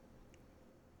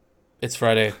It's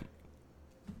Friday.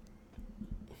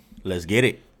 Let's get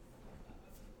it.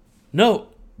 No.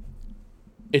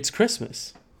 It's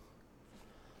Christmas.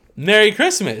 Merry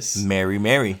Christmas.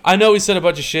 Merry. I know we said a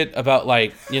bunch of shit about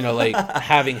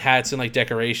having hats and like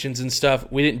decorations and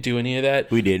stuff. We didn't do any of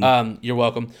that. We didn't. You're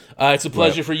welcome. It's a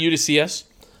pleasure for you to see us.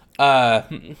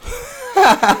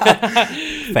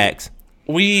 Facts.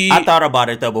 I thought about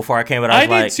it though before I came, but I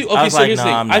was did too. Okay, so here's the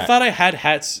thing. I'm not. I thought I had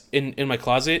hats in my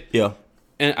closet. Yeah.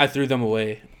 And I threw them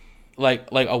away, like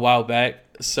a while back.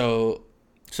 So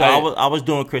I was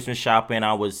doing Christmas shopping.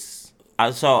 I was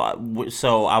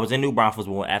in New Braunfels,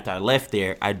 but after I left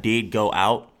there, I did go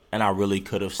out, and I really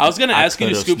could have. I was gonna ask you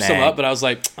to scoop some up, but I was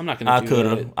like, I'm not gonna. I could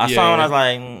have. I saw it. I was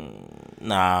like,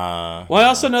 nah. Well, I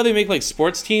also know they make like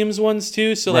sports teams ones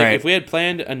too. So like, Right. if we had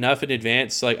planned enough in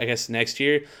advance, like I guess next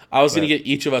year, I was gonna get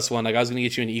each of us one. Like I was gonna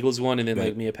get you an Eagles one, and then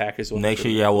like me a Packers one. Next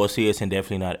year, y'all will see us, and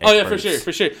definitely not. Oh Experts. yeah,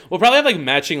 for sure. We'll probably have like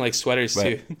matching like sweaters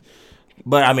too.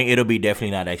 But I mean, it'll be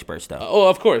definitely not experts though. Oh,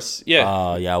 of course,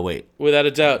 yeah. Yeah, wait. Without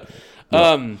a doubt.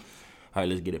 All right,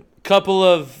 let's get it. Couple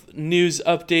of news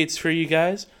updates for you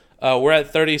guys. We're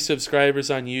at 30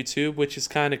 subscribers on YouTube, which is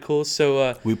kind of cool.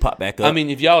 So we pop back up. I mean,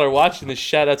 if y'all are watching this,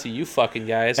 shout out to you fucking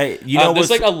guys. Hey, you know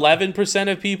there's like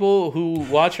 11% of people who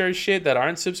watch our shit that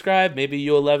aren't subscribed. Maybe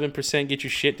you 11% get your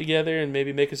shit together and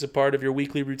maybe make us a part of your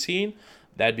weekly routine.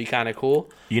 That'd be kind of cool.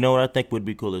 You know what I think would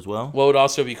be cool as well? What would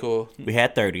also be cool? We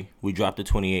had 30. We dropped to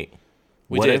 28.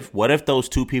 What if those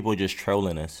two people just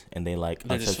trolling us and they like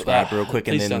unsubscribe real quick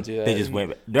and then they just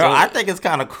went back? I think it's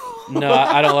kind of cool. No,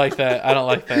 I don't like that.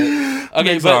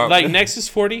 Okay, but like next is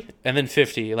 40 and then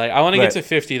 50. Like I want to get to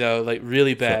 50 though, like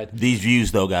really bad. So, these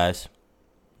views though, guys.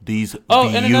 And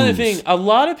another thing, a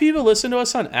lot of people listen to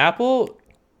us on Apple.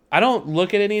 I don't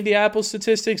look at any of the Apple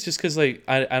statistics just because like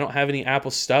I don't have any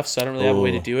Apple stuff, so I don't really have a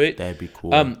way to do it. That'd be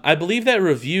cool. I believe that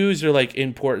reviews are like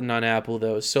important on Apple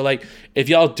though. So like if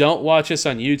y'all don't watch us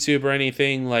on YouTube or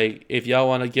anything, like if y'all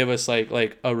want to give us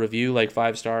like a review, like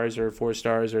 5 stars or 4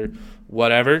 stars or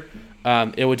whatever,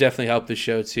 it would definitely help the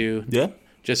show too. Yeah.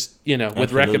 Just with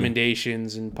Absolutely.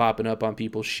 recommendations and popping up on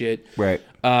people's shit. Right.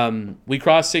 We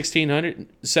crossed 1600.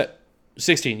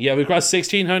 16. Yeah, we crossed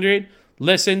 1600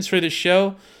 listens for the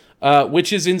show.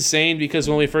 Which is insane because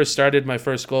when we first started, my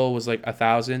first goal was like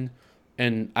 1,000,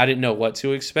 and I didn't know what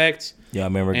to expect. Yeah, I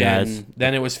remember, and guys.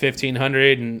 Then it was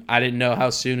 1,500, and I didn't know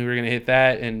how soon we were gonna hit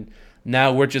that. And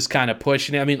now we're just kind of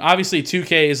pushing it. I mean, obviously,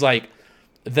 2K is like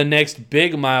the next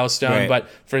big milestone, right. But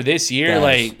for this year,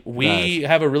 we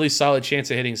have a really solid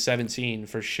chance of hitting 17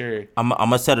 for sure. I'm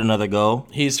gonna set another goal.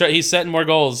 He's setting more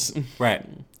goals. Right,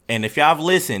 and if y'all have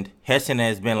listened, Heston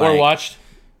has been or watched.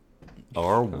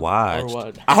 Or watched. Or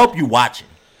what? I hope you watching.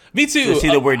 Me too.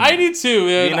 I do too,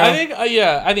 man. You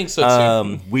know? I think so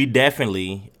too. We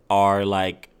definitely are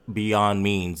like beyond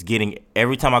means.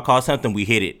 Every time I call something, we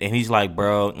hit it, and he's like,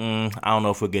 "Bro, I don't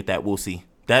know if we'll get that. We'll see."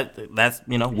 That's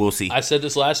we'll see. I said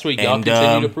this last week. Y'all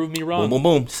continue to prove me wrong. Boom,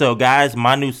 boom, boom. So, guys,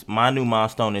 my new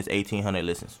milestone is 1,800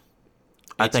 listens.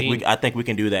 18? I think we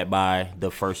can do that by the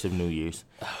first of New Year's.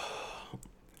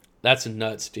 That's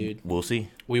nuts, dude. We'll see.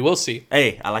 We will see.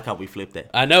 Hey, I like how we flipped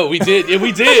that. I know we did. Yeah,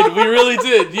 we did. We really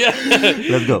did. Yeah.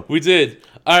 Let's go. We did.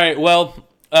 All right. Well,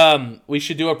 we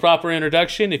should do a proper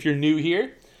introduction. If you're new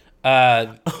here,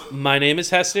 my name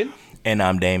is Heston, and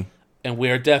I'm Dame, and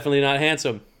we are definitely not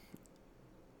handsome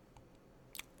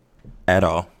at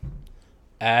all.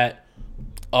 At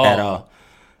all.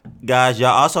 Guys, y'all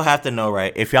also have to know,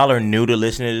 right? If y'all are new to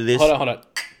listening to this, hold on.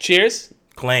 Cheers.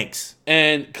 Clanks.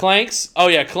 And clanks. Oh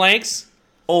yeah, clanks.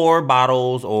 Or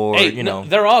bottles, or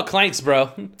they're all clanks,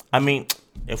 bro. I mean,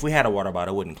 if we had a water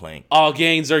bottle, it wouldn't clank. All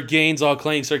gains are gains, all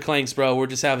clanks are clanks, bro. We're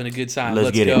just having a good time.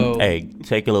 Let's get go. it. Hey,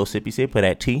 take a little sippy sip of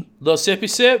that tea. Little sippy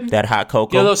sip. That hot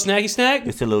cocoa. Get a little snacky snack.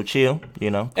 It's a little chill,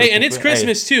 Hey, and it's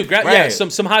Christmas too. Yeah,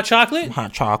 some hot chocolate.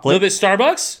 Hot chocolate. A little bit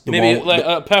Starbucks. Maybe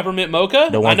a peppermint mocha.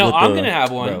 I know I'm gonna have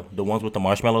one. Bro, the ones with the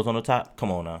marshmallows on the top.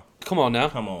 Come on,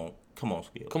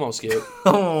 Skip. Come on, Skip.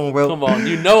 Come on, bro. Come on.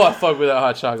 You know I fuck with that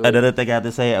hot chocolate. Another thing I have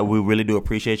to say, we really do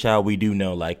appreciate y'all. We do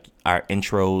know, like, our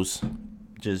intros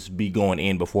just be going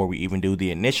in before we even do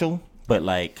the initial. But,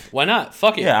 like... Why not?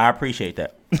 Fuck it. Yeah, I appreciate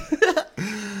that.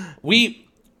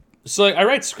 I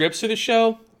write scripts for the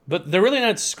show, but they're really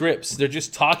not scripts. They're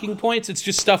just talking points. It's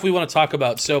just stuff we want to talk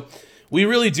about. So we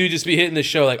really do just be hitting the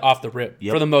show, like, off the rip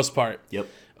for the most part. Yep.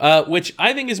 Which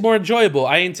I think is more enjoyable.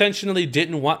 I intentionally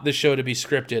didn't want the show to be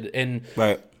scripted, and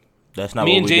right, that's not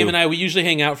me what and we Dave do. and I. We usually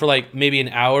hang out for like maybe an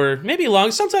hour, maybe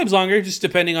long, sometimes longer, just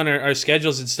depending on our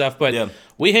schedules and stuff. But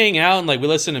we hang out and like we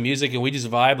listen to music and we just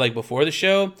vibe like before the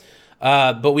show.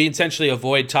 But we intentionally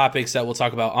avoid topics that we'll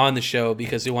talk about on the show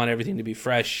because we want everything to be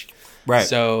fresh. Right.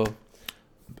 So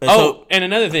And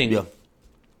another thing. Yeah.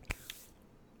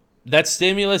 That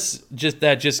stimulus just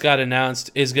got announced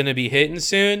is going to be hitting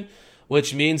soon,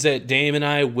 which means that Dame and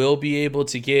I will be able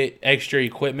to get extra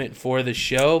equipment for the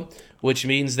show, which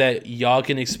means that y'all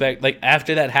can expect, like,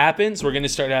 after that happens, we're going to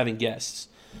start having guests.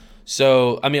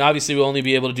 So, I mean, obviously we'll only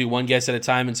be able to do one guest at a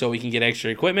time until we can get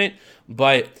extra equipment,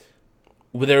 but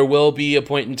there will be a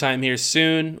point in time here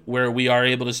soon where we are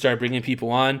able to start bringing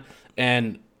people on,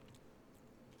 and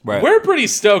we're pretty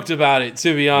stoked about it,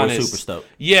 to be honest. We're super stoked.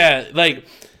 Yeah, like,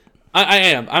 I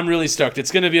am. I'm really stoked.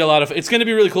 It's going to be it's going to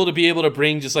be really cool to be able to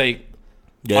bring just, like,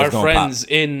 our friends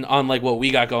in on, like, what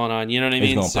we got going on. You know what I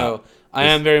mean? So I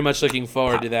am very much looking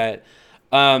forward to that.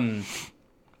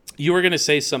 You were going to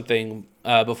say something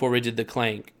before we did the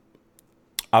clank.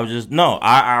 I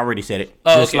already said it.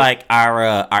 Just like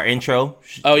our intro.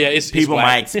 Oh, yeah. People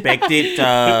might expect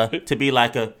it to be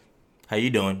like how you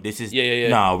doing? This is... Yeah.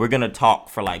 No, we're going to talk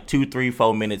for like 2, 3,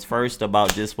 4 minutes first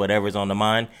about just whatever's on the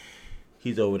mind.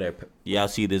 He's over there. Y'all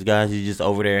see this, guys? He's just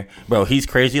over there. Bro, he's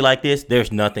crazy like this. There's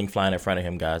nothing flying in front of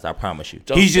him, guys. I promise you.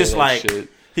 He's just like... Shit.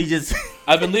 He just...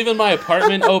 I've been leaving my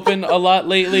apartment open a lot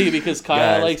lately because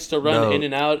Kyle likes to run in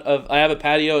and out of... I have a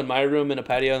patio in my room and a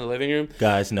patio in the living room.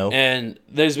 Guys, no. And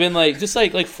there's been like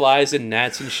flies and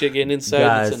gnats and shit getting inside.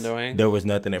 Guys, it's annoying. There was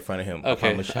nothing in front of him. Okay, I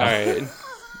promise you. All right.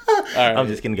 All right. I'm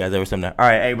just kidding, guys. There was something there. All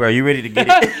right, hey, bro, you ready to get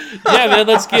it? Yeah, man,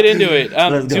 let's get into it.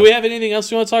 Do we have anything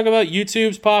else you want to talk about?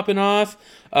 YouTube's popping off.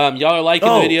 Y'all are liking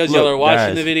the videos. Y'all are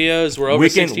watching the videos. We're over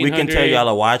 1,600. We can tell y'all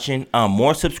are watching.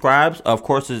 More subscribes, of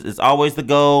course, is always the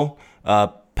goal.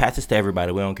 Pass this to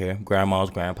everybody. We don't care. Grandmas,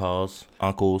 grandpas,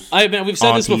 uncles. We've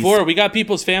said this before. We got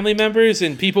people's family members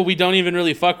and people we don't even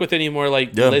really fuck with anymore,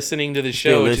 like listening to the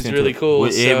show, which is really cool.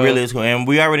 It really is cool. And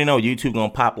we already know YouTube gonna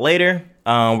pop later.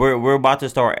 We're about to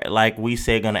start, like we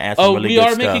said, gonna ask some really good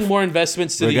stuff. We are making more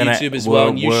investments to the YouTube as well,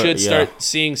 and you should start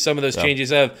seeing some of those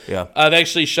changes. I've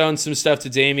actually shown some stuff to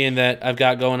Damien that I've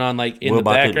got going on, like in the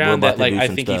background that like I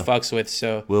think he fucks with.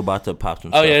 So we're about to pop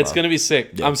some stuff. Oh yeah, it's gonna be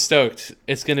sick. Yeah. I'm stoked.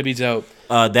 It's gonna be dope.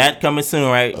 That coming soon,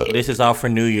 right? This is all for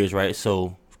New Year's, right?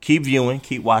 So keep viewing,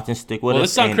 keep watching, stick with us. Well,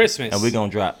 this is on Christmas, and we're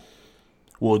gonna drop.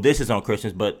 Well, this is on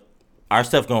Christmas, but our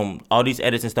stuff all these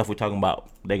edits and stuff we're talking about,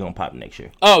 they're gonna pop next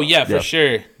year. Oh yeah, for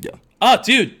sure. Yeah. Oh,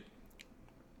 dude.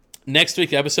 Next week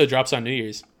the episode drops on New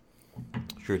Year's.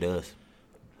 Sure does.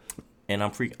 And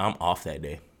I'm off that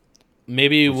day.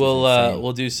 Maybe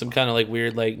we'll do some kind of like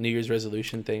weird like New Year's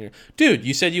resolution thing. Dude,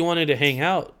 you said you wanted to hang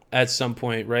out at some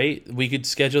point, right? We could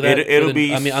schedule that. It'll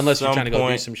be. I mean, unless you're trying to go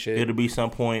do some shit. It'll be some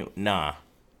point. Nah.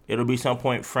 It'll be some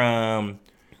point from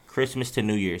Christmas to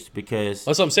New Year's, because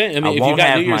that's what I'm saying. I mean, if you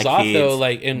got New Year's off though,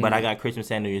 but I got Christmas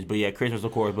and New Year's. But yeah, Christmas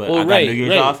of course. But I got New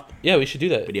Year's off. Yeah, we should do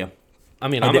that. But yeah, I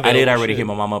mean, I did already hit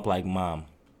my mom up like, Mom,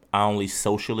 I only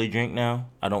socially drink now.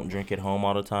 I don't drink at home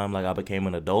all the time. Like, I became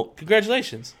an adult.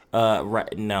 Congratulations.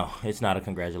 Right? No, it's not a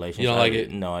congratulations. You don't like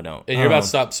it? No, I don't. And you're about to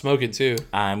stop smoking too.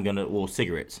 I'm gonna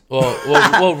cigarettes.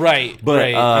 Well, right. But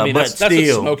right. I mean, that's what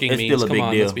smoking it's means. Still a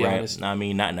big deal, let's be honest. I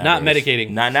mean, not nowadays. Not medicating.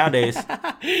 Not nowadays.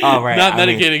 All right. Not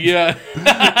medicating. Yeah.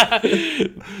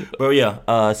 But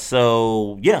yeah.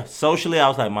 So yeah, socially, I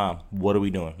was like, Mom, what are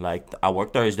we doing? Like, I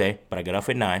work Thursday, but I get off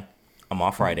at 9. I'm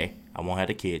off Friday. I won't have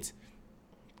the kids.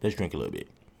 Let's drink a little bit,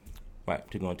 right,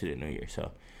 to go into the New Year.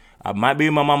 So I might be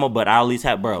with my mama, but I'll at least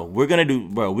have, we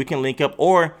can link up,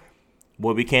 or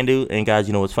what we can do. And guys,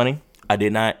 you know what's funny?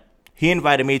 He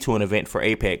invited me to an event for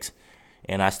Apex,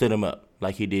 and I stood him up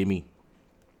like he did me,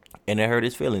 and it hurt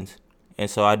his feelings. And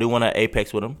so I do want to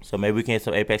Apex with him, so maybe we can get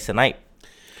some Apex tonight.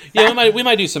 Yeah, we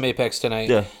might do some Apex tonight.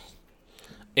 Yeah.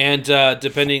 And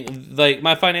depending, like,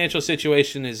 my financial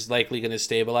situation is likely going to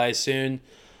stabilize soon.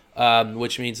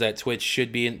 Which means that Twitch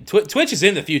should be in. Twitch is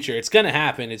in the future. It's gonna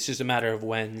happen. It's just a matter of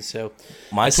when. So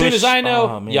soon as I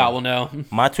know, y'all will know.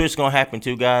 My Twitch gonna happen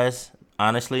too, guys.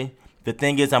 Honestly, the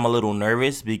thing is, I'm a little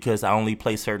nervous because I only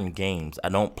play certain games. I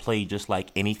don't play just like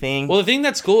anything. Well, the thing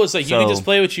that's cool is like you can just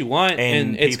play what you want,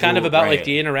 and it's kind of about like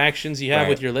the interactions you have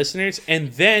with your listeners,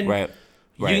 and then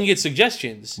you can get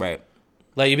suggestions. Right.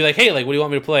 Like, you'd be like, hey, like, what do you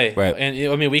want me to play? Right.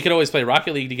 And, I mean, we could always play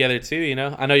Rocket League together, too, you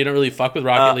know? I know you don't really fuck with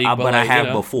Rocket League, but I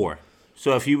have before.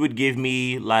 So if you would give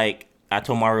me, like, I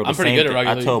told Mario the same thing.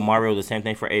 I told Mario the same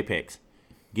thing for Apex.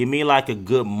 Give me, like, a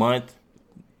good month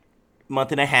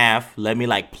and a half. Let me,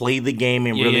 like, play the game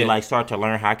and really, like, start to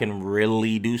learn how I can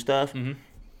really do stuff. Mm-hmm.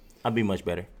 I'll be much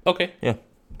better. Okay. Yeah.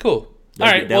 Cool. All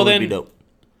right, well, then, be dope.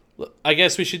 I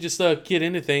guess we should just get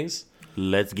into things.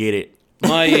 Let's get it.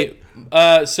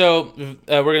 So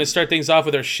we're gonna start things off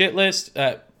with our shit list.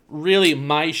 Really,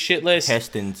 my shit list.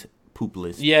 Heston's poop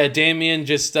list. Yeah, Damien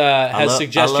just has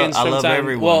suggestions I from love time.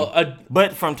 everyone. Well,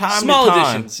 but from time small to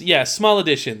time, additions. Yeah, small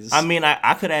additions. I mean,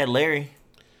 I could add Larry.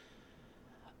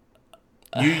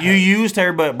 You used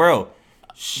her, but bro,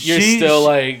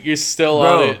 you're still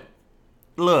on it.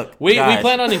 Look, we guys,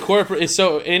 plan on incorporating.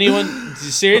 So anyone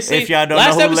seriously? If y'all don't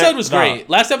last know who episode was great.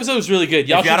 No. Last episode was really good.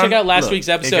 Y'all should check out last week's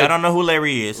episode. If y'all don't know who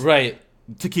Larry is, right?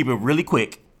 To keep it really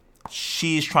quick,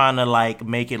 she's trying to like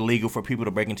make it legal for people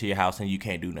to break into your house and you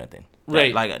can't do nothing.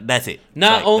 Right. Like that's it.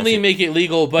 Not only make it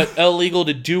legal, but illegal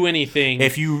to do anything.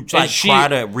 If you try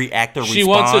to react or respond, she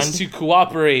wants us to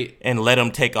cooperate and let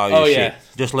them take all your shit. Yeah.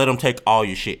 Just let them take all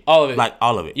your shit. All of it. Like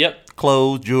all of it. Yep.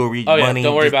 Clothes, jewelry, money. Yeah.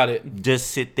 Don't worry about it.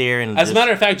 Just sit there and. As a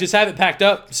matter of fact, just have it packed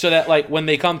up so that like when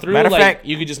they come through,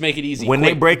 you can just make it easy. When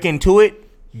quick. They break into it,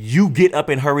 you get up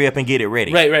and hurry up and get it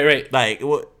ready. Right. Like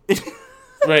what?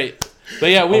 Right. But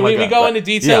yeah, we go into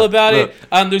detail about it.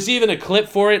 There's even a clip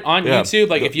for it on YouTube.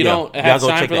 Like if you don't have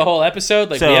time for the whole episode,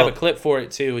 like we have a clip for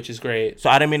it too, which is great. So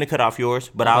I didn't mean to cut off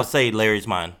yours, but I'll say Larry's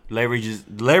mine.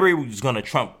 Larry was gonna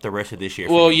trump the rest of this year.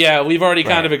 Well, yeah, we've already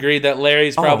kind of agreed that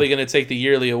Larry's probably gonna take the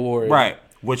yearly award. Right.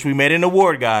 Which we made an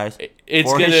award, guys. It's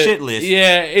for his shit list.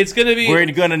 Yeah, it's gonna be. We're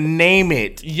gonna name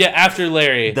it. Yeah, after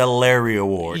Larry. The Larry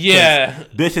Award. Yeah.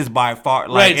 This is by far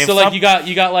right. So like you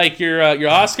got like your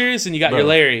Oscars and you got your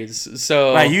Larrys.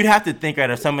 So right, you'd have to think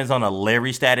that if someone's on a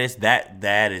Larry status,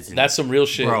 that's some real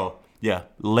shit, bro. Yeah,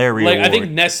 Larry Like Award. I think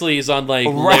Nestle is on like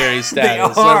Larry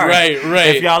status. They are.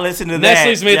 Right. If y'all listen to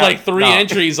Nestle's made like 3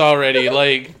 entries already.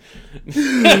 Like.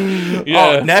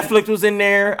 Oh, Netflix was in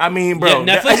there. I mean, bro, yeah,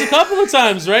 Netflix a couple of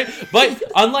times, right? But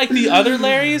unlike the other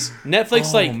Larrys,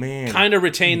 Netflix kind of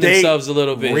retained themselves a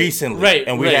little bit recently, right?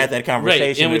 And we had that conversation,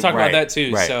 right. And we talked about that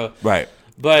too. Right, so right.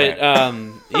 But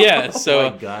yeah, so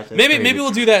oh my gosh, maybe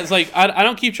we'll do that. It's like I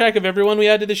don't keep track of everyone we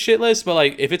add to the shit list, but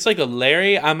like if it's like a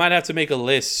Larry, I might have to make a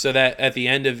list so that at the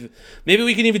end of maybe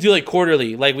we can even do like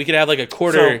quarterly. Like we could have like a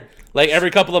quarter. Like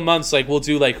every couple of months, like we'll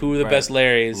do like who are the best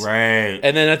Larrys, right?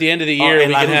 And then at the end of the year,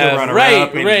 we can have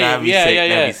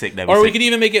Or we could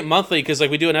even make it monthly because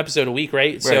like we do an episode a week,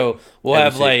 right? So we'll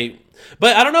have like,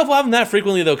 but I don't know if we'll have them that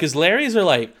frequently though, because Larrys are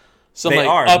like some like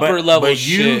upper level but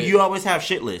shit. You always have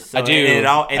shit lists. So I do,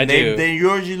 and they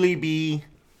usually be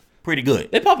pretty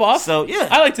good. They pop off. So yeah,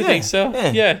 I like to think so.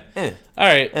 Yeah. All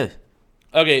right.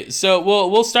 Okay, so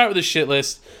we'll start with the shit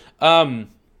list.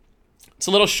 It's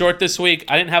a little short this week.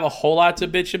 I didn't have a whole lot to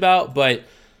bitch about, but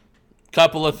a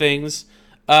couple of things.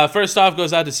 First off,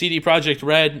 goes out to CD Projekt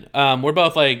Red. We're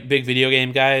both like big video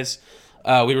game guys.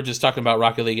 We were just talking about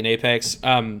Rocket League and Apex.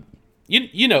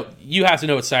 You know, you have to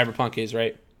know what Cyberpunk is,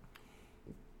 right?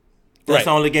 That's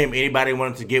the only game anybody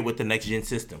wanted to get with the next gen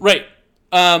system. Right.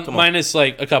 Minus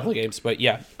like a couple of games, but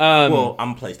yeah. Well,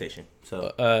 I'm PlayStation,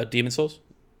 so Demon Souls.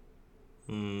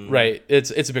 Right.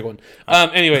 It's a big one.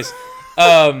 Anyways.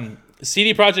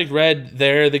 CD Projekt Red,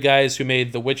 they're the guys who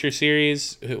made the Witcher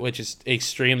series, which is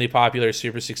extremely popular,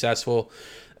 super successful.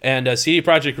 And CD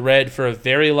Projekt Red, for a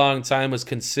very long time, was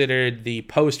considered the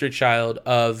poster child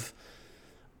of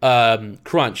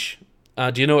crunch.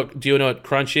 Do you know what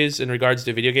crunch is in regards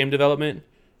to video game development?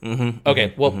 Mm-hmm.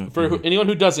 Okay, anyone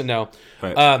who doesn't know,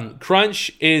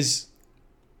 crunch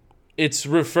it's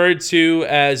referred to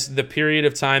as the period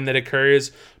of time that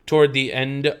occurs toward the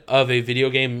end of a video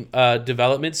game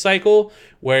development cycle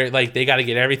where like they got to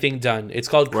get everything done. It's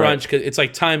called crunch because it's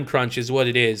like time crunch is what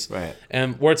it is. Right.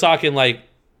 And we're talking like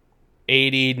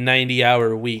 80, 90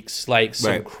 hour weeks, like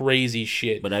some crazy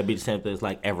shit. But that'd be the same thing as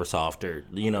like Eversoft or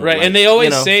right. Like, and they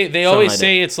always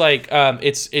say it's like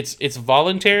it's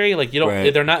voluntary. Like you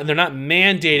don't they're not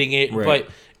mandating it, but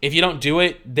if you don't do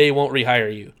it, they won't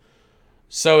rehire you.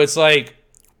 So it's like.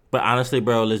 But honestly,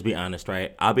 bro, let's be honest,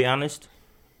 right? I'll be honest.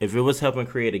 If it was helping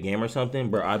create a game or something,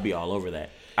 bro, I'd be all over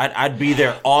that. I'd be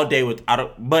there all day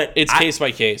but it's case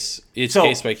by case. It's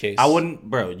case by case. I wouldn't,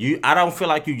 bro. I don't feel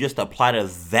like you just apply to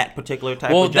that particular type of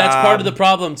job. Well, that's part of the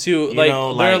problem too. There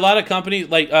are a lot of companies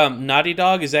like Naughty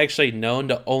Dog is actually known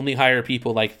to only hire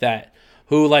people like that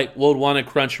who like will want to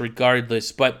crunch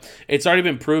regardless. But it's already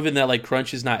been proven that like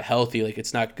crunch is not healthy. Like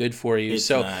it's not good for you.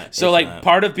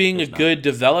 Part of being a good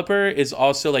developer is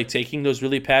also like taking those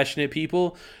really passionate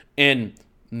people and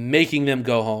making them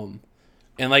go home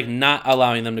and like not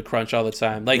allowing them to crunch all the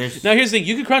time. Like now here's the thing,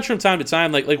 you can crunch from time to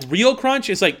time. Like real crunch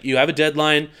is like you have a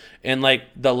deadline and like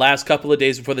the last couple of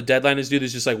days before the deadline is due,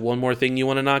 there's just like one more thing you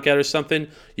want to knock out or something.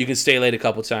 You can stay late a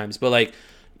couple times. But like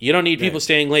you don't need people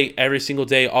staying late every single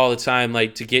day all the time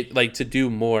like to get like to do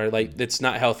more. Like that's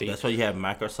not healthy. That's why you have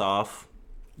Microsoft,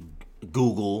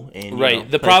 Google, and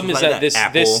the problem is that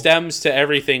this stems to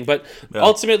everything. But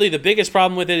ultimately the biggest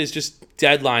problem with it is just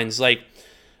deadlines. Like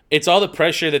it's all the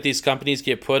pressure that these companies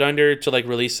get put under to like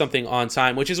release something on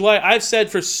time, which is why I've said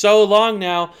for so long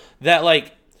now that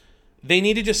like they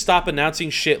need to just stop announcing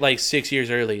shit like 6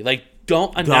 years early. Like,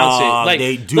 don't announce it. Like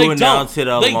they do announce it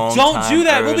a long don't time do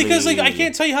that. early. Well, because like I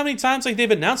can't tell you how many times like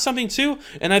they've announced something too,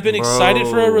 and I've been excited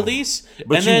for a release.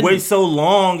 But and you then, wait so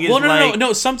long. It's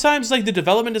no. Sometimes like the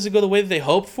development doesn't go the way that they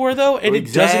hoped for though, and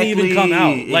it doesn't even come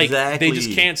out. Like they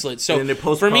just cancel it. So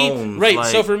for me, right? Like,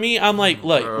 so for me, I'm like,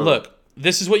 look.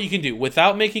 This is what you can do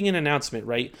without making an announcement,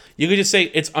 right? You could just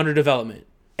say it's under development.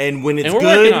 And when it's and we're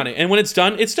good, working on it. And when it's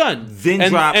done, it's done. Then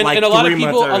and, drop and, like and a 3 lot of months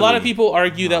people, early. a lot of people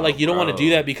argue that like you don't want to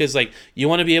do that because like you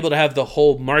want to be able to have the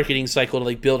whole marketing cycle to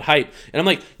like build hype. And I'm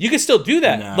like, you can still do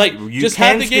that. Nah, like just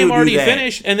have the game already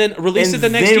finished and then release it the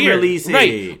next year,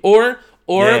 right? Or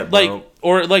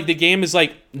like the game is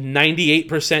like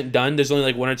 98% done. There's only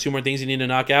like 1 or 2 more things you need to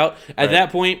knock out. At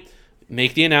that point,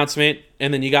 make the announcement,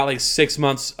 and then you got like 6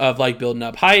 months of like building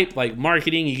up hype, like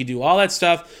marketing. You can do all that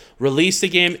stuff. Release the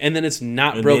game, and then it's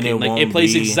not broken. Like it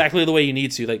plays exactly the way you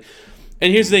need to. Like,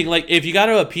 and here's the thing: like if you got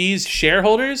to appease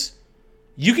shareholders,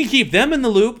 you can keep them in the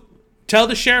loop. Tell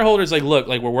the shareholders, like, look,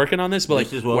 like we're working on this, but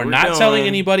like we're not telling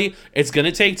anybody. It's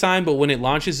gonna take time, but when it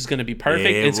launches, it's gonna be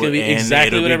perfect. And it's gonna be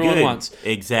exactly what everyone wants.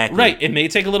 Exactly. Right. It may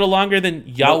take a little longer than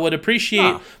y'all would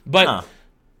appreciate, but.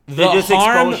 They just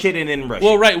expose shit and then rush.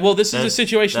 Well, right. Well, this is a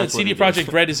situation that CD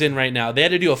Projekt Red is in right now. They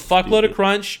had to do a fuckload of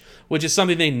crunch, which is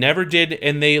something they never did,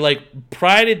 and they like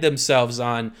prided themselves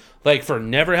on like for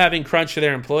never having crunch to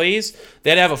their employees.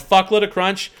 They had to have a fuckload of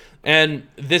crunch, and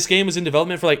this game was in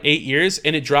development for like 8 years,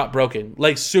 and it dropped broken,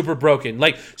 like super broken,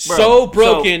 like so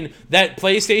broken that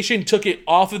PlayStation took it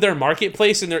off of their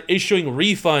marketplace, and they're issuing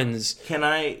refunds. Can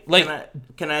I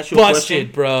ask you a question?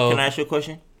 Busted, bro. Can I ask you a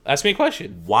question? Ask me a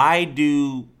question. Why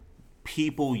do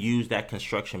people use that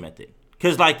construction method?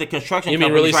 Because like the construction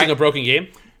companies, releasing a broken game?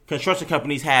 Construction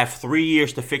companies have 3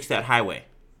 years to fix that highway.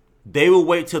 They will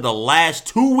wait till the last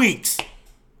 2 weeks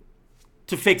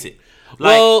to fix it.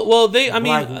 There's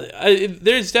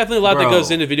definitely a lot that goes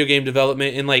into video game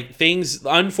development, and like things,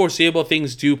 unforeseeable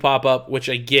things do pop up, which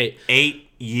I get.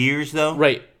 8 years though?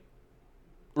 Right.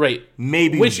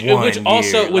 Maybe which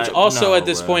also at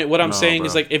this point, what I'm saying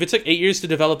is like if it took 8 years to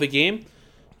develop a game,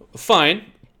 fine.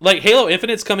 Like Halo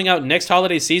Infinite's coming out next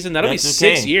holiday season. That'll be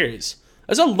 6 years.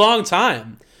 That's a long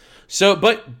time. So,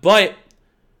 but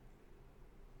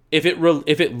if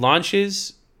it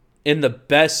launches in the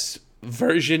best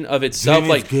version of itself,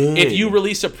 like if you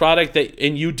release a product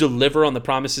and you deliver on the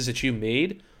promises that you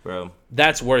made, bro,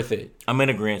 that's worth it. I'm in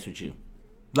agreement with you.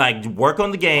 Like, work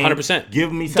on the game. 100%. Give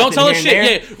me something. Don't tell us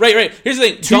shit. There. Yeah, right. Here's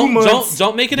the thing.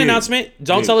 Don't make an announcement.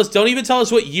 Don't tell us. Don't even tell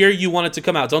us what year you want it to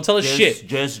come out. Don't tell us shit.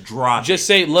 Just drop. Just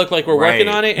say, look, like we're working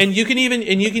on it, and you can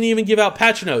even give out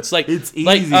patch notes. Like it's easy.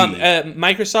 Like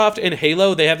Microsoft and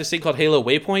Halo, they have this thing called Halo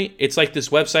Waypoint. It's like this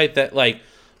website that like.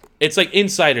 It's like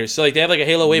insiders. So like they have like a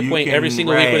Halo Waypoint every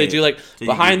single week where they do like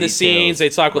behind the scenes. They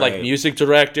talk with like music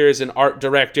directors and art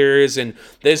directors, and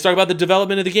they just talk about the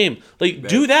development of the game. Like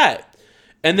do that.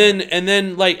 And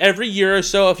then like every year or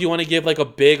so, if you want to give like a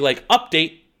big like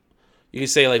update, you can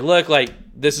say like, look, like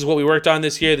this is what we worked on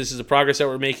this year. This is the progress that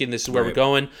we're making. This is where we're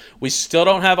going. We still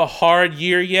don't have a hard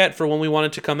year yet for when we want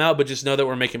it to come out, but just know that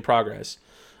we're making progress.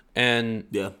 And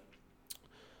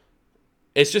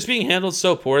it's just being handled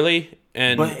so poorly.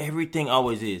 But everything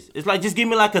always is. It's like just give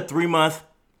me like a 3 month.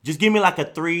 Just give me like a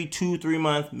 3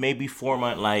 month, maybe 4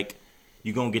 month. Like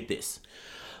you're gonna get this.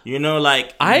 You know,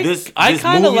 like I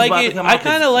kind of like it. I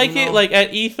kind of like it. Like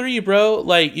at E3, bro.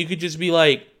 Like you could just be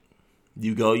like,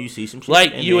 you see some shit.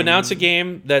 Like you announce a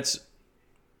game that's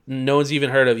no one's even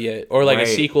heard of yet, or like a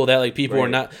sequel that like people are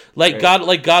not like God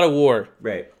of War.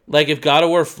 Right. Like if God of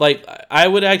War, like I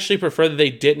would actually prefer that they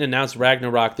didn't announce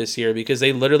Ragnarok this year because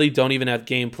they literally don't even have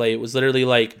gameplay. It was literally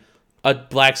like a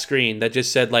black screen that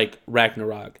just said like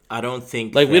Ragnarok. I don't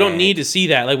think we don't need to see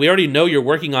that. Like we already know you're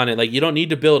working on it. Like you don't need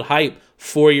to build hype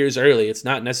 4 years early. It's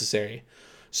not necessary.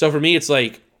 So for me, it's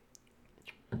like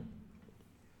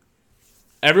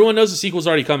everyone knows the sequel's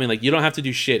already coming. Like you don't have to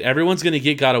do shit. Everyone's gonna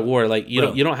get God of War. Like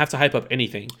you don't have to hype up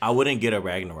anything. I wouldn't get a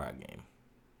Ragnarok game.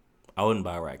 I wouldn't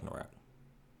buy Ragnarok.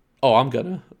 Oh, I'm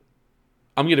gonna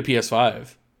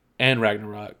PS5 and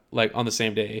Ragnarok like on the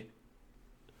same day.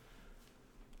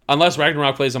 Unless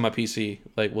Ragnarok plays on my PC,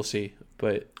 like we'll see.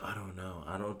 But I don't know.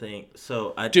 I don't think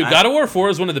so. God of War 4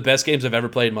 is one of the best games I've ever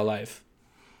played in my life.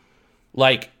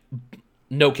 Like,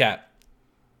 no cap.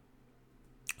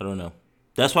 I don't know.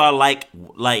 That's why I like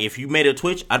if you made a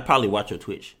Twitch, I'd probably watch your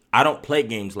Twitch. I don't play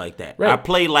games like that. Right. I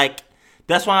play like.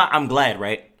 That's why I'm glad,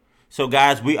 right? So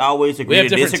guys, we always agree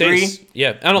to disagree. Tastes.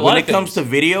 Yeah, and when it comes to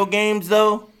video games,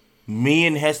 though, me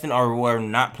and Heston we're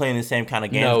not playing the same kind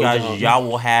of games, No, we guys. don't. Y'all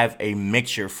will have a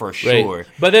mixture for sure. Right.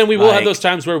 But then we will have Like- those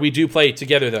times where we do play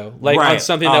together, though. Like on Right.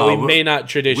 something that we We- may not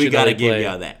traditionally We gotta give play.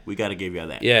 y'all that. We gotta give y'all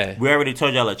that. Yeah. We already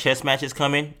told y'all a chess match is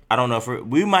coming. I don't know if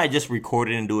we might just record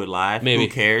it and do it live. Maybe. Who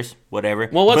cares? Whatever.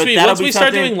 Well, once But we that'll be start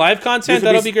something- doing live this content, will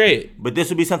that'll be great. But this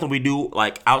will be something we do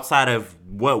like outside of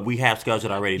what we have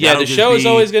scheduled already. Yeah, That'll the just show is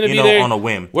always going to be there on a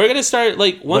whim. We're going to start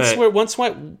like once But once we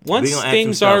gonna add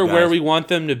things some are stuff, where guys. we want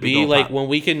them to be, gonna like pop. when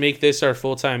we can make this our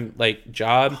full-time like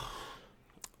job.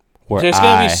 Where There's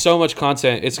going to be so much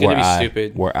content. It's going to be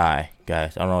stupid. Where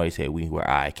guys, I don't always say we. Where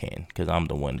I can, because I'm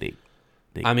the one that.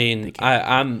 I mean,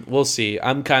 I'm. We'll see.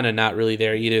 I'm kind of not really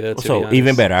there either, though. To be So honest.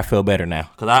 even better, I feel better now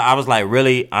because I was like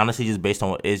really honestly just based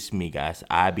on what it's me, guys.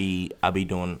 I be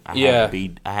doing. I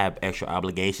have extra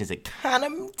obligations. It kind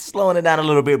of slowing it down a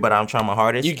little bit, but I'm trying my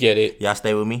hardest. You get it. Y'all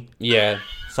stay with me. Yeah.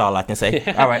 That's all I can say.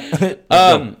 All right.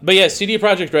 But yeah, CD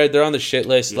Projekt Red, they're on the shit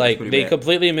list. Yeah, like pretty they bad.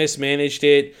 completely mismanaged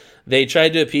it. They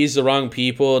tried to appease the wrong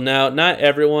people. Now, not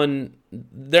everyone.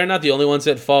 They're not the only ones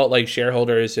at fault. Like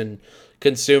shareholders and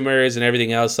consumers and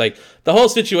everything else. Like the whole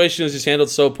situation was just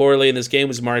handled so poorly, and this game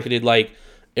was marketed like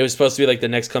it was supposed to be like the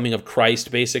next coming of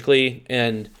Christ, basically.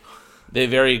 And they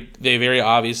very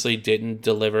obviously didn't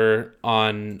deliver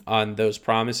on those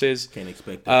promises. Can't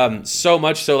expect that. So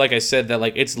much so, like I said, that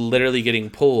like it's literally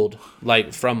getting pulled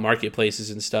like from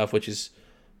marketplaces and stuff, which is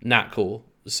not cool.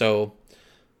 So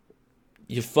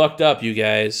you fucked up, you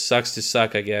guys. Sucks to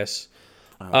suck, I guess.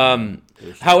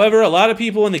 However, a lot of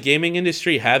people in the gaming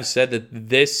industry have said that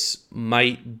this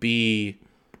might be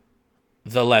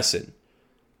the lesson.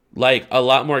 Like a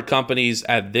lot more companies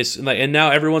at this, like, and now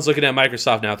everyone's looking at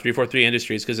Microsoft now, 343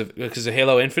 Industries, because of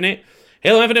Halo Infinite.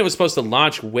 Halo Infinite was supposed to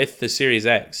launch with the Series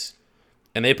X,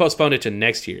 and they postponed it to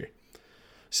next year.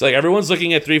 So like everyone's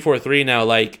looking at 343 now.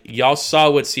 Like y'all saw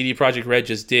what CD Projekt Red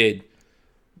just did.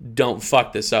 Don't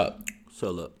fuck this up. So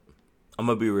look, I'm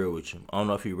gonna be real with you. I don't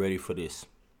know if you're ready for this.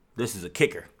 This is a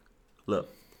kicker.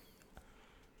 Look,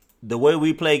 the way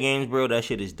we play games, bro, that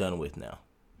shit is done with now.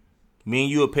 Me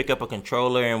and you will pick up a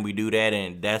controller and we do that,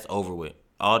 and that's over with.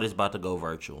 All this about to go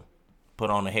virtual. Put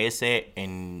on a headset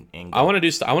and go. I want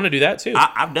to do that too.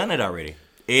 I've done it already.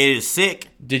 It is sick.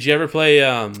 Did you ever play?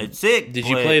 It's sick. Did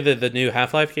you but play the new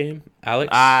Half-Life game, Alex?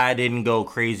 I didn't go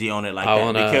crazy on it like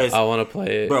that because I want to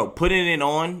play it. bro, putting it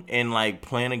on and like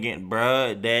playing again,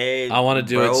 bro. I wanna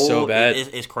do it so bad.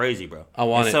 It's crazy, bro. I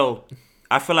want it. So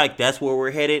I feel like that's where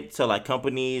we're headed. So like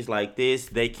companies like this,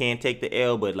 they can't take the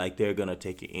L, but like they're gonna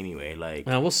take it anyway. Like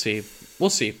We'll see. We'll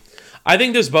see. I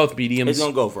think there's both mediums. it's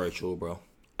gonna go virtual, bro.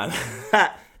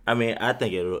 I mean, I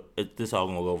think this all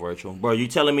gonna go virtual, bro. You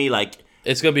telling me like?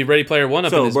 It's gonna be Ready Player One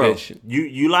up in So, this bro, bitch.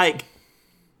 you like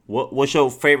what's your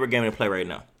favorite game to play right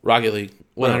now? Rocket League,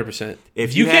 100%.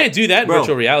 if You you can't had- do that in bro.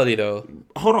 virtual reality though.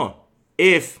 Hold on.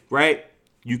 If right,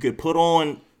 you could put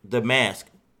on the mask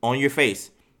on your face,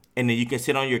 and then you can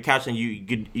sit on your couch and you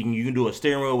can do a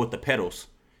steering wheel with the pedals.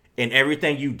 And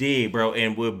everything you did, bro,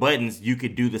 and with buttons, you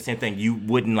could do the same thing. You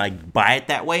wouldn't like buy it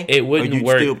that way. It wouldn't or you'd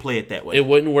work. Still play it that way. It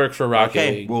wouldn't work for Rocket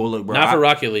Okay, League. well, look, bro, Not for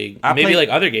Rocket League. I Maybe played- like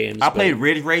other games. I but- played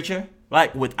Ridge Racer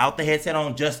like without the headset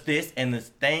on, just this and the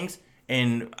things,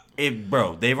 and it,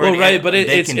 bro, they've already. Well, right, but they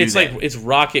it's can do like that. it's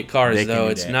rocket cars They can though.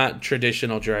 do It's that. not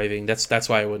traditional driving. That's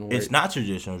why it wouldn't work. It's not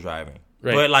traditional driving,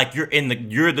 Right. but like you're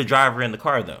the driver in the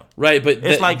car though. Right, but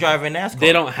It's like driving NASCAR.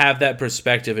 They don't have that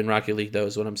perspective in Rocket League though.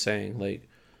 Is what I'm saying. Like,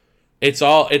 it's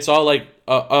all like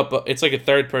up. It's like a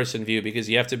third person view because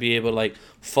you have to be able to like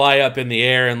fly up in the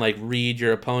air and like read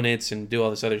your opponents and do all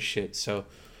this other shit. So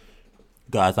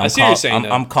Guys, I see what you're saying, though.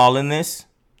 I'm calling this.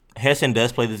 Heston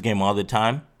does play this game all the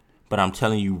time, but I'm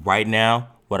telling you right now,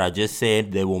 what I just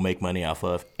said, they will make money off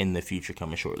of in the future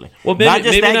coming shortly. well, maybe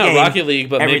not game, Rocket League,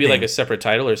 but maybe everything. like a separate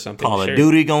title or something. Call sure. of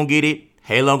Duty gonna get it.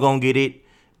 Halo gonna get it.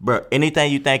 Bro,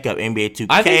 anything you think of, NBA 2K,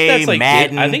 I think that's like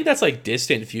Madden. I think that's like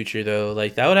distant future though.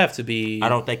 Like that would have to be. I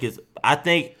don't think it's. I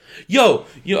think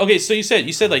Okay. So you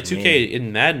said like 2K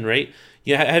in Madden, right?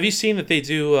 Yeah. Have you seen that they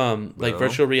do like Bro.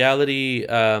 virtual reality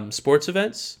sports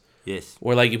events yes.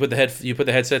 where like you put the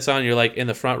headsets on, you're like in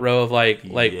the front row of like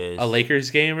Yes. a Lakers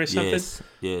game or something.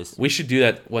 Yes. We should do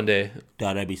that one day,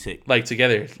 That'd be sick. like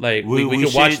together. Like We we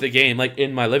could watch should- the game like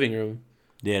in my living room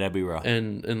Yeah, that'd be raw.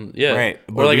 and yeah, Right.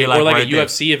 or But like be, or like, like right a there.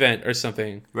 UFC event or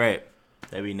something. Right.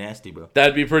 That'd be nasty, bro.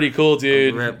 That'd be pretty cool,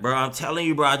 dude. Bro, I'm telling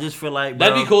you, bro. I just feel like, bro.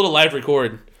 That'd be cool to live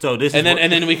record. So this And is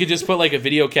then we could just put like a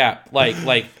video cap, like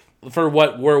for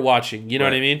what we're watching. You know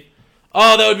what I Right. mean?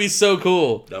 Oh, that would be so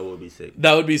cool. that would be sick.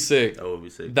 That would be sick. That would be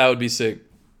sick. That would be sick.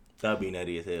 That'd be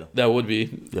nutty as hell. That would be.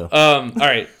 Yeah. All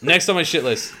right. Next on my shit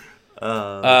list.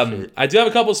 I do have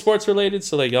a couple sports related,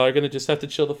 so like y'all are gonna just have to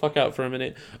chill the fuck out for a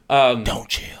minute. Don't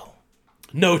chill.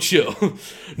 No chill.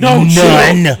 No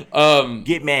chill.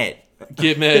 Get mad.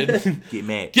 Get mad. Get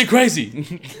mad. Get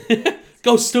crazy.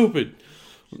 Go stupid.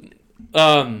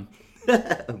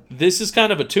 This is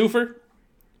kind of a twofer.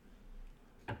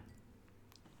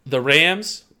 The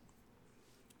Rams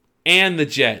and the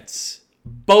Jets,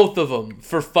 both of them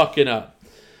for fucking up.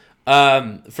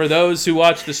 For those who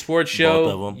watch the sports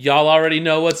show, y'all already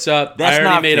know what's up. That's I already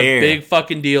not made fair. a big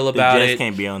fucking deal about the Jets it.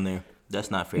 Can't be on there.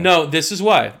 That's not fair. No, this is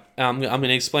why. I'm going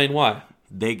to explain why.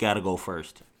 They gotta go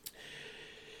first.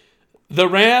 The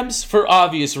Rams, for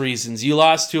obvious reasons. You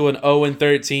lost to an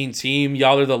 0-13 team.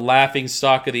 Y'all are the laughing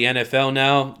stock of the NFL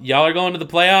now. Y'all are going to the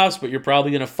playoffs, but you're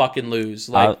probably going to fucking lose.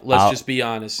 Let's just be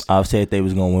honest. I've said they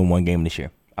was going to win one game this year.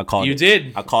 I called it. You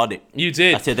did. I called it. You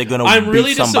did. I said they're going to I'm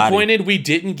really beat somebody. disappointed we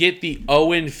didn't get the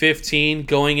 0-15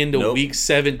 going into week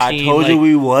 17. I told you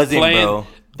we wasn't, bro.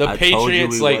 The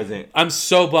Patriots, wasn't. I'm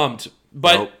so bummed.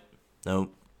 But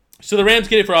Nope. So the Rams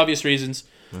get it for obvious reasons.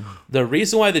 The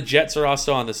reason why the Jets are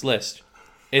also on this list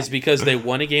is because they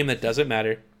won a game that doesn't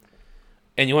matter.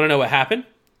 And you want to know what happened?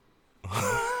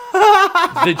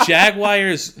 The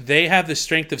Jaguars, they have the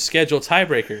strength of schedule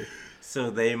tiebreaker. So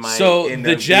they might. So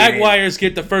the Jaguars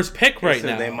get the first pick right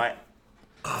now. They might.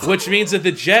 Which means that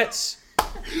the Jets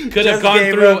could have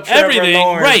gone through everything.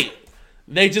 Right.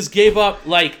 They just gave up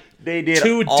like they did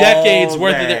 2 decades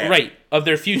worth that. of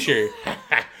their future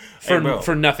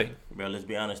for nothing. Bro, let's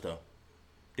be honest though.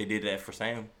 They did that for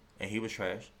Sam, and he was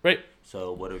trash. Right.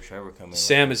 So what if Trevor come in?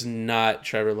 Sam is not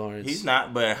Trevor Lawrence. He's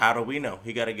not, but how do we know?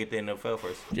 He got to get the NFL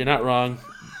first. You're not wrong,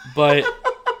 but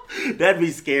that'd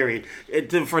be scary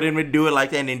for them to do it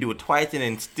like that and then do it twice and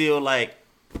then still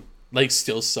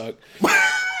still suck.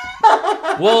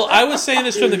 Well, I was saying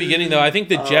this from the beginning though. I think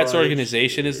the Jets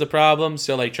organization is the problem.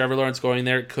 So like Trevor Lawrence going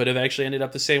there could have actually ended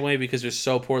up the same way because they're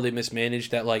so poorly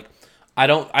mismanaged that like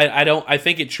I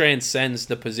think it transcends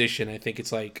the position. I think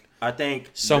it's like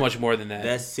so much more than that.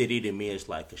 That city to me is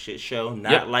like a shit show.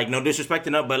 Not like no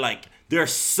disrespecting up, but like there are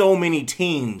so many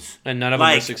teams and none of them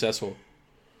are successful.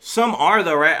 Some are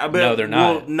though, right? But, no, they're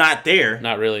not. Well, not there.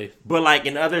 Not really. But like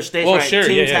in other states,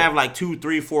 teams have like 2,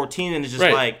 3, 4 teams, and it's just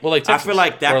like well, like Texas, I feel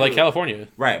like that or like California,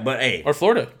 right? But hey, or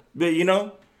Florida. But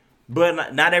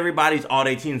but not everybody's all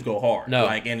their teams go hard. No,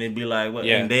 and it'd be like,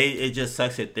 and it just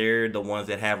sucks that they're the ones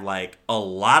that have like a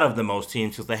lot of the most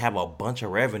teams because they have a bunch of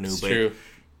revenue. It's but true.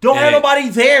 Don't have nobody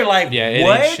there. Like it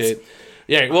ain't shit.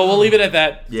 Yeah, well, we'll leave it at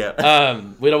that. Yeah.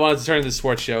 We don't want to turn into a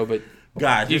sports show, but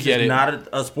guys, this is not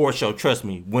a sports show. Trust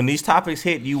me. When these topics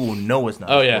hit, you will know it's not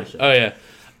a sports show. Oh, yeah.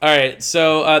 All right,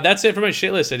 so that's it for my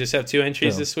shit list. I just have 2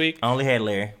 entries this week. I only had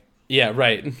Larry. Yeah,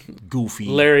 right. Goofy.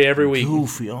 Larry every week.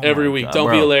 Every week. God,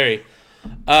 don't be a Larry.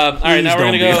 All right, now we're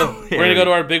gonna go. We're gonna go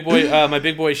to our big boy, my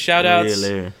big boy shout outs.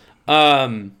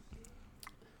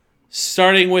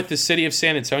 Starting with the city of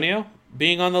San Antonio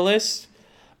being on the list.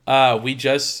 We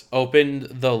just opened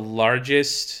the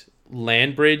largest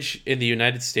land bridge in the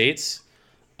United States.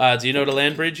 Do you know what a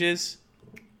land bridge is?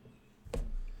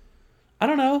 I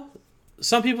don't know.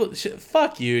 Some people,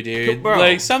 fuck you, dude. Bro.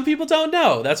 Like some people don't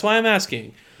know. That's why I'm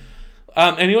asking.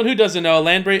 Anyone who doesn't know, a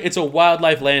land bridge, it's a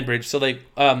wildlife land bridge. So like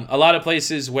a lot of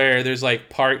places where there's like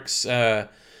parks or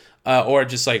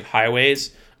just like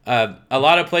highways, a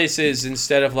lot of places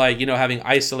instead of like, having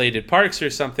isolated parks or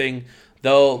something,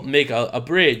 they'll make a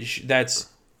bridge that's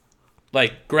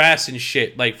like grass and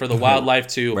shit, like for the wildlife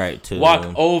to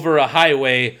walk over a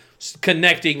highway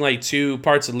connecting like 2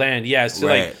 parts of land. Yeah, so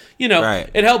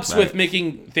it helps with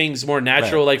making things more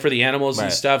natural, like for the animals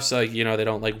and stuff. So they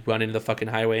don't like run into the fucking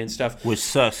highway and stuff. Which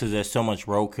sucks because there's so much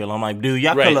roadkill. I'm like, dude,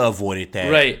 y'all could have avoided that.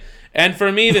 Right. And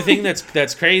for me, the thing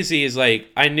that's crazy is like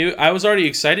I was already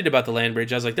excited about the land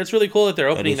bridge. I was like, that's really cool that they're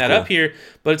opening that up here.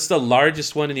 But it's the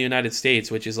largest one in the United States,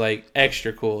 which is like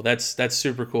extra cool. That's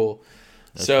super cool.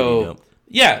 That's so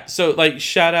yeah, so like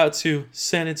shout out to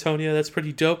San Antonio. That's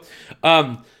pretty dope.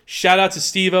 Shout out to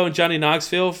Steve-O and Johnny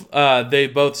Knoxville. They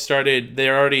both started.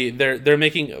 They're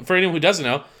making. For anyone who doesn't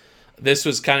know, this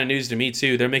was kind of news to me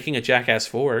too. They're making a Jackass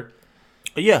 4.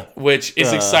 Yeah, which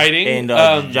is exciting. And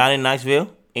Johnny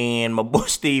Knoxville and my boy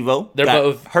Steve-O got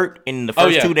both hurt in the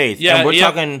first 2 days. Yeah, and we're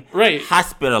talking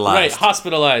hospitalized. Right,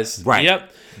 hospitalized. Right. Yep.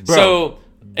 Bro. So.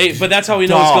 Hey, but that's how we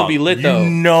know it's gonna be lit, though.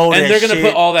 And they're gonna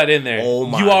put all that in there. Oh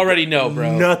my! You already know,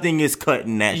 bro. Nothing is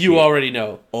cutting that. You already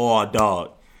know. Oh,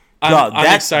 dog.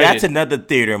 I'm excited. That's another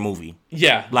theater movie.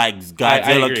 Yeah, Like I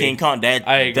Godzilla, agree. King Kong. I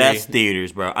agree. That's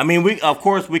theaters, bro. I mean, we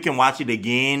can watch it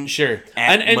again. Sure.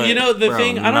 but, You know the bro,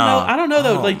 thing, I don't know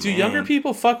though. Like, do younger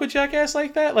people fuck with Jackass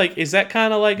like that? Like, is that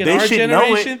kind of like an They our should know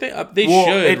generation it. thing? They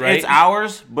should, right? It's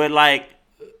ours, but like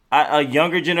a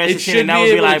younger generation It should kid now be would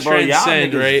be able to like, bro, y'all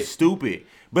transcend, niggas right? stupid.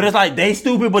 But it's like they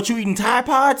stupid, but you eating Tide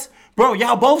Pods, bro.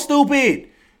 Y'all both stupid.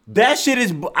 That shit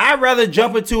is. I'd rather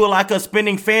jump into like a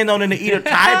spinning fan than to eat a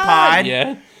Tide Pod.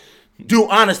 Yeah. Dude,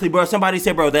 honestly, bro, somebody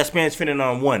said, bro, that span's spinning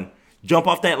on one. Jump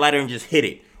off that ladder and just hit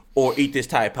it. Or eat this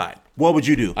Tide Pod. What would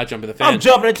you do? I jump in the fan. I'm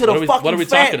jumping into the fucking What are we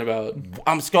fan. talking about?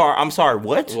 I'm sorry,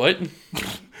 what? What?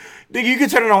 Nigga, you can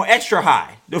turn it on extra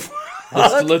high.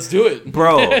 Let's do it.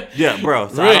 Bro, yeah, bro.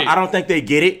 So Right. I don't think they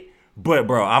get it. But,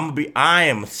 bro, I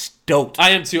am stoked.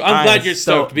 I am too. I'm glad you're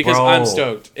stoked because bro. I'm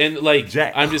stoked. And like,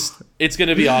 it's going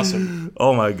to be awesome.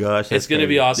 Oh, my gosh. It's going to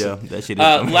be awesome. Yeah, that shit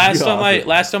is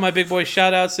last on my big boy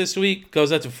shout outs this week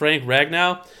goes out to Frank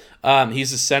Ragnow.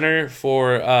 He's the center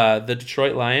for the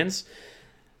Detroit Lions.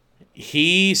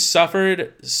 He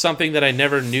suffered something that I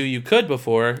never knew you could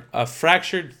before, a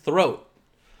fractured throat.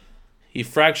 He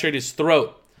fractured his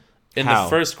throat in How? the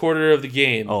first quarter of the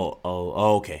game. Oh,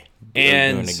 okay.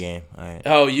 And during the game. All right.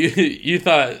 Oh, you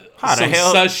thought How the some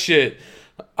hell? such shit.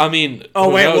 I mean, Oh,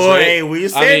 who wait, knows, boy. right? Hey, we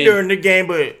said I mean, during the game,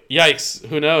 but... Yikes,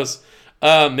 who knows?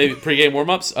 Maybe pregame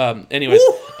warm-ups. Anyways.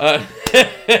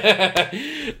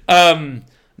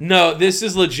 No, this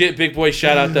is legit big boy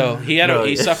shout out though.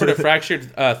 He suffered a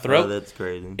fractured throat Oh, that's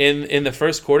crazy. in the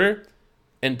first quarter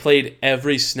and played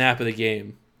every snap of the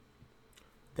game.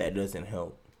 That doesn't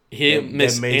help. He didn't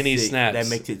miss any snaps. That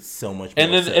makes it so much more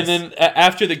And then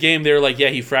after the game, they were like, "Yeah,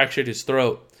 he fractured his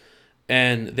throat,"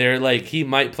 and they're like, "He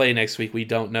might play next week. We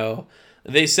don't know."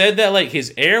 They said that like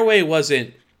his airway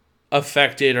wasn't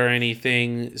affected or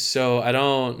anything, so I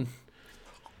don't.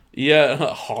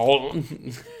 Yeah.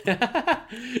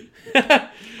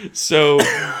 So.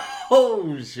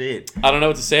 Oh shit! I don't know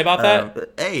what to say about that.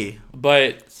 Hey,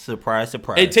 but surprise!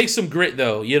 It takes some grit,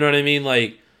 though. You know what I mean?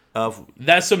 Like.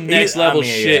 That's some next level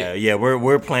shit. Yeah,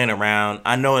 we're playing around.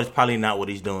 I know it's probably not what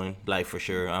he's doing, like for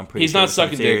sure. I'm pretty. He's sure not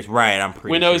sucking dick, right? I'm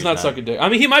pretty. We know he's not sucking dick. I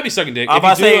mean, he might be sucking dick. I'm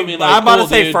about to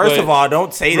say, first of all,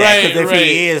 don't say that because if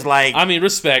he is, like, I mean,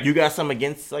 respect. You got something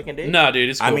against sucking dick? No, dude,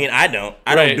 it's cool. I mean, I don't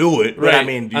do it, but I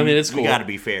mean, it's cool. You got to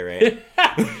be fair, right?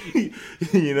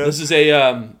 You know, this is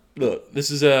a look. This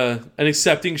is an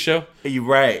accepting show. You're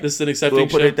right. This is an accepting we'll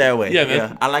show. Put it that way. Yeah, man.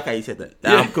 Yeah, I like how you said that.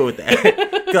 I'm cool with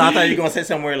that. Because I thought you were gonna say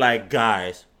somewhere like,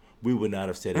 guys, we would not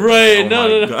have said it. Right? Like,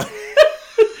 no.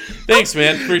 Thanks,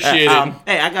 man. Appreciate it.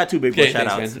 Hey, I got two big boy shout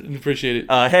outs. Man. Appreciate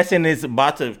it. Heston is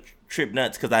about to trip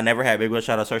nuts because I never had big boy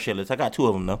shout outs or shitless. I got two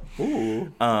of them though.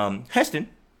 Ooh. Heston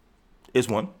is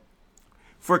one.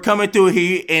 For coming through,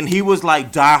 he was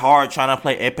like die hard trying to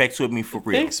play Apex with me for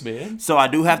real. Thanks, man. So I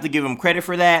do have to give him credit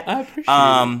for that. I appreciate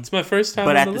it. It's my first time.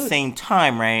 But on at the list. same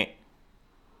time, right,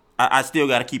 I still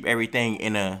got to keep everything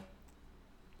in a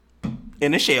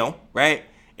shell, right?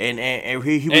 And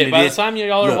he really by did. the time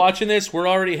y'all are watching this, we're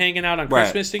already hanging out on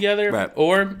Christmas together, right.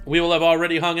 Or we will have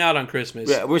already hung out on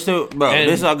Christmas. Yeah, we're still, bro. And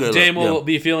this is all good. Dame will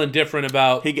be feeling different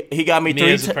about. He got me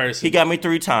as a person. He got me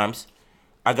 3 times.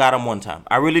 I got him 1 time.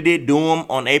 I really did do him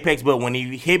on Apex, but when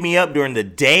he hit me up during the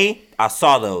day, I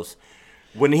saw those.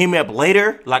 When he hit me up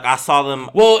later, like I saw them.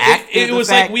 Well, it was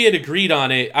like we had agreed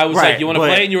on it. I was Right, like, "You want to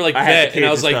play?" And you were like, "Bet," and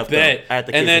I was like, "Bet."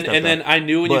 And then I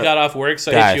knew when you got off work,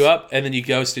 so I hit you up, and then you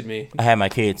ghosted me. I had my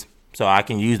kids, so I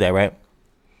can use that, right?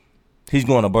 He's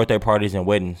going to birthday parties and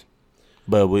weddings,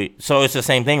 so it's the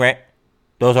same thing, right?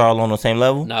 Those are all on the same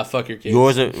level. Nah, fuck your kids.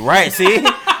 Yours are right. See,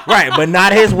 right, but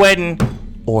not his wedding.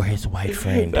 Or his white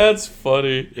friend. That's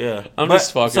funny. Yeah. I'm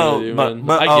just fucking with you, man.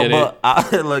 I get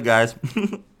it. Look, guys.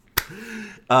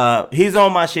 He's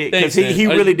on my shit because Thanks, he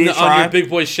really did try. On your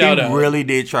big boy shout out. He really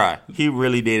did try. He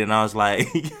really did. And I was like,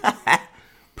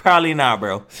 probably not,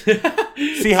 bro.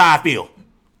 See how I feel.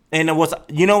 And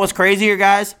what's crazier,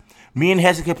 guys? Me and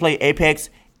Heston could play Apex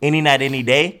any night, any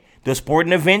day. The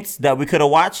sporting events that we could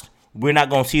have watched, we're not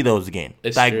going to see those again.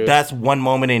 It's like, true. That's one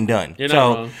moment and done. You're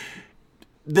not wrong.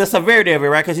 The severity of it,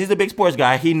 right? Because he's a big sports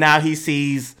guy. He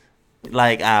sees,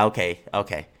 like,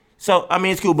 okay. So I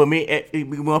mean, it's cool. But we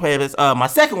gonna play this. My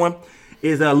second one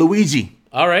is Luigi.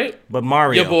 All right. But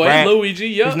Mario, your boy right? Luigi.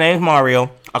 Yep. His name's Mario.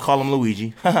 I call him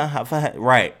Luigi.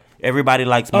 Right. Everybody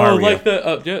likes Mario. Oh, like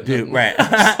the yeah. Dude, right.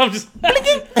 I'm just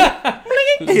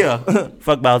yeah.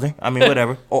 Fuck Bowser. I mean,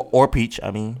 whatever. Or Peach. I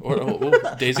mean, or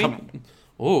Daisy.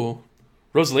 Oh,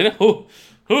 Rosalina.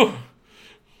 Oh.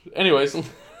 Anyways.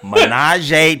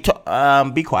 Menage.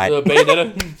 Be quiet.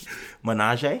 Bayonetta.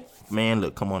 Menage. Man,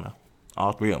 look, come on now.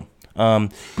 All 3 of them.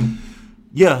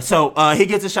 Yeah. So he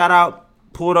gets a shout out.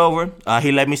 Pulled over.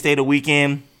 He let me stay the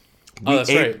weekend.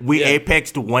 We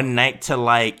apexed one night to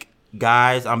like,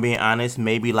 guys, I'm being honest,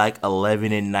 maybe like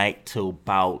 11 at night to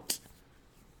about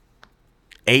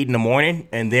 8 in the morning,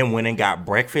 and then went and got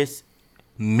breakfast.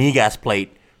 Migas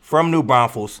plate from New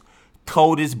Braunfels.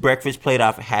 Coldest breakfast plate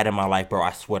I've had in my life, bro.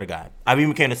 I swear to God. I've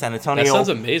even came to San Antonio. That sounds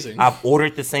amazing. I've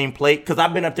ordered the same plate because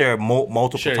I've been up there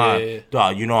multiple times. Yeah.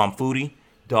 Dog, you know I'm foodie.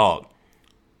 Dog.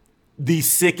 The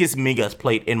sickest migas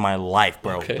plate in my life,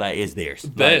 bro. Okay. Like, is theirs.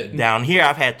 Like, down here,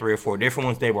 I've had 3 or 4 different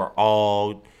ones. They were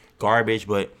all garbage,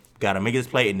 but got a migas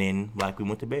plate, and then like we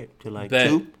went to bed till like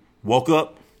 2. Woke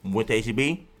up, went to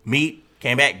HEB, meat.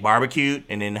 Came back, barbecued,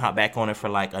 and then hop back on it for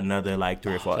like another like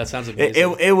 3 or 4. That sounds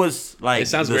amazing. It was like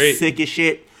the sickest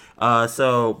shit.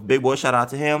 So big boy, shout out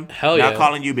to him. Hell yeah. Not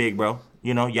calling you big, bro.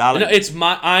 You know, y'all. No, it's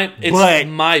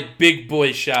my big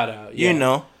boy shout out. Yeah. You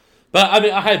know. But I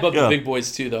mean, I hype up the big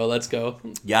boys too, though. Let's go.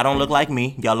 Y'all don't look like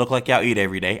me. Y'all look like y'all eat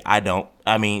every day. I don't.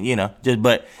 I mean, you know,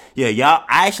 but yeah, y'all.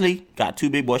 I actually got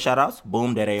 2 big boy shout outs.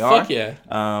 Boom, there they are. Fuck yeah.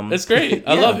 That's great.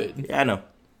 I love it. Yeah,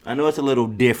 I know it's a little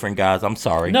different, guys. I'm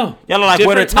sorry. No. Y'all are like,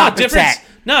 where the topics at?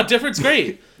 No, different's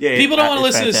great. People don't want to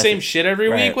listen to the same shit every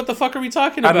week. What the fuck are we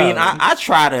talking about? I mean, I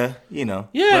try to, you know.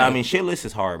 Yeah. But I mean, shitless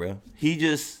is hard, bro. He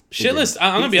just... Shitless,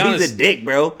 I'm going to be honest. He's a dick,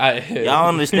 bro. Y'all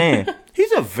understand.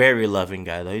 He's a very loving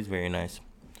guy, though. He's very nice.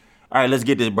 All right, let's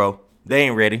get this, bro. They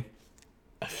ain't ready.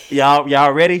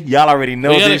 Y'all ready? Y'all already know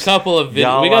this. We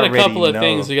got a couple of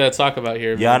things we got to talk about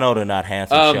here. Y'all know the Not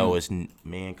Handsome show is,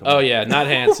 man, come on. Yeah, Not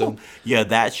Handsome. Yeah,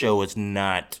 that show is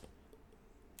not.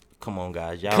 Come on,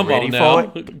 guys. Y'all ready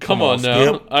for it? Come on now.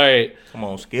 Skip. All right. Come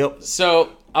on, Skip.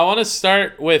 So, I want to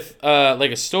start with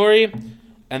like a story,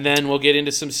 and then we'll get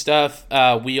into some stuff.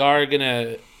 We are going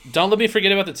to... Don't let me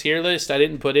forget about the tier list. I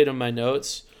didn't put it in my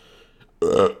notes,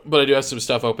 but I do have some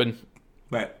stuff open.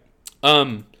 Right.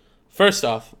 First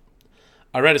off,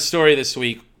 I read a story this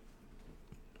week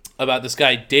about this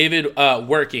guy, David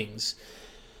Workings.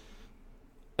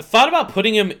 I thought about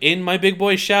putting him in my big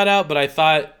boy shout out, but I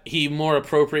thought he more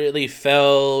appropriately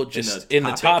fell just in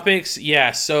the topics.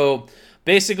 Yeah, so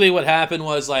basically what happened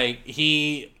was like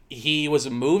he was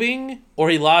moving or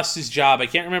he lost his job. I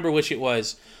can't remember which it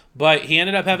was, but he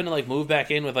ended up having to like move back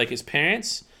in with like his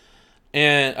parents.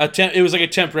 And it was like a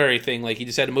temporary thing. Like he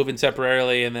just had to move in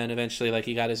temporarily, and then eventually, like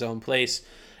he got his own place.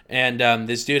 And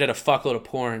this dude had a fuckload of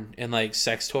porn and like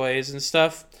sex toys and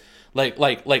stuff, like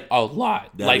a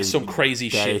lot, some crazy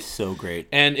shit. That is so great.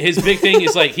 And his big thing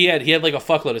is like he had like a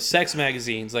fuckload of sex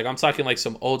magazines. Like I'm talking like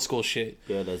some old school shit.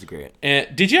 Yeah, that's great.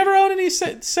 And did you ever own any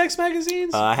sex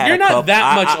magazines? You're not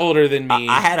that much older than me.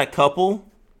 I had a couple.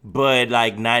 But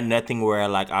like nothing where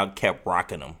like I kept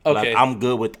rocking them. Okay. Like I'm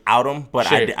good without them, but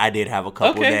sure. I did have a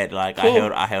couple that like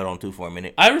cool. I held on to for a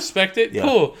minute. I respect it. Yeah.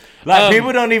 Cool. Like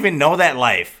people don't even know that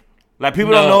life. Like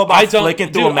people don't know about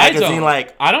flicking through a magazine.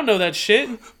 I don't know that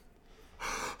shit.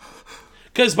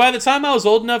 Because by the time I was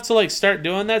old enough to like start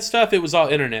doing that stuff, it was all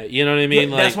internet. You know what I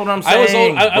mean? Like that's what I'm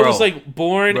saying. I was like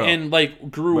born and like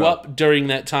grew up during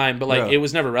that time, but like it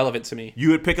was never relevant to me.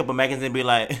 You would pick up a magazine and be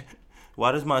like,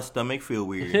 why does my stomach feel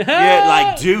weird? Yeah,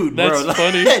 like, dude, that's bro.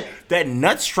 Funny. That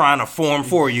nut's trying to form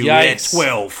for you at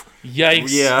 12. Yikes.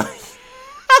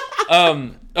 Yeah.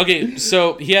 Okay,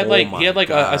 so he had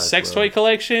a sex toy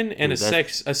collection and a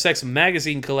sex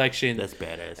magazine collection. That's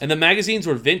badass. And the magazines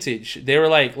were vintage. They were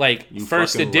like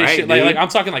first edition. Right, like I'm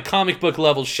talking like comic book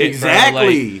level shit.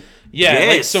 Exactly. Like, yeah,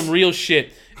 like some real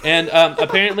shit. And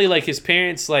apparently, like his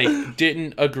parents like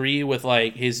didn't agree with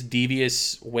like his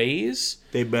devious ways.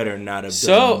 They better not have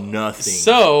done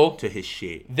nothing to his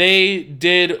shit. They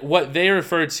did what they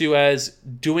referred to as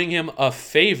doing him a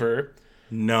favor.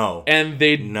 No. And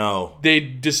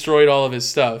they destroyed all of his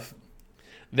stuff.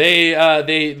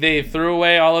 They threw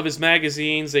away all of his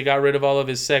magazines. They got rid of all of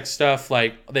his sex stuff.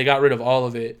 Like they got rid of all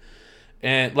of it.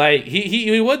 And like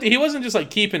he wasn't just like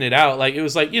keeping it out. Like it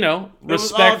was like, you know,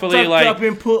 respectfully like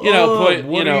put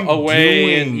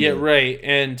away and yeah, right.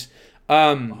 And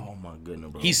oh my goodness,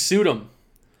 bro. He sued him.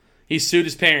 He sued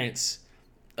his parents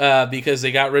because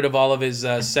they got rid of all of his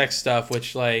sex stuff,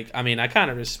 which like I mean I kind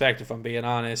of respect if I'm being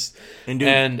honest. And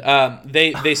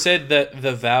they said that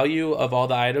the value of all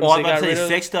the items they got rid of.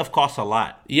 Sex stuff costs a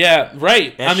lot. Yeah,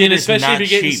 right. I mean, especially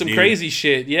if you're getting some crazy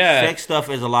shit. Yeah, sex stuff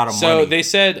is a lot of money. So they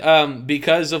said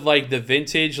because of like the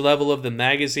vintage level of the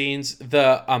magazines,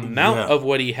 the amount of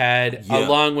what he had,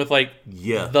 along with like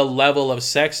the level of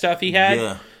sex stuff he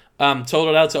had,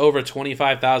 totaled out to over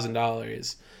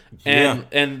 $25,000.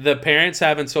 And the parents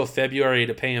have until February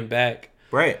to pay him back.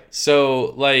 Right.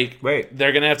 So, like, Right.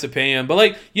 they're going to have to pay him. But,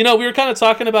 like, we were kind of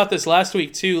talking about this last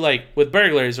week, too, like, with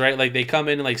burglars, right? Like, they come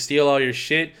in and, like, steal all your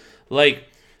shit. Like,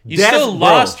 you still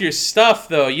lost your stuff,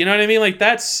 though. You know what I mean? Like,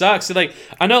 that sucks. And, like,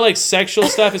 I know, like, sexual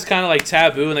stuff is kind of, like,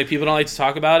 taboo and, like, people don't like to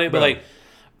talk about it. But, like,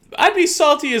 I'd be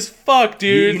salty as fuck,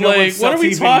 dude. You know like, what are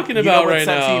we talking about right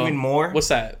now? Even more? What's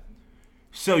that?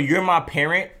 So, you're my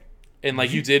parent. And,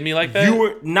 like, you did me like that? You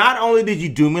were, not only did you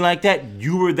do me like that,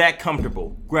 you were that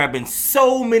comfortable grabbing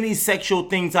so many sexual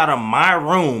things out of my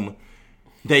room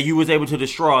that you was able to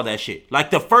destroy all that shit.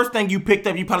 Like, the first thing you picked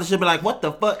up, you probably should be like, what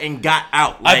the fuck, and got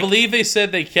out. Like, I believe they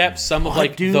said they kept some of,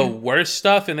 like, the worst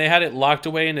stuff, and they had it locked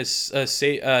away in a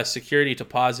security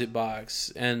deposit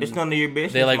box. And it's none of your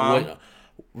business, they, like, Mom.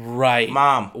 Right.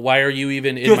 Mom. Why are you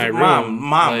even in my room?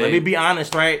 Mom, like, let me be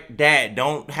honest, right? Dad,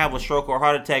 don't have a stroke or a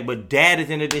heart attack, but Dad is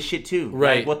into this shit too.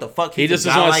 Right. Like, what the fuck? He just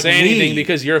doesn't want to say anything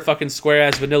because you're a fucking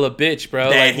square-ass vanilla bitch, bro.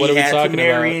 That like, what are we talking about? He had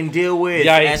to marry and deal with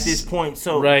at this point.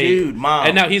 So, dude, Mom.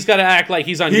 And now he's got to act like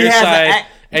he's on your side,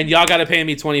 and y'all got to pay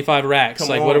me 25 racks.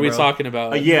 Like, what are we talking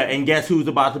about? Yeah, and guess who's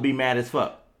about to be mad as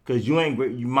fuck? Because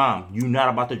Mom, you not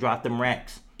about to drop them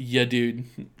racks. Yeah, dude.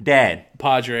 Dad.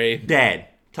 Padre. Dad.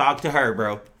 Talk to her,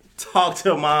 bro. Talk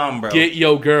to Mom, bro. Get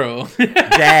yo girl.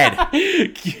 Dad.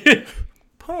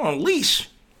 Put on a leash.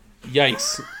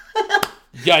 Yikes.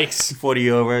 Yikes.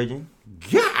 40-year-old virgin.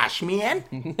 Gosh, man.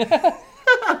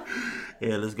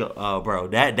 Yeah, let's go. Oh, bro.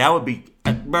 That would be...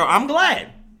 Bro, I'm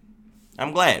glad.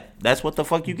 That's what the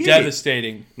fuck you get.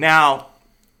 Devastating. Now,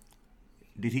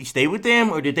 did he stay with them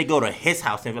or did they go to his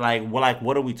house and be like,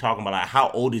 what are we talking about? Like, how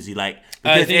old is he? Like,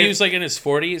 I think he was like in his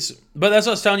 40s. But that's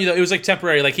what I was telling you, though. It was like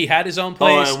temporary. Like, he had his own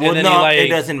place. And then he, like... it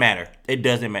doesn't matter. That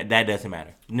doesn't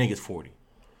matter. Nigga's 40.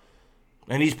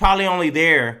 And he's probably only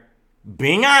there,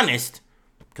 being honest,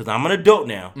 because I'm an adult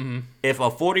now. Mm-hmm. If a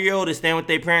 40-year-old is staying with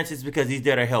their parents, it's because he's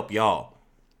there to help y'all.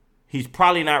 He's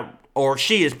probably not, or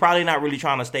she is probably not really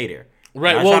trying to stay there.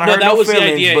 Right. Well, no, that was the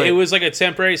idea. It was like a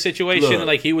temporary situation. Look,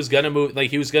 like he was gonna move. Like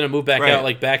he was gonna move back out,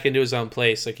 like back into his own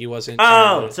place. Like he wasn't.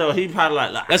 So he probably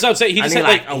that's what I'm saying. He just had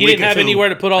like he didn't have anywhere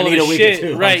to put all of his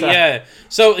shit. Right. Yeah.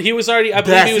 So he was already. I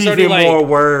believe he was already like. More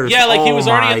words. Yeah. Like he was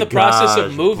already in the process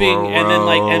of moving,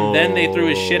 and then they threw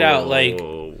his shit out. Like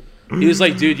he was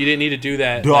like, dude, you didn't need to do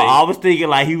that. Dude, I was thinking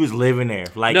like he was living there,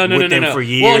 like with them for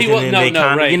years. Well, he was right.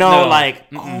 Like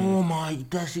oh my,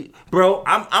 does he, bro?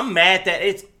 I'm mad that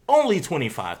it's only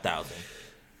 25,000.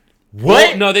 What?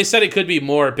 Well, no, they said it could be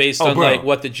more based on like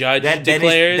what the judge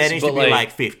declares. That needs to be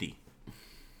like 50.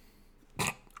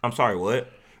 I'm sorry,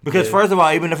 what? Because first of all,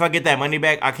 even if I get that money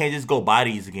back, I can't just go buy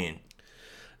these again.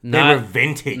 They were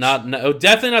vintage.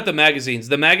 Definitely not the magazines.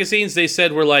 The magazines they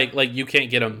said were like you can't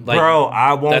get them. Like, bro,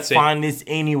 I won't find this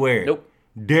anywhere. Nope.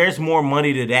 There's more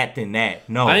money to that than that.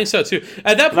 No, I think so too.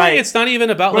 At that point, it's not even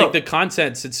about like the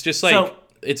contents. It's just like.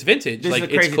 It's vintage. This like, is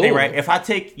a crazy it's cool. thing, right? If I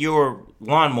take your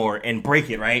lawnmower and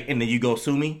break it, right, and then you go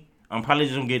sue me, I'm probably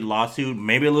just gonna get lawsuit,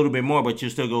 maybe a little bit more, but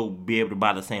you'll still go be able to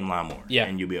buy the same lawnmower. Yeah,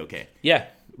 and you'll be okay. Yeah,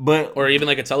 but or even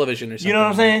like a television or something. You know what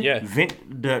I'm saying? Yeah.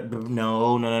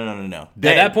 No. At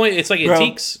that point, it's like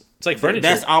antiques. It's like furniture.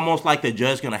 That's almost like the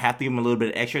judge gonna have to give him a little bit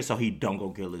of extra so he don't go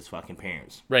kill his fucking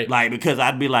parents. Right. Like because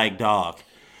I'd be like, dog,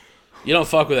 you don't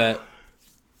fuck with that.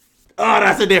 Oh,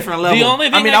 that's a different level. The only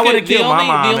thing I would have killed my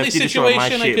mom. The only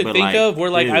situation I could think of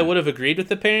where like I would have agreed with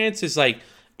the parents is like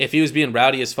if he was being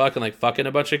rowdy as fuck and like fucking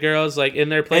a bunch of girls like in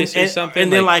their place or something.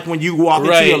 And then like when you walk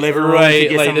into your living room to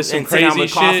get some crazy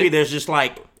coffee, there's just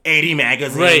like 80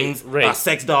 magazines, a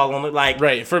sex doll on it.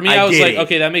 Like for me, I was like,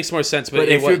 okay, that makes more sense. But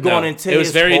if you're going into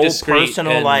his very discreet,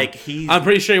 personal, like I'm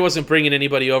pretty sure he wasn't bringing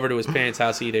anybody over to his parents'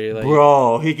 house either. Like,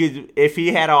 bro, he could if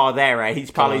he had all that right, he's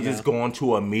probably just going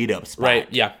to a meetup spot. Right?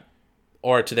 Yeah.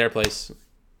 Or to their place.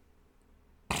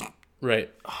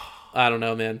 Right. I don't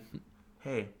know, man.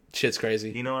 Hey. Shit's crazy.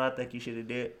 You know what I think you should have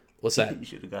did? What's that? You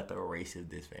should have got the erase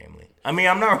of this family. I mean,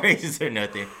 I'm not racist or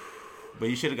nothing. But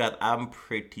you should have got, I'm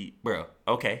pretty, bro.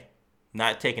 Okay.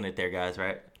 Not taking it there, guys,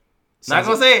 right? Not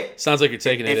going to say it. Sounds like you're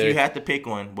taking it there. If you had to pick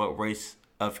one, what race,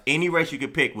 of any race you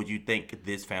could pick, would you think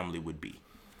this family would be?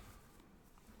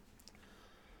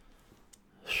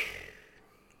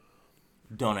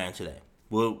 Don't answer that.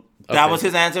 Well, that was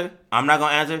his answer. I'm not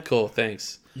gonna answer. Cool,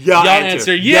 thanks. Y'all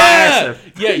answer. Yeah,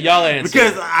 y'all answer.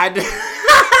 Because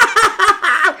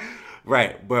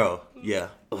right, bro. Yeah.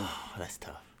 Oh, that's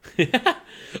tough.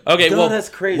 Okay, well, that's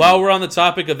crazy. While we're on the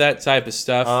topic of that type of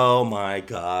stuff, oh my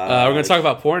god, we're gonna talk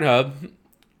about Pornhub.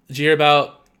 Did you hear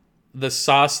about the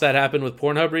sauce that happened with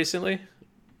Pornhub recently?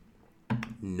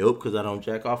 Nope, because I don't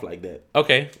jack off like that.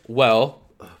 Okay, well,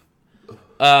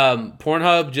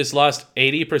 Pornhub just lost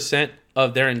 80%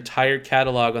 of their entire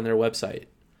catalog on their website.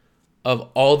 of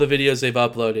all the videos they've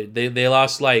uploaded. They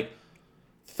lost like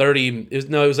 30. It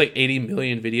was like 80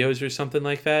 million videos or something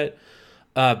like that,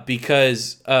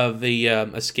 because of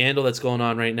a scandal that's going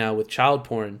on right now with child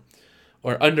porn,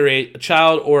 or underage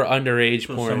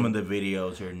So porn. some of the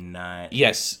videos are not.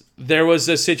 Yes, there was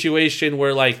a situation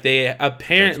where like they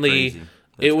apparently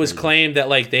it was claimed that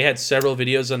like they had several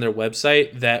videos on their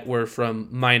website that were from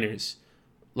minors,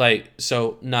 like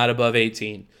so not above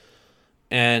 18,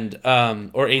 and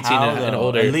or 18 and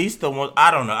older. At least the one, I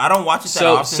don't know. I don't watch it that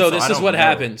So often. so this I is don't what know.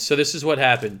 happened. So this is what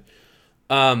happened.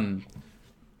 The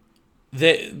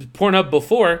Pornhub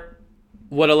before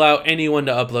would allow anyone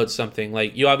to upload something.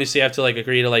 Like you obviously have to like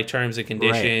agree to like terms and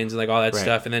conditions and like all that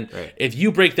stuff. And then if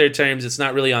you break their terms, it's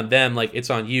not really on them. Like it's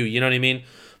on you. You know what I mean?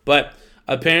 But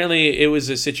apparently it was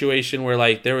a situation where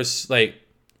like there was like,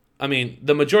 I mean,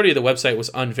 the majority of the website was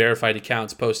unverified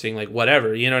accounts posting like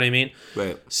whatever. You know what I mean?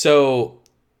 Right. So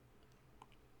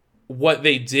what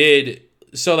they did,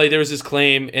 so like there was this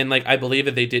claim, and like I believe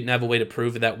that they didn't have a way to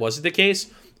prove that wasn't the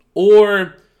case,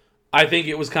 or I think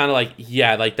it was kind of like,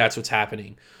 yeah, like that's what's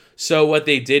happening. So what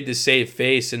they did to save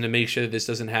face and to make sure that this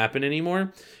doesn't happen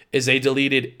anymore is they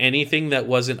deleted anything that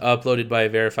wasn't uploaded by a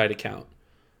verified account.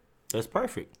 That's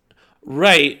perfect.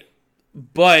 Right,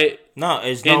 but No,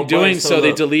 it's in no doing but, so, look,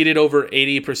 they deleted over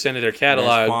 80% of their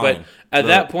catalog. But fine. at Look,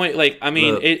 that point, like, I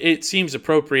mean, look. it seems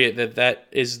appropriate that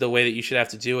is the way that you should have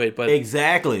to do it. But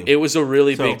Exactly. it was a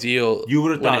really So, big deal. You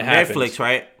would have when thought it happened. Netflix,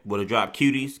 right, would have dropped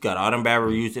Cuties, got all them bad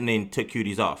reviews, and then took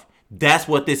Cuties off. That's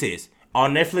what this is. All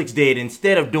Netflix did,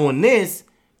 instead of doing this,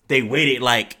 they waited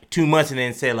like 2 months and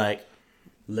then said like,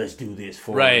 let's do this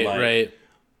for Right, like, right.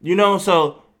 You know,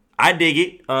 so I dig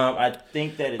it. I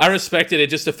think that it's, I respect it. It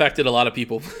just affected a lot of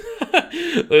people.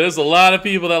 There's a lot of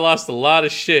people that lost a lot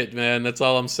of shit, man. That's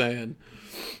all I'm saying.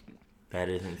 that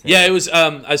is insane. Yeah, it was.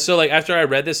 So like after I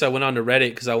read this, I went on to Reddit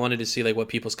because I wanted to see like what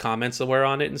people's comments were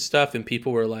on it and stuff, and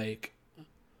people were like,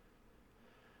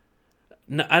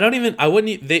 "No, I don't even. I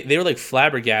wouldn't. They were like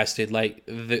flabbergasted, like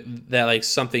that like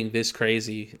something this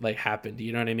crazy like happened.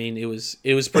 You know what I mean? It was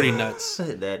pretty nuts.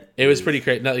 It was pretty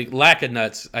crazy. Like, lack of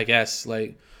nuts, I guess.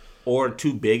 Like, or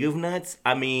too big of nuts.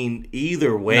 I mean,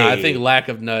 either way. no, I think lack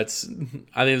of nuts.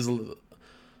 I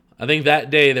think that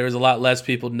day there was a lot less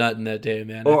people nutting that day,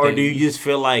 man. Or do you just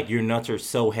feel like your nuts are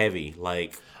so heavy,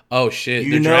 like? Oh shit,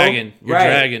 You they're know? dragging. You're Right.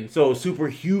 dragging. So super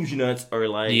huge nuts are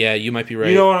like. Yeah, you might be right.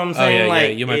 You know what I'm saying? Oh, yeah, like,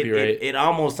 yeah, you might be right. It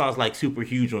almost sounds like super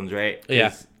huge ones, right?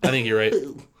 Yeah, I think you're right.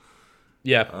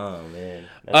 Yeah. Oh man.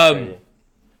 That's crazy.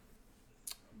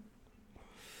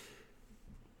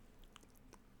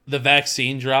 The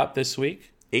vaccine dropped this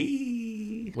week,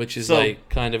 Eee. which is So, like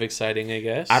kind of exciting, I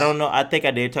guess. I don't know. I think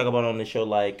I did talk about it on the show.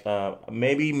 Like,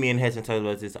 maybe me and Heston talked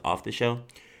about this off the show.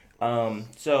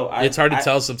 It's hard to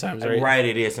tell sometimes, right? Right,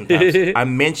 it is sometimes. I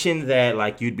mentioned that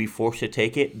like you'd be forced to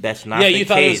take it. That's not. Yeah, the you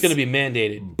thought it was case. going to be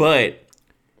mandated. But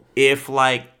if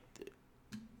like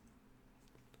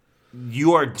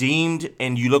you are deemed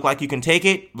and you look like you can take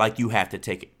it, like you have to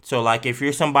take it. So like if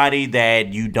you're somebody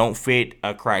that you don't fit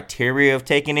a criteria of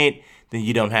taking it, then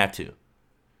you don't have to.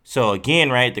 So again,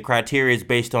 right, the criteria is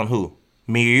based on who?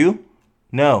 Me or you?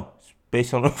 No. It's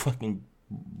based on a fucking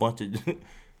bunch of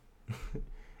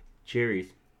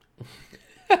cherries.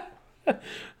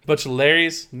 Bunch of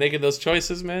Larrys making those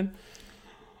choices, man.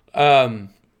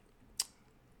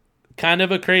 Kind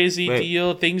of a crazy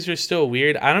deal. Things are still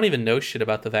weird. I don't even know shit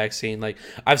about the vaccine. Like,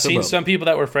 I've seen some people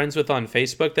that we're friends with on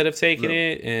Facebook that have taken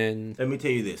it, and let me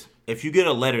tell you this. If you get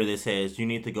a letter that says you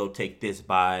need to go take this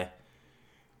by,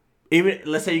 even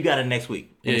let's say you got it next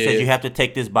week, and it says you have to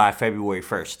take this by February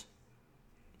 1st.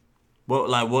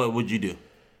 What would you do?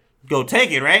 Go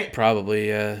take it, right?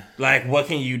 probably, Like, what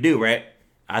can you do, right?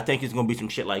 I think it's gonna be some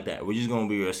shit like that. We're just gonna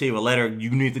receive a letter.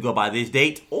 You need to go by this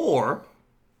date, or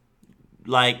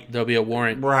like there'll be a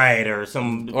warrant, right, or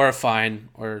some or a fine,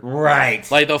 or right,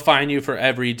 like they'll fine you for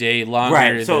every day longer.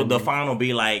 right. So than, the fine will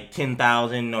be like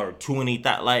 10,000 or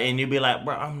 20,000, like, and you'll be like,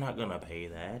 bro, I'm not gonna pay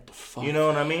that. Fuck. You know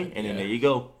what I mean? And then there you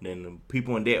go. Then the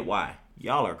people in debt. Why?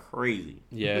 Y'all are crazy.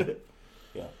 Yeah.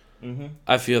 Yeah.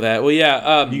 I feel that. Well,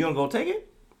 yeah. You gonna go take it?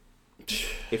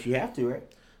 If you have to, right?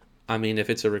 I mean, if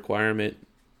it's a requirement.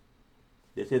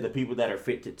 They said the people that are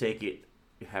fit to take it,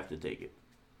 you have to take it.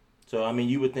 So, I mean,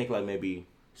 you would think like maybe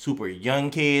super young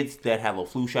kids that have a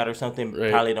flu shot or something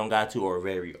probably don't got to, or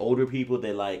very older people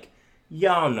that like,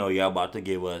 y'all know y'all about to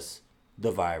give us the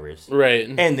virus. Right.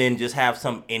 And then just have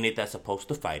some in it that's supposed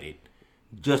to fight it.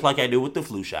 Just like I do with the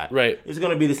flu shot. Right. It's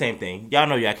going to be the same thing. Y'all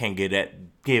know y'all can't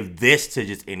give this to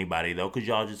just anybody, though, because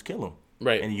y'all just kill them.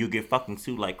 Right. And you get fucking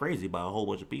sued like crazy by a whole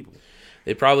bunch of people.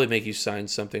 They probably make you sign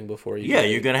something before you. Yeah,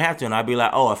 you're going to have to. And I'd be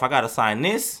like, oh, if I got to sign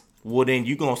this, well then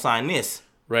you gonna sign this.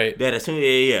 Right. That as soon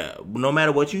yeah, no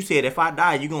matter what you said, if I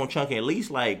die, you gonna chunk at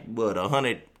least like what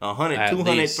 100,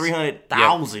 200,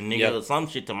 300,000 nigga or some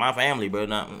shit to my family, bro.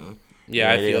 Not.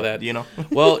 Yeah, I feel that. You know.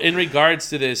 Well, in regards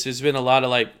to this, there's been a lot of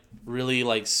like really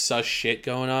like sus shit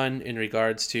going on in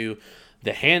regards to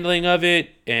the handling of it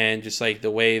and just like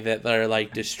the way that they're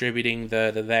like distributing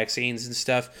the vaccines and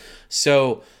stuff.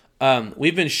 So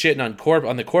we've been shitting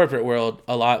on the corporate world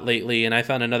a lot lately, and I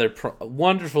found another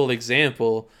wonderful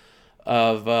example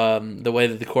of the way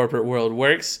that the corporate world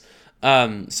works.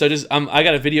 So just I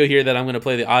got a video here that I'm going to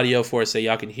play the audio for so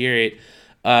y'all can hear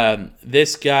it.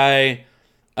 This guy,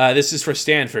 this is for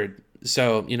Stanford,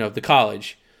 so you know the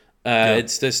college.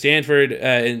 It's the Stanford.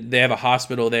 They have a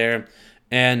hospital there,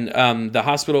 and the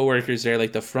hospital workers there,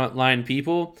 like the frontline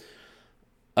people,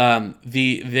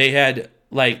 they had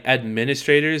like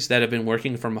administrators that have been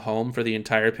working from home for the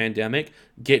entire pandemic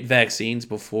get vaccines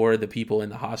before the people in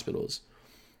the hospitals.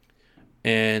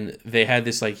 And they had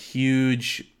this like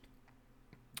huge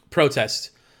protest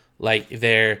like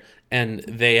there, and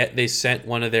they sent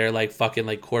one of their like fucking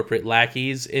like corporate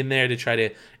lackeys in there to try to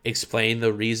explain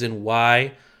the reason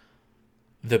why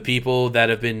the people that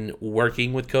have been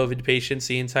working with COVID patients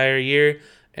the entire year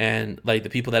and like the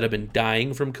people that have been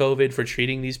dying from COVID for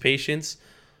treating these patients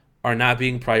are not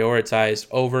being prioritized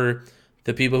over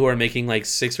the people who are making like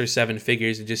 6 or 7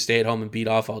 figures and just stay at home and beat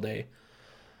off all day.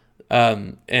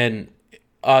 And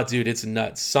oh, dude, it's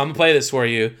nuts. So I'm gonna play this for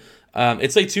you.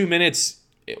 It's like 2 minutes.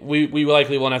 We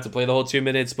likely won't have to play the whole 2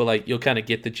 minutes, but like you'll kind of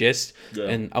get the gist. Yeah.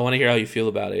 And I want to hear how you feel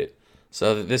about it.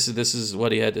 So this is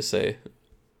what he had to say.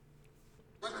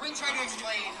 What Quinn tried to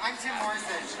explain, I'm Tim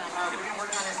Morrison. We've been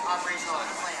working on this operational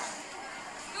plan.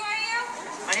 Who are you?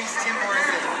 My name is Tim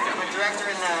Morrison. I'm a director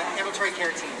in the ambulatory care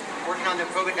team, working on the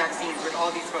COVID vaccines with all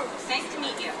these folks. Nice to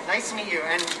meet you. Nice to meet you.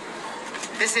 And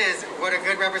this is what a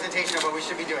good representation of what we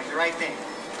should be doing, the right thing.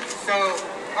 So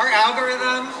our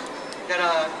algorithm that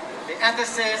the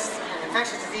ethicists and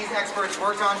infectious disease experts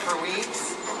worked on for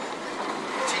weeks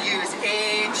to use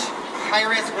age,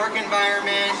 high-risk work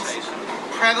environment,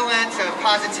 prevalence of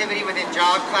positivity within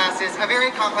job classes, a very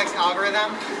complex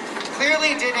algorithm,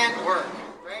 clearly didn't work,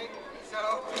 right?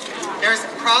 So there's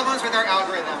problems with our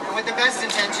algorithm. And with the best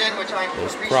intention, which I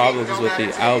There's appreciate problems don't with matter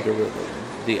the today, algorithm.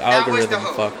 The algorithm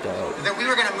hope, fucked up. that we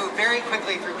were going to move very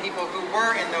quickly through people who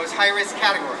were in those high-risk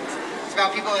categories. It's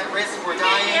about people at risk for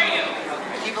dying,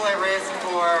 people at risk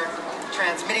for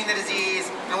transmitting the disease,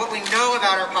 and what we know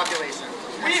about our population.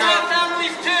 We have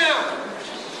families too!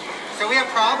 So we have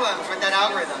problems with that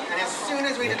algorithm, and as soon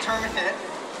as we determined it,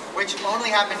 which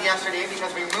only happened yesterday because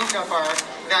we moved up our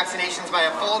vaccinations by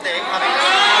a full day,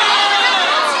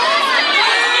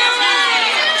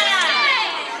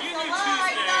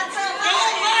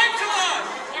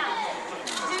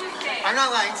 I'm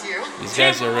not lying to you. These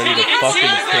guys are ready to fucking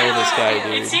kill this guy,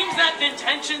 dude. It seems that the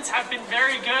intentions have been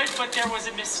very good, but there was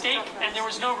a mistake and there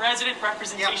was no resident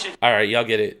representation. All right, y'all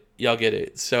get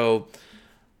it. So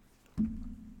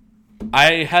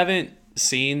I haven't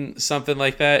seen something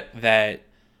like that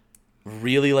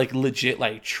really like legit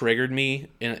like triggered me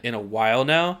in a while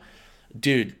now.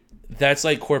 Dude, that's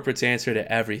like corporate's answer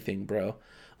to everything, bro.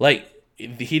 Like,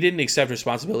 he didn't accept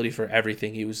responsibility for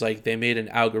everything. He was like, they made an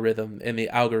algorithm and the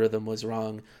algorithm was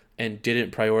wrong and didn't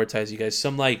prioritize you guys.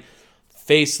 Some like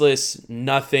faceless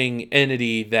nothing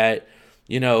entity that,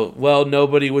 you know, well,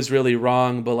 nobody was really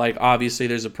wrong, but like obviously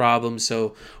there's a problem,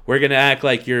 so we're gonna act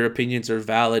like your opinions are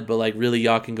valid, but like really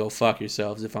y'all can go fuck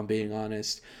yourselves, if I'm being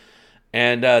honest.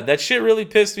 And that shit really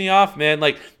pissed me off, man.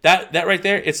 Like that right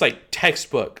there, it's like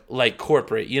textbook like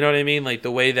corporate, you know what I mean? Like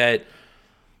the way that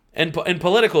and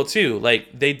political too,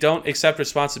 like they don't accept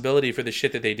responsibility for the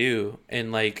shit that they do.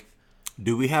 And like,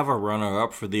 do we have a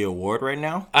runner-up for the award right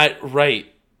now?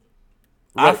 Right.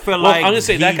 I feel like I'm gonna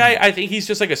say that guy. I think he's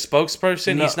just like a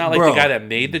spokesperson. No, he's not like the guy that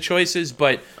made the choices.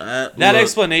 But that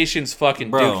explanation's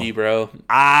fucking dookie, bro.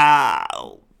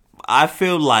 I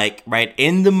feel like right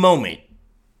in the moment,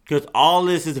 because all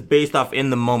this is based off in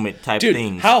the moment type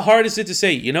things. How hard is it to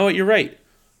say? You know what? You're right.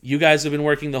 You guys have been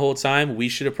working the whole time. We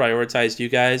should have prioritized you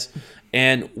guys,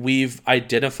 and we've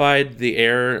identified the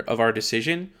error of our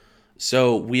decision.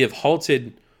 So we have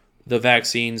halted the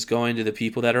vaccines going to the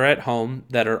people that are at home,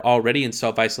 that are already in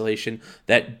self-isolation,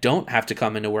 that don't have to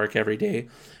come into work every day.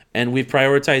 And we've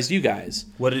prioritized you guys.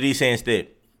 What did he say instead?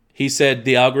 He said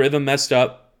the algorithm messed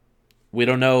up. We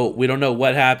don't know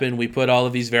what happened. We put all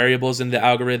of these variables in the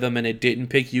algorithm and it didn't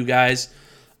pick you guys.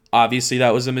 Obviously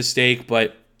that was a mistake,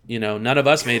 but you know, none of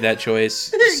us made that choice.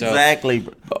 So, exactly.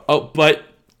 But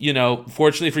you know,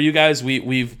 fortunately for you guys,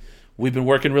 we've been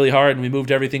working really hard and we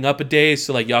moved everything up a day,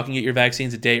 so like y'all can get your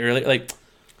vaccines a day early. Like,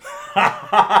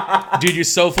 Dude, you're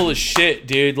so full of shit,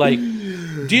 dude. Like,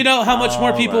 do you know how much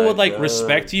more people would like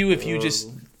respect you if you just?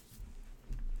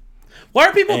 Why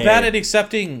are people bad at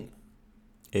accepting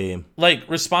like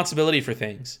responsibility for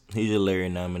things? He's a Larry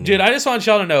nominee. Dude, I just want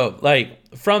y'all to know,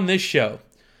 like, from this show,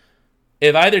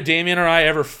 if either Damien or I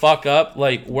ever fuck up,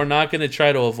 like, we're not gonna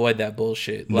try to avoid that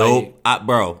bullshit. Nope, Like,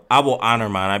 bro. I will honor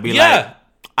mine. I'd be yeah. like,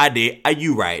 I did.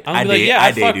 You right. I'm I gonna be did. like, yeah,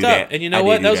 I did fucked do up, that. and you know I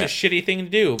what? did That do was a shitty thing to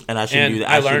do, And I shouldn't do that.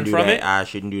 I learned from it, I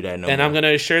shouldn't do that no and more. I'm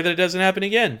gonna assure that it doesn't happen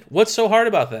again. What's so hard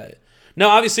about that? No,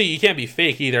 obviously you can't be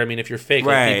fake either. I mean, if you're fake,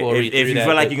 like, Right. people will read If through you that,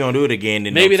 feel like but you're gonna do it again,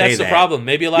 then maybe don't that's say the that. problem.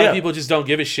 Maybe a lot Yeah. of people just don't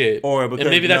give a shit, Or and because,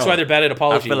 maybe that's why they're bad at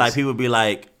apologies. I feel like people be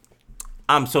like,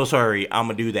 I'm so sorry, I'm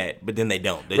gonna do that, but then they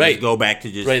don't. They Right. just go back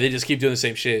to just Right, they just keep doing the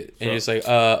same shit, and you're just like,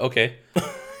 okay.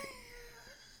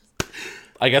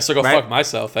 I guess I'll go Right. fuck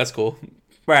myself. That's cool.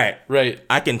 right. Right.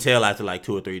 I can tell after like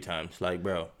 2 or 3 times. Like,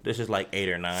 bro, this is like 8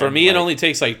 or 9. For me, it Like, only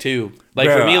takes like 2. Like,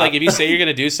 Bro, for me, like, if you say you're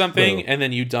gonna do something Bro. and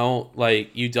then you don't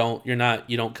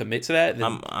commit to that,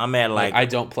 then I'm at like I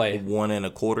don't play. 1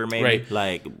 1/4 maybe. Right.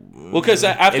 Like, well, because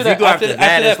after if that, you go after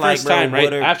that it's first like, bro, time, right?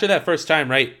 what are- After that first time,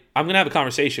 right? I'm gonna have a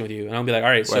conversation with you, and I'll be like, all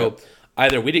right, so Right.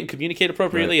 either we didn't communicate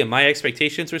appropriately Right. and my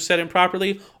expectations were set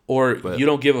improperly, or Right. you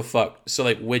don't give a fuck. So,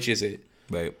 like, which is it?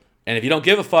 Right. And if you don't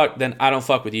give a fuck, then I don't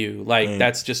fuck with you. Like, Mm.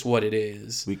 that's just what it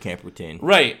is. We can't pretend.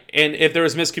 Right. And if there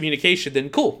was miscommunication, then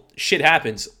cool. Shit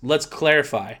happens. Let's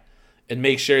clarify and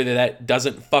make sure that that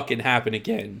doesn't fucking happen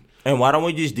again. And why don't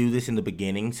we just do this in the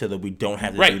beginning so that we don't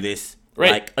have to Right. do this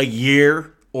Right. like a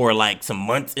year or like some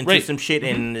months into Right. some shit?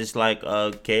 And it's like,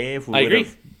 okay, if we I would agree.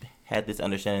 have had this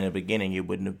understanding in the beginning, it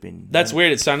wouldn't have been. That's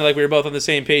weird. It sounded like we were both on the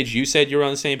same page. You said you were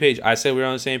on the same page. I said we were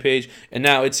on the same page. And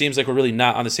now it seems like we're really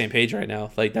not on the same page right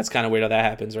now. Like, that's kind of weird how that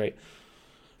happens, right?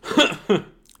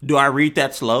 Do I read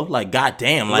that slow? Like,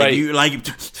 goddamn, like Right. you, like,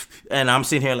 and I'm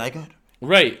sitting here like,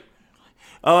 Right.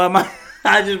 oh, am I?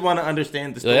 I just want to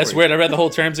understand the story. That's weird. I read the whole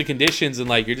terms and conditions, and,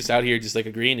 like, you're just out here just, like,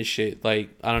 agreeing to shit. Like,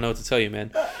 I don't know what to tell you,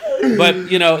 man.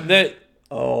 But, you know, that...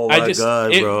 Oh my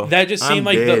god, bro! That just seemed I'm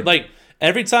like dead.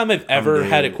 every time I've ever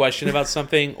had a dead. question about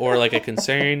something or like a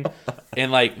concern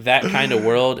in like that kind of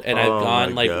world, and I've Oh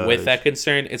gone my like with gosh. that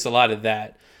concern, it's a lot of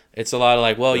that. It's a lot of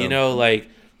like, well, you know, like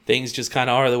things just kind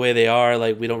of are the way they are.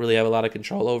 Like, we don't really have a lot of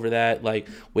control over that. Like,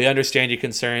 we understand your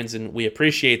concerns and we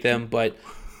appreciate them, but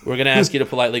we're gonna ask you to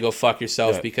politely go fuck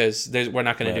yourself Right. because we're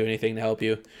not gonna Right. do anything to help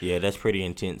you. Yeah, that's pretty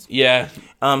intense. Yeah,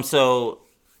 So,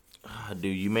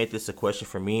 dude, you made this a question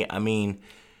for me. I mean,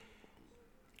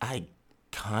 I'd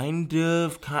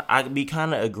be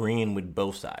kind of agreeing with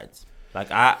both sides. Like,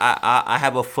 I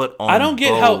have a foot on. I don't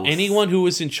get how both anyone who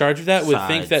was in charge of that would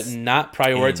think that sides. not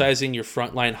prioritizing your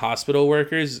frontline hospital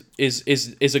workers is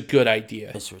a good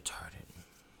idea. It's retarded.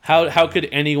 How could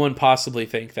anyone possibly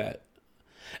think that?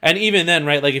 And even then,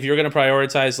 right, like if you're gonna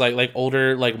prioritize like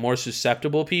older, like more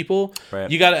susceptible people,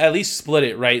 Right. you gotta at least split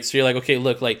it, right? So you're like, okay,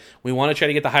 look, like we want to try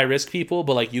to get the high risk people,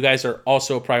 but like you guys are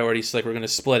also a priority, so like we're gonna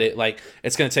split it. Like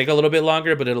it's gonna take a little bit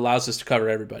longer, but it allows us to cover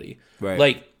everybody. Right.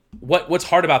 Like what's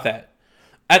hard about that?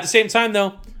 At the same time,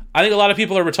 though, I think a lot of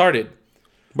people are retarded.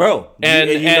 Bro, And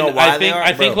you know and why I think they are?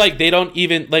 I think Bro. like they don't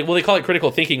even like, well, they call it critical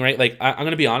thinking, right? Like I'm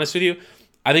gonna be honest with you,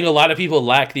 I think a lot of people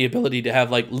lack the ability to have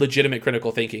like legitimate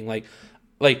critical thinking. Like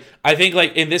I think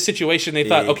like in this situation they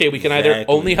thought, okay, we can either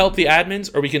Exactly. only help the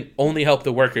admins or we can only help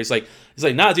the workers. Like it's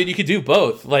like, nah, dude, you could do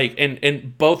both. Like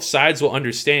and both sides will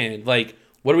understand. Like,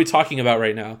 what are we talking about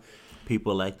right now?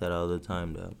 people like that all the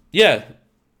time, though. Yeah,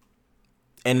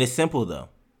 And it's simple though.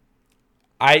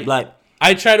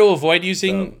 I try to avoid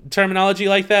using terminology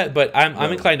like that, but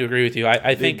I'm inclined to agree with you.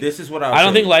 I think this is what I'll I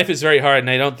don't say. think life is very hard, and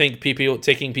I don't think people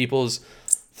taking people's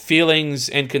feelings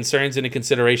and concerns into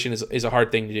consideration is a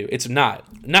hard thing to do. It's not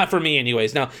for me,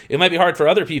 anyways. Now it might be hard for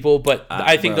other people, but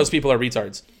I think bro. those people are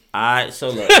retards.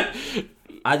 Look,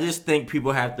 I just think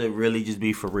people have to really just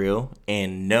be for real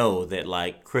and know that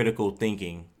like critical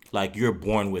thinking, like you're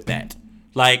born with that,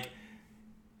 like.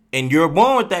 And you're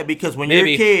born with that because when Maybe.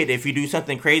 you're a kid, if you do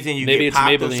something crazy and you Maybe get it's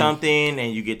popped or Maybelline. something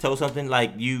and you get told something,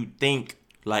 like you think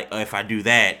like, oh, if I do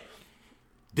that,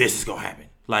 this is gonna happen.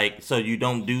 Like, so you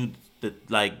don't do the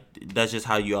like. That's just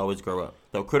how you always grow up.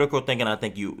 So critical thinking, I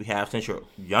think you have since you're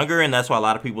younger, and that's why a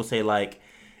lot of people say like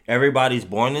everybody's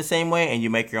born the same way and you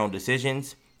make your own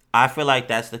decisions. I feel like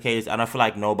that's the case. I don't feel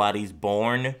like nobody's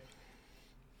born.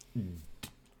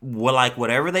 Well, like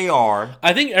whatever they are,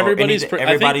 I think or everybody's anything-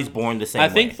 everybody's born the same I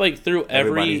way. think like through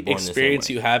every Everybody's born the same experience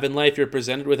way. you have in life, you're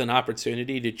presented with an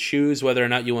opportunity to choose whether or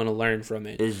not you want to learn from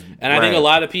it. Is- And I think a right.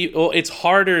 lot of people, it's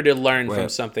harder to learn from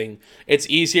Right. something. It's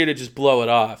easier to just blow it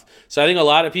off. So I think a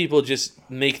lot of people just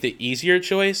make the easier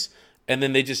choice, and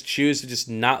then they just choose to just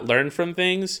not learn from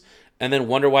things. and then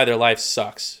wonder why their life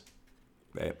sucks.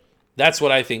 Right. That's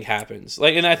what I think happens.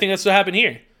 Like, and I think that's what happened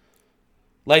here.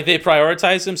 Like, they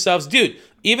prioritize themselves. Dude,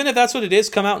 even if that's what it is,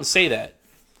 come out and say that.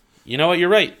 You know what? You're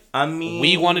right. I mean,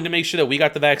 we wanted to make sure that we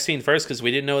got the vaccine first because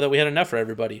we didn't know that we had enough for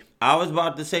everybody. I was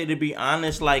about to say, to be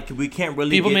honest, like, we can't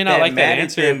really People get may not like that mad at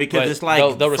answer, them because but it's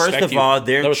like, they'll first respect of you. all,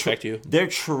 They'll respect you. They're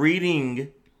treating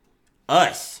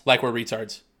us Like we're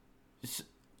retards.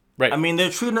 Right. I mean, they're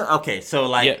treating us, okay, so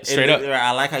like, Yeah, straight up.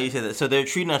 I like how you said that. So they're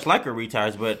treating us like we're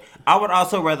retards, but I would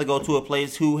also rather go to a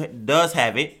place who does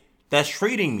have it that's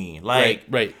treating me. Like,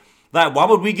 right. Like, why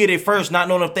would we get it first, not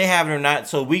knowing if they have it or not?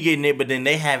 So we getting it, but then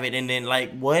they have it, and then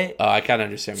like what? I kind of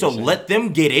understand. So what you're saying. let them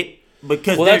get it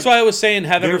because. Well, that's why I was saying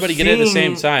have they're everybody get it at the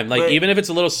same seeing- time. Like but- even if it's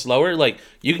a little slower, like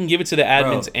you can give it to the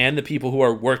admins Bro. and the people who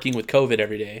are working with COVID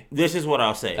every day. This is what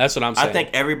I'll say. That's what I'm I saying. think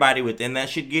everybody within that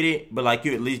should get it, but like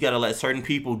you at least gotta let certain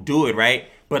people do it, right?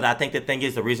 But I think the thing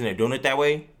is the reason they're doing it that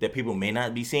way that people may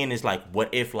not be seeing is like, what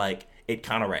if like it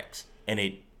counteracts and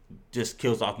it just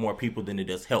kills off more people than it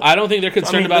does help? I don't think they're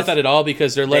concerned about that at all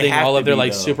because they're letting have all to of their be,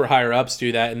 like though. super higher ups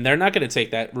do that, and they're not going to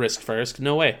take that risk first.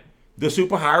 No way. The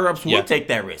super higher ups Yeah. would take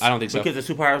that risk. I don't think so. Because the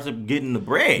super higher ups are getting the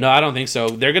bread. No, I don't think so.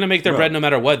 They're going to make their Bro. bread no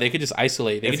matter what. They could just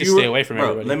isolate. They If could you just were- stay away from bro,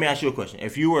 everybody. Let me ask you a question.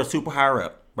 If you were a super higher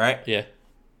up, right? Yeah.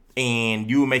 And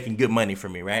you were making good money for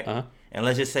me, right? Uh-huh. And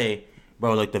let's just say,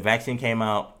 bro, look, the vaccine came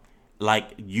out.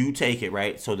 Like, you take it,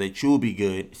 right, so that you'll be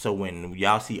good. So when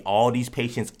y'all see all these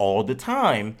patients all the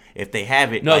time, if they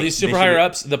have it, No, like, these they super should higher get-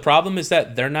 ups. The problem is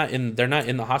that they're not in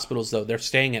the hospitals though. They're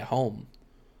staying at home.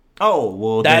 Oh,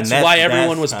 well, then That's why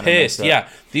everyone was kinda pissed. messed up. Yeah,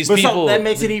 these But people. that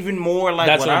makes it even more like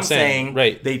That's what what I'm I'm saying. saying,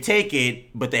 right. They take it,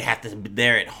 but they have to be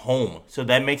there at home. So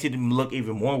that makes it look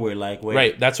even more weird. Like, wait,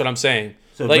 Right, that's what I'm saying.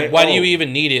 So like, why do you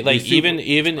even need it? Like, these super-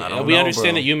 even I don't we know,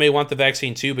 understand bro. that you may want the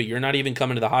vaccine too, but you're not even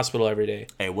coming to the hospital every day.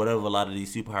 Hey, what if a lot of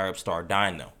these super higher ups start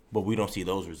dying though? But we don't see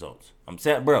those results. I'm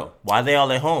saying, bro, why are they all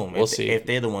at home? We'll if, see. if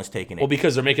they're the ones taking it. Well,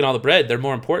 because they're making all the bread. They're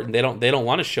more important. They don't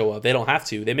want to show up. They don't have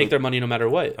to. They make their money no matter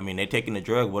what. I mean, they're taking the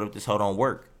drug. What if this hoe don't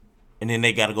work? And then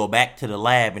they got to go back to the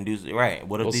lab and do right.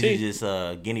 What if We'll these see.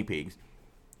 are just guinea pigs?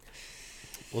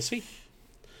 We'll see.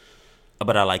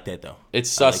 But I like that though.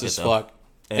 It's I like us it, as though. fuck.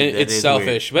 That It's is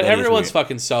selfish, weird. but That is everyone's weird.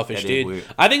 fucking selfish, That is dude. weird.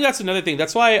 I think that's another thing.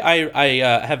 That's why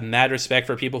I have mad respect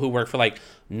for people who work for like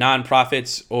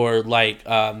nonprofits or like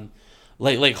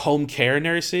home care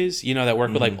nurses, you know, that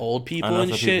work with like old people know and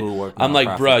some shit. people who work I'm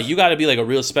like, bro, nonprofits. you got to be like a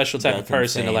real special type That's of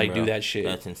person to insane, like bro. do that shit.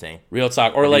 That's insane. Real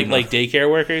talk, or I like do know.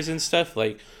 daycare workers and stuff.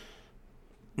 Like,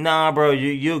 Nah, bro,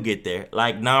 you'll get there.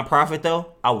 Like nonprofit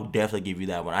though, I would definitely give you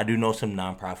that one. I do know some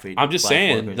nonprofit. I'm just black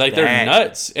saying, workers. like they're That-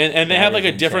 nuts, and they that have like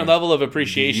a is different insane. level of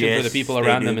appreciation for the Yes, people they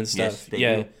around do. them and stuff. Yes, they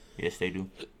Yeah. do. Yes, they do.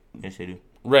 Yes, they do.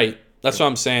 Right. That's what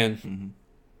I'm saying.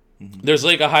 There's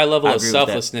like a high level I of agree with that.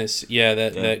 selflessness,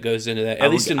 that goes into that. I At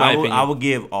would- least in my opinion. I would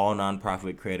give all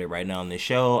nonprofit credit right now on this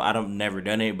show. I don't never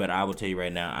done it, but I will tell you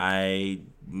right now,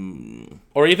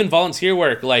 Or even volunteer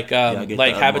work, like I get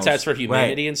like the Habitats utmost. for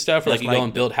Humanity Right. and stuff, or like That's you go like-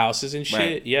 and build houses and shit.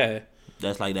 Right. Yeah.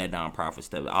 that's like that nonprofit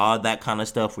stuff. All that kind of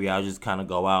stuff where y'all just kind of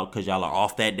go out because y'all are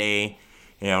off that day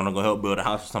and y'all want to go help build a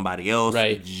house for somebody else,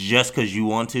 Right. just because you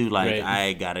want to. Like Right.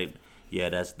 I got it. Yeah,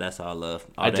 that's all love.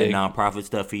 All I that dig. nonprofit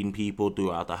stuff, feeding people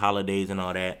throughout the holidays and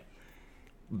all that.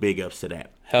 Big ups to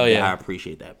that. Hell yeah. I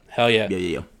appreciate that. Hell yeah.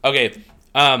 Yeah. Okay.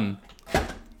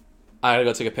 I gotta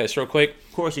go take a piss real quick.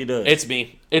 Of course he does. It's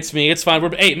me. It's fine.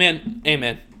 Hey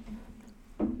man.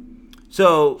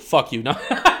 So Fuck you. No.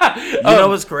 you know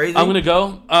what's crazy? I'm gonna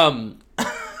go.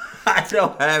 I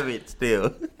don't have it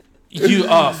still. You.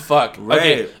 Oh fuck.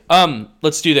 Okay. Right.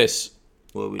 Let's do this.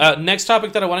 What we Next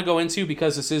topic that I want to go into,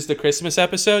 because this is the Christmas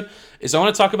episode, is I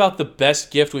want to talk about the best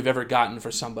gift we've ever gotten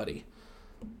for somebody.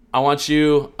 I want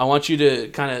you to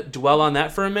kind of dwell on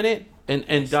that for a minute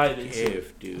and dive into it.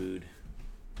 gift, dude.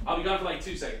 I'll be gone for like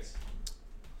 2 seconds.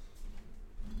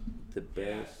 The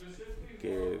best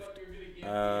gift.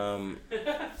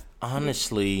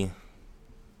 Honestly,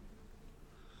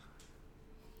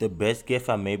 the best gift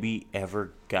I maybe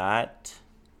ever got.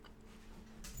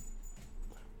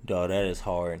 Dog, that is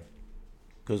hard.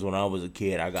 Cause when I was a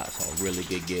kid, I got some really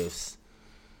good gifts.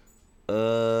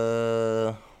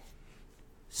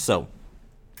 So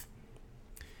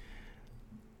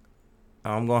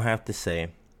I'm gonna have to say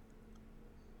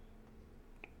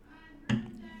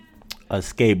a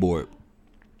skateboard.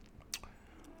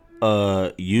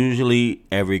 Usually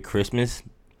every Christmas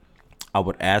I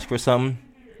would ask for something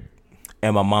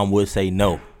and my mom would say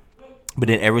no. But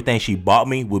then everything she bought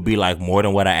me would be like more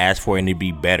than what I asked for and it'd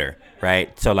be better,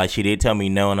 right? So like she did tell me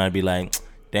no and I'd be like,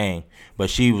 dang. But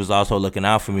she was also looking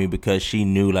out for me because she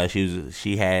knew like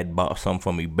she had bought something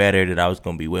for me better that I was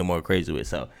gonna be way more crazy with.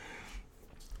 So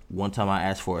one time I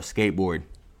asked for a skateboard,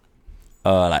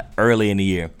 like early in the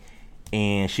year,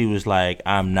 and she was like,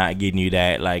 "I'm not getting you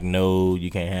that. Like, no,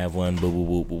 you can't have one. Boop boop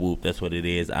boop boop boop. That's what it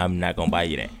is. I'm not gonna buy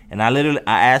you that." And I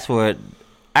asked for it.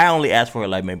 I only asked for it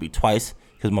like maybe twice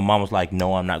because my mom was like,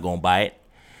 "No, I'm not gonna buy it."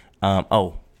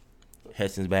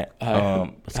 Heston's back. A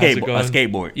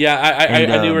skateboard. Yeah,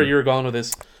 I knew where you were going with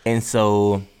this. And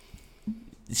so,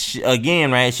 she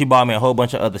bought me a whole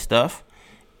bunch of other stuff,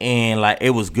 and like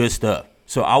it was good stuff.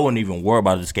 So I wouldn't even worry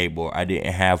about the skateboard. I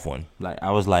didn't have one. Like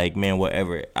I was like, man,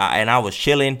 whatever. And I was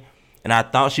chilling, and I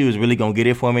thought she was really gonna get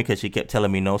it for me because she kept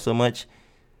telling me no so much,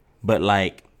 but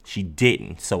like she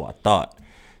didn't. So I thought.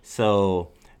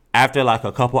 So after like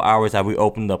a couple hours, we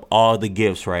opened up all the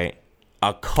gifts. Right,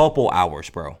 a couple hours,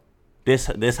 bro.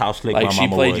 This how slick my mama was. Like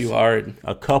she played you hard.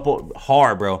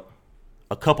 Hard, bro.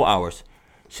 A couple hours.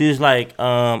 She was like,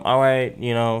 all right,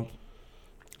 y'all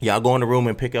go in the room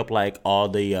and pick up like all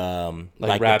the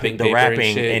wrapping, the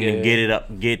wrapping and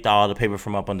and get all the paper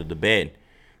from up under the bed.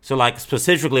 So like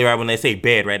specifically, right, when they say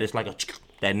bed, right, it's like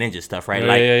that ninja stuff, right?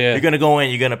 You're gonna go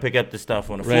in, you're gonna pick up the stuff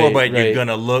on the floor, but you're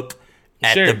gonna look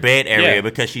at the bed area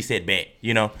because she said bed.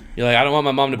 You're like, I don't want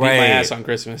my mom to beat my ass on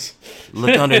Christmas.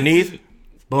 Look underneath,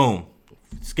 boom.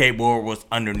 Skateboard was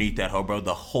underneath that hoe, bro,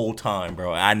 the whole time,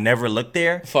 bro. I never looked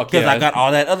there because I got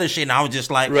all that other shit, and I was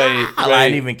just like, I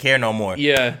didn't even care no more.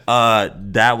 Yeah.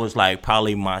 That was like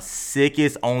probably my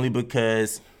sickest, only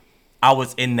because I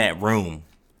was in that room,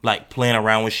 like playing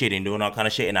around with shit and doing all kind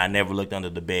of shit, and I never looked under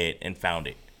the bed and found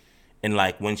it. And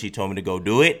like when she told me to go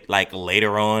do it, like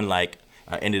later on, like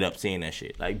I ended up seeing that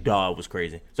shit. Like, dog, was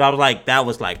crazy. So I was like, that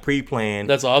was like pre-planned.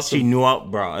 That's awesome. She knew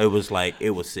bro. It was like, it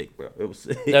was sick, bro. It was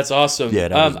sick. That's awesome.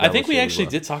 Yeah, I think we actually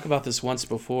did talk about this once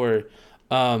before.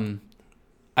 I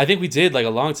think we did like a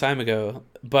long time ago.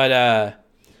 But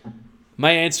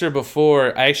my answer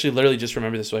before, I actually literally just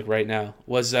remember this like right now,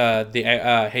 was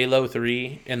the Halo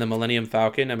 3 and the Millennium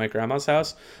Falcon at my grandma's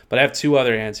house. But I have two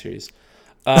other answers.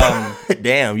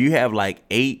 Damn, you have like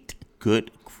 8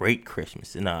 great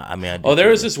Christmas. No, I mean, there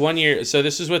was this one year. So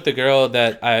this is with the girl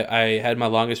that I had my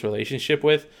longest relationship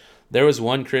with. There was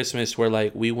one Christmas where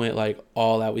like we went like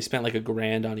all out. We spent like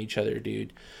 $1,000 on each other,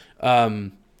 dude.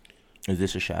 Is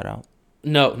this a shout out?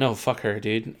 No, fuck her,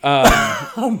 dude.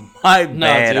 Oh my bad.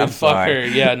 No, dude, I'm fuck sorry.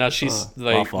 her. Yeah, no, she's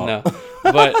like no.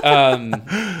 But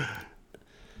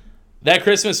that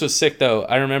Christmas was sick though.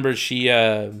 I remember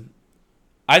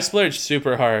I splurged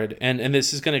super hard, and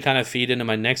this is going to kind of feed into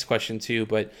my next question too,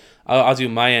 but I'll do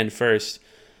my end first.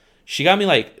 She got me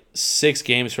like 6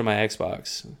 games for my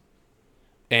Xbox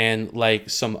and like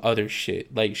some other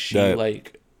shit. Like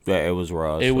it was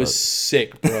raw. It was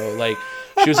sick, bro. Like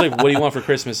she was like, "What do you want for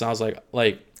Christmas?" And I was like,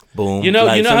 boom. You know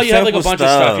how you have like a bunch of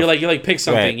stuff. You like pick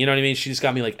something. Right. You know what I mean? She just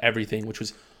got me like everything, which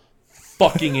was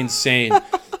fucking insane.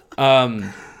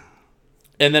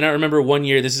 And then I remember one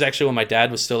year. This is actually when my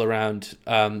dad was still around.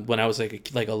 When I was like a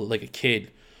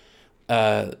kid,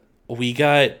 we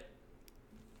got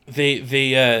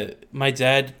my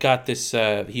dad got this.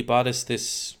 He bought us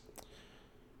this.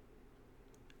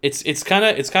 It's kind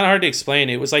of hard to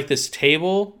explain. It was like this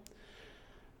table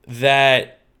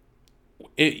that.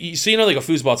 So like a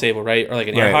foosball table, right, or like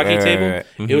an air hockey table. Right.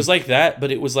 Mm-hmm. It was like that,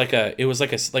 but it was like a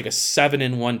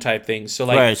 7-in-1 type thing. So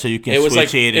like, so you can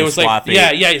switch it and swap it.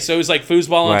 Yeah. So it was like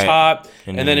foosball on top,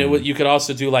 and then you could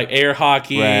also do like air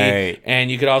hockey,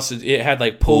 and you could also it had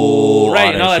like pool,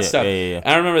 right, and all that stuff. Yeah.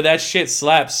 I remember that shit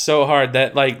slapped so hard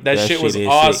that shit was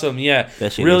awesome. Sick. Yeah,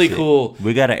 that shit really cool.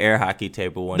 We got an air hockey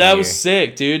table one. That was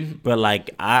sick, dude. But like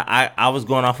I was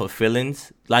going off of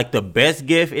feelings. Like the best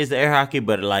gift is the air hockey,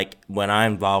 but like when I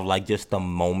involve like just the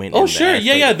moment. Oh sure,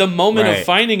 yeah. The moment of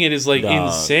finding it is like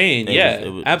insane. It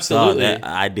was, absolutely.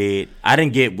 I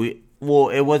didn't get. It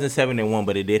wasn't 7-in-1,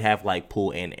 but it did have like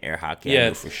pool and air hockey. Yeah, I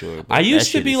knew for sure. I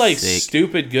used to be like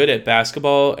stupid good at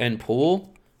basketball and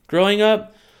pool growing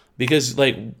up because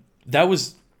like that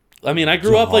was. I mean, I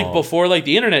grew up like before like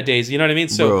the internet days. You know what I mean?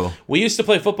 So we used to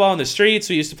play football in the streets.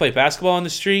 We used to play basketball on the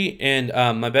street, and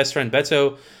my best friend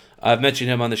Beto. I've mentioned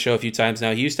him on the show a few times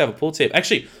now. He used to have a pool table.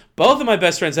 Actually, both of my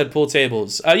best friends had pool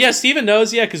tables. Steven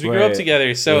knows, because we grew up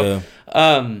together. So,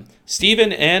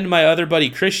 Steven and my other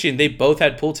buddy, Christian, they both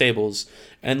had pool tables.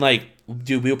 And, like,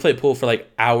 dude, we would play pool for, like,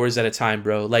 hours at a time,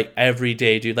 bro. Like, every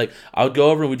day, dude. Like, I would go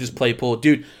over and we'd just play pool.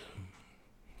 Dude,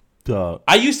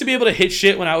 I used to be able to hit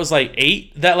shit when I was, like,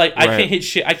 8. That, like, I can't hit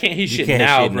shit. I can't hit shit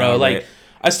now, bro. Like,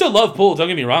 I still love pool. Don't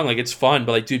get me wrong. Like, it's fun.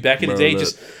 But, like, dude, back in the day,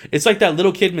 just it's like that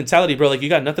little kid mentality, bro. Like, you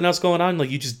got nothing else going on.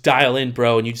 Like, you just dial in,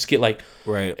 bro, and you just get, like...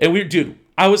 Right. And dude,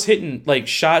 I was hitting, like,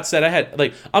 shots that I had...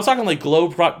 Like, I'm talking, like,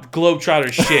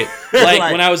 Globetrotter shit.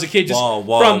 Like, when I was a kid, just I'm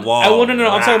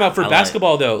talking about for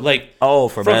basketball, though. Like,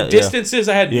 from distances,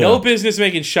 I had no business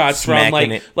making shots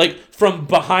Smacking from, like, from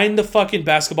behind the fucking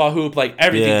basketball hoop, like,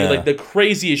 everything, dude, like, the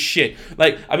craziest shit.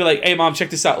 Like, I'd be like, hey, Mom, check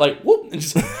this out. Like, whoop, and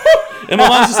just... And my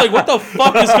mom's just like, what the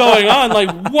fuck is going on?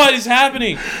 Like, what is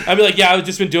happening? I'd be like, yeah, I've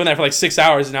just been doing that for like 6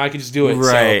 hours and now I can just do it.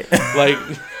 Right. So, like,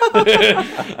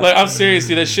 I'm serious,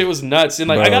 dude. That shit was nuts. And,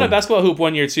 like, I got a basketball hoop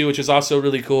one year, too, which was also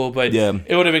really cool. But it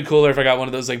would have been cooler if I got one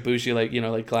of those, like, bougie, like, you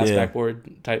know, like, glass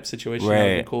backboard type situation. Right. That would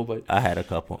have been cool, but... I had a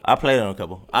couple. I played on a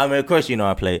couple. I mean, of course, you know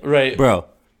I played. Right. Bro,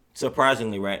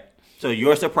 surprisingly, right? So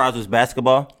your surprise was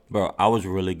basketball? Bro, I was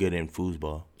really good in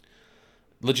foosball.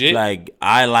 Legit. Like,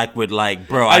 I like with, like,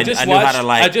 bro, I knew how to,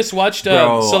 like... I just watched,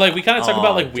 so, like, we kind of talk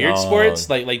about, like, weird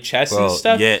sports, like chess and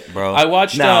stuff. Yeah, bro. I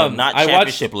watched, not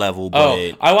championship level,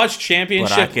 but... I watched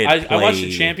championship. I watched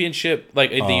the championship, like,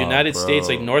 in the United States,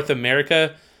 like, North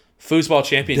America foosball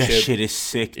championship. That shit is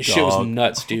sick, This shit was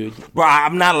nuts, dude. Bro,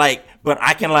 I'm not, like... But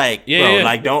I can, like...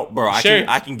 like, don't... Bro, sure.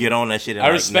 I can get on that shit and, I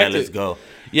like, respect let's go.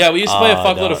 Yeah, we used to play a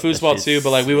fuckload of foosball too,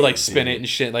 but like we would like spin it and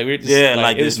shit. Like we were just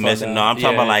like this messing. No, I'm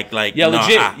talking about like legit. Oh,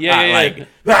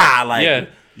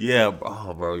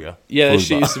 bro, yeah. Yeah, that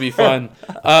shit used to be fun.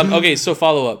 Okay, so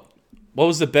follow up. What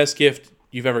was the best gift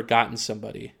you've ever gotten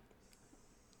somebody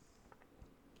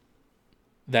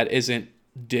that isn't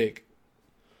dick?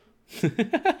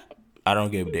 I don't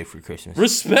give a dick for Christmas.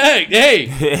 Respect.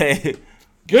 Hey,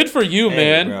 good for you,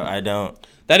 man. Bro, I don't.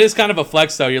 That is kind of a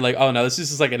flex, though. You're like, oh, no, this is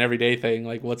just like an everyday thing.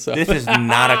 Like, what's up? This is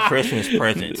not a Christmas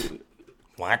present.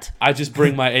 What? I just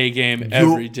bring my A game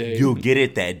every day. You'll get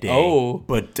it that day. Oh.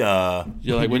 But,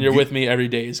 you're like, when you're with me, every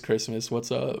day is Christmas.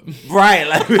 What's up? Right.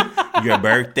 Like, your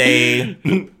birthday.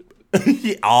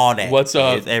 All that. What's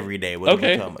up? It's every day. What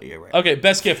okay. Yeah, right. Okay,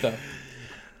 best gift, though.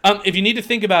 If you need to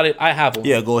think about it, I have one.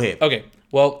 Yeah, go ahead. Okay.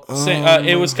 Well,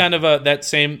 it was kind of that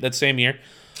same year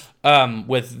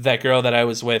with that girl that I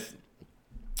was with.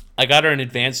 I got her an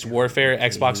Advanced Warfare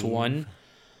Xbox One,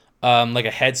 like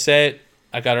a headset.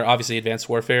 I got her obviously Advanced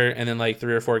Warfare, and then like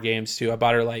 3 or 4 games too. I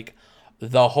bought her like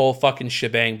the whole fucking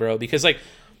shebang, bro. Because like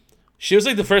she was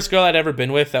like the first girl I'd ever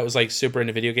been with that was like super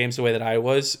into video games the way that I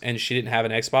was, and she didn't have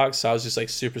an Xbox, so I was just like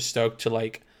super stoked to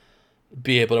like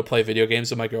be able to play video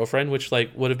games with my girlfriend, which like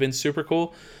would have been super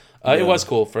cool. It was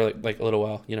cool for like a little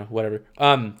while, you know, whatever.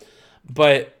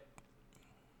 But.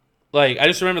 Like, I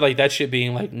just remember, like, that shit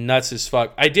being, like, nuts as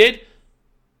fuck. I think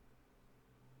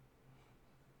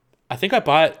I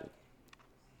bought...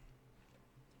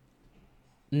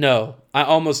 No, I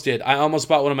almost did. I almost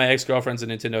bought one of my ex-girlfriends a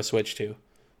Nintendo Switch, too.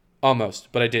 Almost,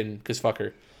 but I didn't, because fuck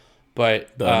her. But,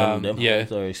 yeah.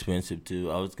 They're expensive,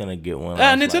 too. I was going to get one.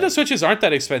 Nintendo Switches aren't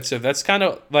that expensive. That's kind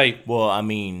of, like... Well, I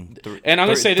mean... and I'm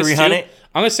going to say this, 300? too.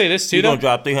 I'm going to say this, too, You though. going to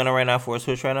drop $300 right now for a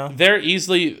Switch right now? They're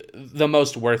easily the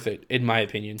most worth it, in my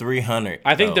opinion. $300.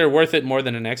 I think they're worth it more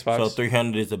than an Xbox. So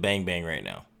 $300 is a bang bang right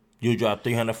now. You drop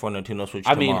 $300 for a Nintendo Switch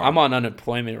I tomorrow. mean, I'm on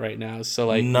unemployment right now, so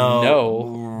like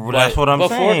no. That's what I'm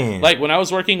saying. Like when I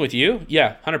was working with you,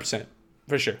 yeah, 100%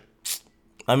 for sure.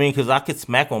 I mean, because I could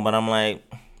smack one, but I'm like,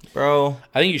 bro,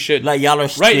 I think you should. Like y'all are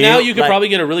still, right now. You could probably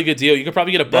get a really good deal. You could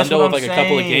probably get a bundle with like a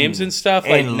couple of games and stuff.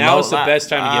 Like now is the best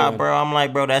time to get one. Bro, I'm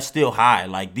like, bro, that's still high.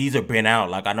 Like these are been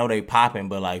out. Like I know they popping,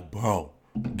 but like, bro,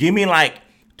 give me like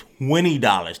 $20,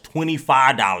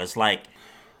 $25. Like,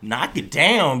 knock it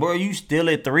down, bro. You still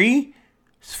at $3?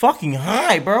 It's fucking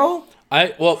high, bro.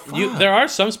 There are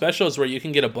some specials where you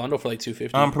can get a bundle for like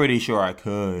 $250. I'm pretty sure I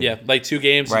could. Yeah, like 2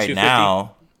 games right $250.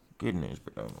 now. Goodness,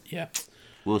 bro. Yeah,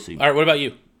 we'll see. All right, what about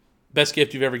you? Best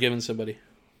gift you've ever given somebody?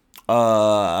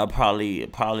 Probably.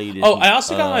 This, I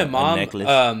also got my mom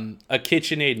a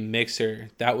KitchenAid mixer.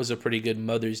 That was a pretty good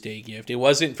Mother's Day gift. It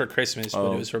wasn't for Christmas,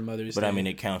 but it was for Mother's Day. But I mean,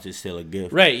 it counts as still a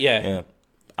gift, right? Yeah. Yeah.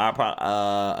 I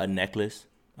probably a necklace.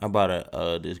 I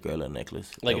bought this girl a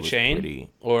necklace. Like a chain?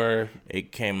 Or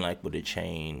it came like with a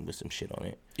chain with some shit on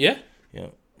it. Yeah? Yeah.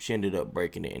 She ended up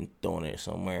breaking it and throwing it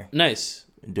somewhere. Nice.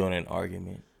 Doing an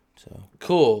argument. So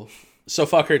cool. So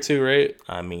fuck her too, right?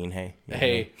 I mean, hey.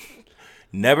 Hey.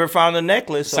 Never found the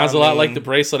necklace. Sounds a lot like the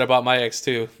bracelet I bought my ex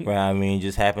too. Well, I mean,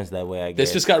 just happens that way, I guess.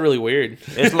 This just got really weird.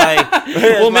 It's like...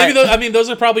 well, maybe those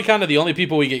are probably kind of the only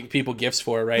people we get people gifts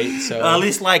for, right? So at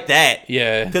least like that.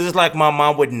 Yeah. Because it's like my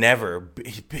mom would never...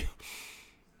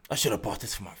 I should have bought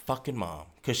this for my fucking mom.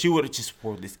 Because she would have just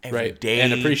wore this every day.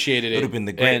 And appreciated it. Would have been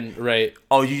the great. And, right.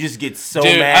 Oh, you just get so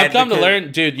dude, mad. I've come to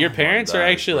learn, dude, your parents are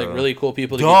actually, like, really cool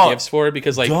people to Dog. get gifts for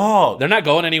because, like, Dog. they're not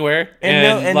going anywhere.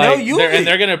 And like, they'll use it. And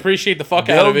they're going to appreciate the fuck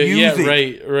out of it. Yeah,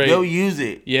 right. They'll use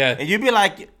it. Yeah. And you'd be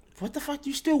like, what the fuck?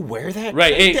 You still wear that?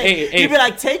 Right. Take that. You'd be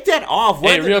like, take that off.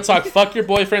 Hey, real talk. Fuck your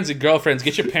boyfriends and girlfriends.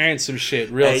 Get your parents some shit.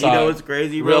 Real talk. You know what's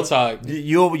crazy, bro? Real talk.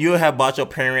 You'll have bought your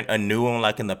parent a new one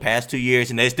like in the past 2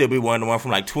 years, and they still be wearing the one from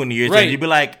like 20 years. Right. And you'd be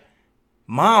like,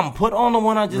 Mom, put on the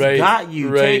one I just got you.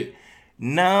 Right.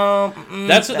 No.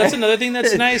 That's another thing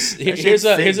that's nice. Here's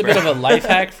a bit of a life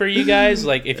hack for you guys.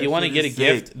 Like if you want to get a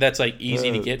gift that's like easy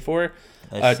to get for,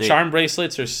 charm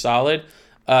bracelets are solid.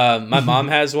 My mom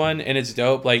has one and it's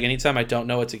dope. Like anytime I don't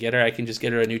know what to get her, I can just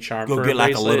get her a new charm for get a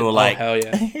like bracelet. a little like, hell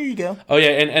yeah. Here you go. Oh yeah,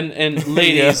 and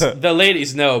ladies, the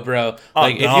ladies know, bro.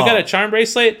 Like if you dog. got a charm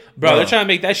bracelet, bro, they're trying to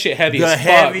make that shit heavy The as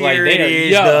fuck. heavier Like it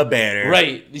is, the better.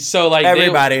 Right. So like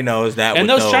Everybody knows that. and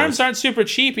with those charms aren't super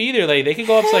cheap either. Like they can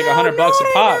go up to like $100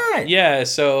 a pop. not. Yeah.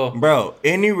 So bro,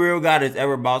 any real guy that's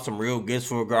ever bought some real gifts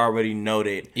for a girl already know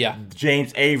that. Yeah.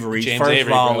 James Avery, James first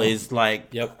Avery, of all, bro. is like,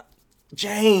 yep.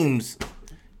 James.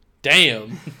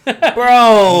 Damn.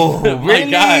 Bro,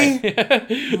 really? My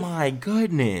guy. My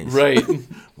goodness. Right.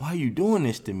 Why are you doing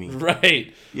this to me?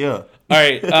 Right. Yeah. All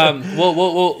right.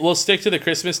 We'll stick to the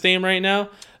Christmas theme right now.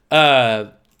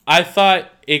 I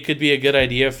thought it could be a good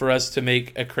idea for us to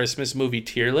make a Christmas movie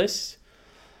tier list.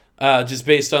 Just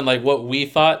based on like what we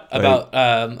thought about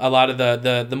a lot of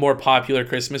the more popular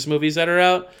Christmas movies that are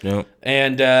out. Yep.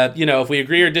 And if we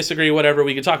agree or disagree, whatever,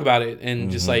 we can talk about it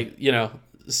and just like,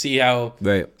 see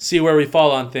where we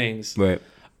fall on things. Right.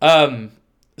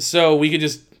 So we could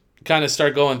just kind of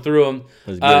start going through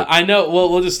them. I know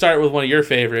we'll just start with one of your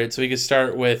favorites. We could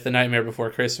start with The Nightmare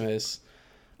Before Christmas.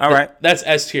 All right. That's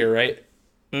S tier, right?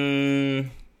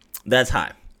 That's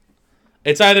high.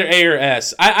 It's either A or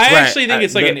S. I actually think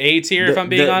it's like an A tier, if I'm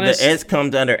being honest. The S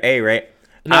comes under A, right?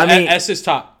 No, I mean, S is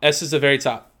top. S is the very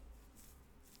top.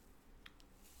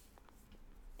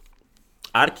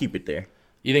 I'd keep it there.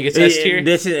 You think it's S tier?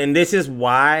 This is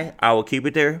why I will keep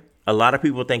it there. A lot of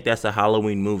people think that's a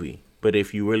Halloween movie, but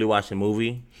if you really watch the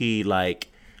movie, he like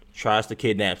tries to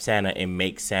kidnap Santa and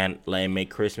make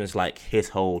Christmas like his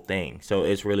whole thing. So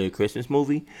it's really a Christmas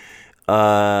movie.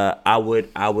 I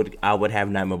would have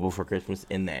Nightmare Before Christmas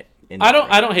in that. I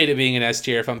don't hate it being an S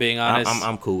tier, if I'm being honest.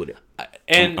 I'm cool with it.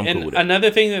 And I'm cool with it. Another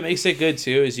thing that makes it good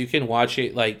too is you can watch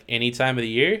it like any time of the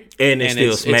year, and it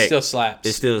still slaps.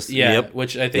 It still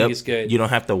which I think is good. You don't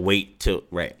have to wait till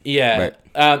right. Yeah.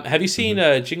 Right. Have you seen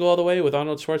Jingle All the Way with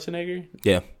Arnold Schwarzenegger?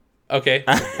 Yeah. Okay.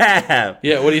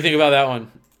 Yeah. What do you think about that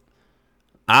one?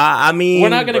 I mean, we're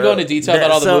not going to go into detail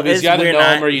about all the movies. You either know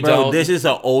them or you don't. This is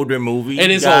an older movie.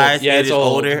 It is guys. old. Yeah, it's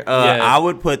older. Yeah. I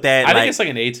would put that. I think it's like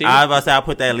an A tier. I was about to say I'll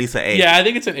put that at least an A. Yeah, I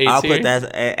think it's an A tier. I'll put that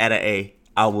at an A.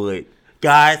 I would.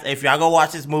 Guys, if y'all go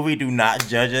watch this movie, do not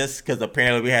judge us because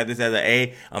apparently we have this as an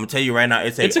A. I'm gonna tell you right now,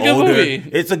 it's a good movie.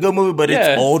 It's a good movie, but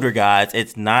it's older, guys.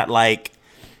 It's not like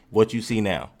what you see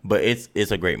now, but it's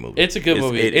a great movie. It's a good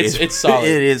movie. It's solid.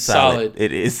 It is solid.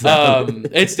 It is solid.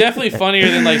 It's definitely funnier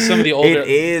than like some of the older. It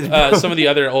is, some of the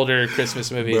other older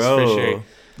Christmas movies for sure.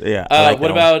 Yeah. I like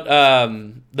what about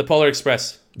The Polar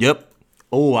Express? Yep.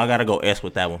 Oh, I gotta go S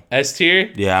with that one. S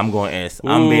tier? Yeah, I'm going S.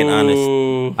 I'm being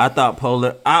honest. I thought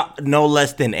Polar, no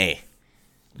less than A,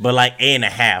 but like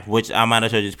A.5, which I might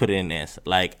as well just put it in S.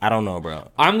 Like I don't know, bro.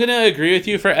 I'm gonna agree with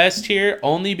you for S tier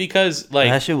only because like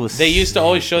that shit was they used to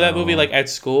always show that movie like at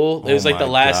school. It was like the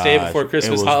last day before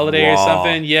Christmas holiday or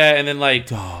something. Yeah, and then like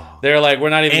they're like, we're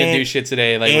not even gonna do shit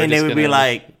today. Like, and we're they would be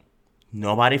like,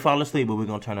 nobody fall asleep, but we're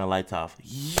gonna turn the lights off.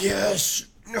 Yes.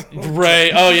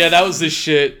 Right. Oh yeah, that was the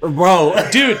shit, bro.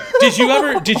 Dude, did you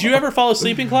ever fall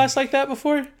asleep in class like that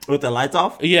before? With the lights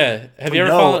off? Yeah. Have you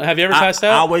ever passed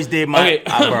out? I always did my. Okay.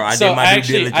 I did my due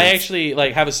diligence. I actually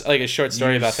like have a short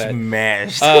story about that.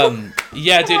 Smashed.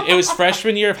 Yeah, dude. It was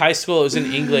freshman year of high school. It was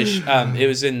in English. It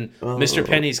was in Mr.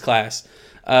 Penny's class.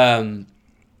 I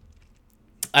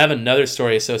have another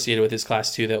story associated with his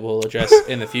class too that we'll address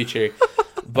in the future,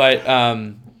 but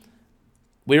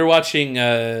we were watching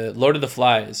Lord of the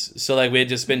Flies. So, like, we had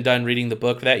just been done reading the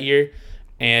book that year,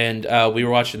 and we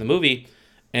were watching the movie.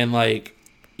 And, like,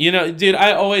 dude,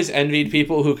 I always envied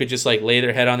people who could just, like, lay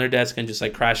their head on their desk and just,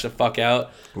 like, crash the fuck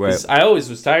out. Right. I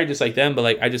always was tired just like them, but,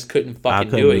 like, I just couldn't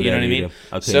fucking do it. You know what I mean?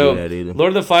 So, Lord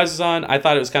of the Flies was on. I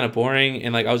thought it was kind of boring,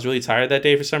 and, like, I was really tired that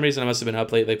day for some reason. I must have been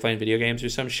up late, like, playing video games or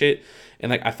some shit.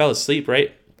 And, like, I fell asleep,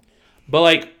 right? But,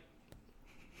 like,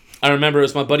 I remember it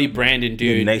was my buddy Brandon,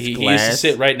 dude. He used to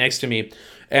sit right next to me,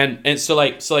 and so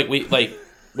we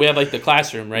we had like the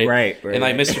classroom, right? Right. And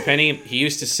like Mr. Penny, he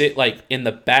used to sit like in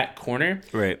the back corner.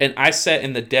 Right. And I sat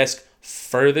in the desk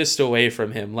furthest away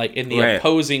from him, like in the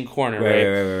opposing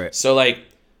corner, right? So like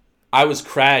I was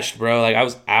crashed, bro. Like I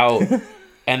was out.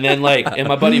 And then like, and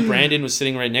my buddy Brandon was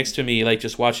sitting right next to me, like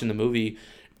just watching the movie.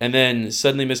 And then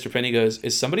suddenly Mr. Penny goes,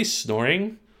 "Is somebody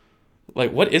snoring?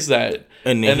 Like, what is that?"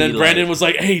 And then Brandon was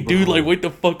like, "Hey, dude, like, wake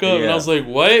the fuck up." And I was like,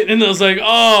 "What?" And I was like,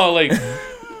 "Oh, like."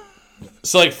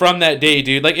 So like from that day,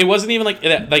 dude, like it wasn't even like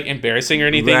embarrassing or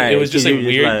anything. Right. It was just like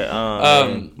weird. Just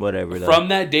like, whatever. Though. From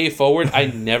that day forward, I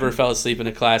never fell asleep in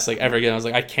a class like ever again. I was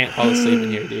like, I can't fall asleep in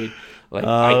here, dude. Like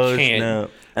I can't. No.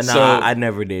 And so, I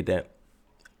never did that.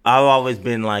 I've always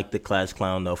been like the class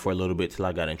clown though for a little bit till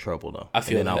I got in trouble though. I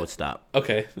feel and then that. I would stop.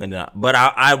 Okay. And then but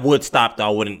I would stop though.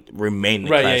 I wouldn't remain the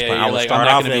class clown. I would like, start I'm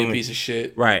not off gonna be a piece of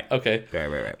shit. Right. Okay.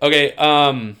 Right.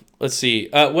 Okay. Let's see.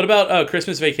 What about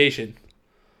Christmas Vacation?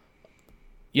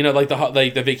 You know, like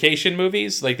the vacation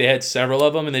movies. Like they had several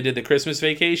of them, and they did the Christmas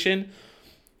Vacation.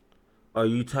 Are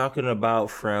you talking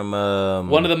about from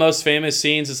one of the most famous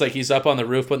scenes is like he's up on the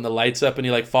roof putting the lights up, and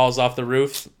he like falls off the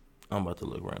roof. I'm about to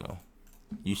look right now.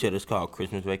 You said it's called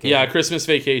Christmas Vacation? Yeah, Christmas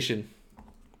Vacation.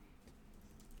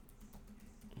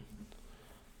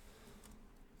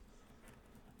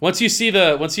 Once you see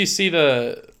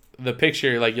the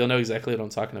picture, like you'll know exactly what I'm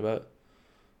talking about.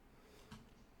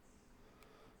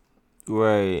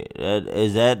 Right.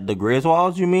 Is that the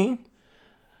Griswolds you mean?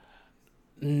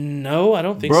 No, I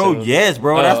don't think so. Bro, yes,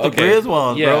 bro. That's the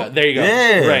Griswolds, bro. Yeah, there you go.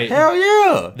 Yeah. Right. Hell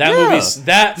yeah. That movie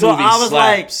slaps.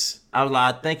 I was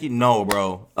like, I think you know,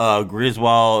 bro.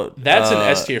 Griswold. That's an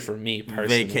S tier for me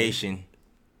personally. Vacation.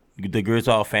 The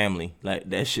Griswold family. Like,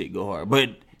 that shit go hard.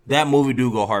 But that movie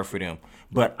do go hard for them.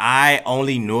 But I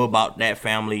only knew about that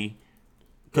family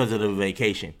because of the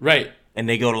vacation. Right. And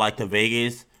they go to, like, to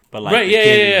Vegas. But, like, right,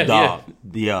 yeah.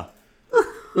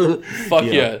 Fuck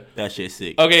yeah. That shit's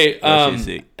sick. Okay,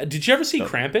 did you ever see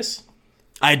Krampus?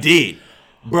 I did.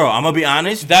 Bro, I'm going to be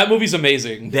honest. That movie's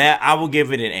amazing. That, I will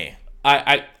give it an A.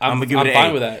 I'm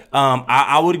fine with that.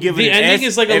 I would give it the an ending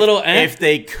S is like a little if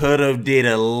they could have did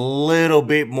a little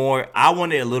bit more. I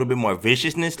wanted a little bit more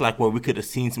viciousness, like where we could have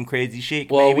seen some crazy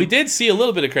shit. Well, maybe. we did see a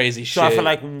little bit of crazy shit. So I feel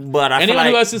like, anyone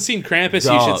who hasn't seen Krampus,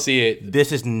 you should see it.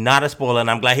 This is not a spoiler,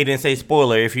 and I'm glad he didn't say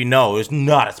spoiler. If you know, it's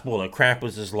not a spoiler.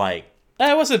 Krampus is like,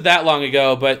 it wasn't that long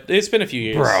ago, but it's been a few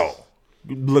years. Bro,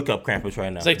 look up Krampus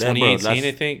right now. It's like 2018,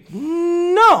 I think.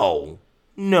 No.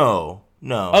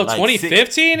 Oh, like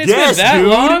 2015? It's yes, been that dude.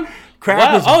 long?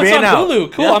 Krampus wow. Oh, it's on out.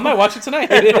 Hulu. Cool. I might watch it tonight.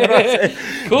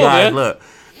 Cool, guys, man.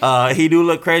 Look. He do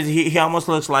look crazy. He almost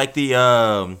looks like the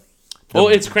well,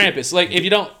 it's Krampus. Like, if you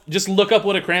don't, just look up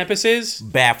what a Krampus is.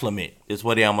 Baphomet is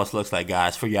what he almost looks like,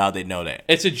 guys, for y'all that know that.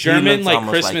 It's a German, like,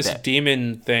 Christmas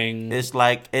demon thing. It's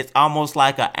almost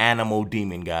like an animal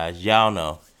demon, guys. Y'all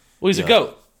know. Well, he's a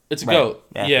goat. It's a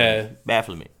goat. Baphomet. Yeah.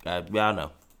 Baphomet, guys.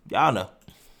 Y'all know.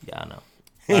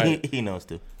 Right. He knows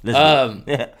too.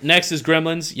 Next is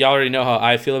Gremlins. Y'all already know how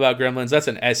I feel about Gremlins. That's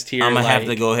an S tier. I'm gonna have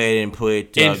to go ahead and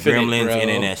put Gremlins in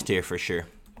an S tier for sure.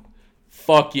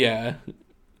 Fuck yeah.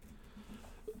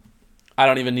 I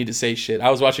don't even need to say shit. I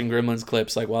was watching Gremlins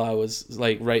clips like while I was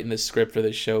like writing the script for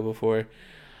this show before.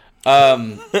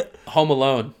 Home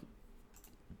Alone.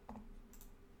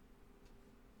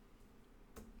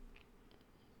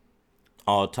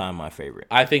 All time my favorite.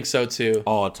 I think so too.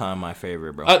 All time my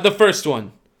favorite, bro. The first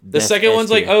one. The second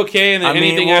one's like okay, and then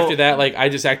anything after that, like I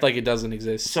just act like it doesn't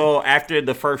exist. So after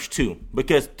the first two,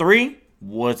 because 3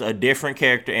 was a different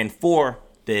character, and 4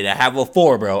 did I have a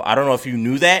 4, bro? I don't know if you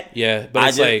knew that. Yeah,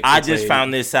 but I just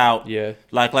found this out. Yeah,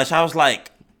 like I was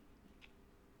like,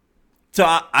 so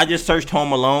I just searched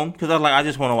Home Alone because I was like, I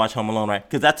just want to watch Home Alone, right?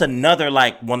 Because that's another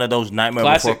like one of those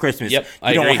Nightmare Before Christmas. Yep,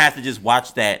 you don't have to just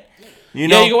watch that. You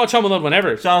know? Yeah, you can watch Home Alone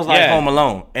whenever. So I was like, Home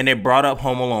Alone. And they brought up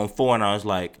Home Alone 4, and I was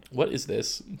like, what is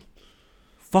this?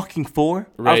 Fucking 4?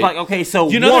 Right. I was like, okay, so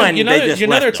you know one,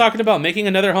 they're talking about making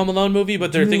another Home Alone movie,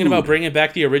 but they're thinking about bringing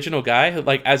back the original guy,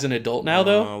 like, as an adult now,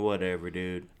 though? Whatever,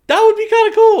 dude. That would be kind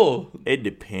of cool. It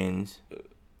depends.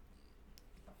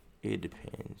 It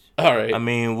depends. All right. I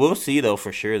mean, we'll see, though,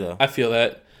 for sure, though. I feel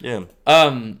that. Yeah.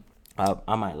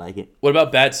 I might like it. What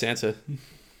about Bad Santa?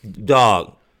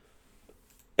 Dog.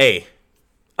 Hey.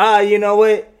 You know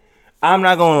what? I'm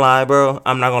not gonna lie, bro.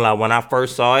 I'm not gonna lie. When I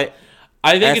first saw it,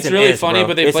 I think it's really funny,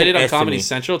 but they played it on Comedy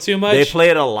Central too much. They play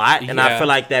it a lot, and I feel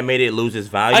like that made it lose its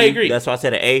value. I agree. That's why I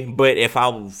said an A. But if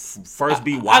I first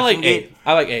be watching it,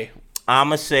 I like A.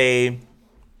 I'ma say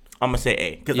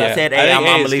A because I said A. I'm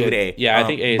gonna leave it A. Yeah, I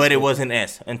think A. But it wasn't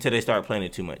S until they started playing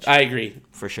it too much. I agree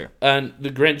for sure. And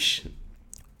The Grinch,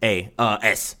 A.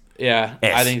 S. Yeah,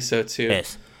 S. I think so too.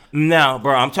 S. No,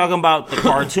 bro, I'm talking about the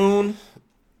cartoon.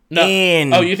 No.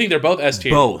 And Oh, you think they're both S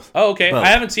tier? both. Oh, okay. Both. I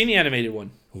haven't seen the animated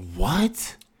one.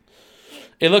 What?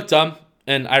 It looked dumb,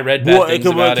 and I read bad things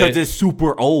about Because it. it's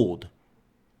super old.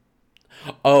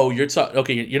 Oh, you're talking.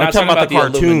 Okay, you're not talking talking about about the the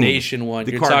cartoon. Illumination one.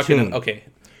 The You're cartoon. talking. Okay,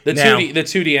 the Now,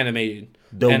 2D animated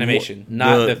The animation,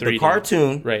 not the 3D. The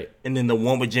cartoon. Right. And then the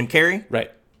one with Jim Carrey.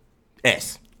 Right.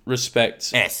 S.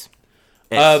 Respect. S.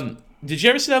 S. Did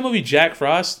you ever see that movie Jack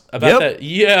Frost about Yep. that?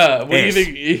 Yeah. What do you S.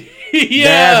 think? Yeah.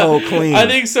 That whole clean. I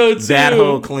think so too. That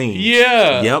whole clean.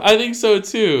 Yeah. Yep. I think so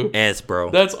too. S, bro.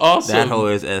 That's awesome. That hoe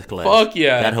is S class. Fuck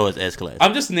yeah. That hoe is S class.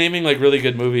 I'm just naming like really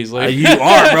good movies. Like You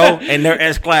are, bro, and they're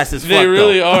S class as fuck. they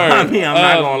really though. are. I mean, I'm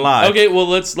not gonna lie. Okay, well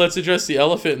let's address the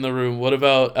elephant in the room. What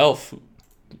about Elf?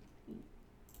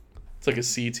 It's like a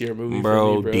C tier movie,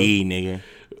 bro, for me, bro. D, nigga.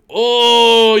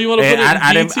 Oh, you want to put it in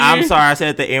I D didn't. tier? I'm sorry I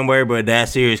said the N word, but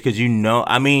that's serious because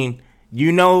I mean,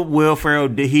 Will Ferrell,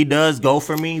 he does go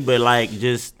for me, but like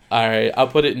just. All right, I'll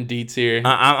put it in D tier.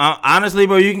 I honestly,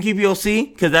 bro, you can keep your C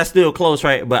because that's still close,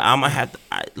 right? But I'm gonna have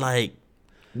to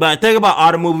But think about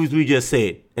all the movies we just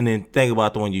said, and then think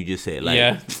about the one you just said. Like,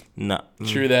 Yeah. no,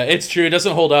 True that. It's true. It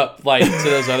doesn't hold up like to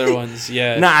those other ones.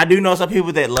 Yeah. Nah, I do know some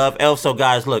people that love Elf. So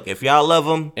guys, look, if y'all love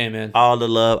them, Amen. all the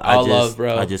love. All love,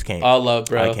 bro. I just can't. All love,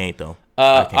 bro. I can't though.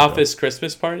 I can't, Office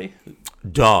Christmas Party.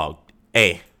 dog.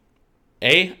 A.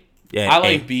 A. Yeah, I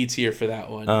like A. B tier for that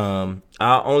one.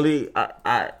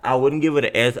 I wouldn't give it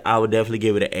an S. I would definitely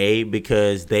give it an A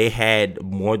because they had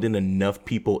more than enough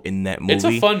people in that movie. It's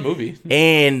a fun movie.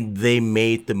 And they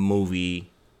made the movie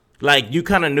like you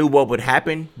kind of knew what would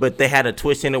happen, but they had a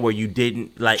twist in it where you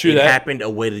didn't like. True it that. happened a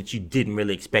way that you didn't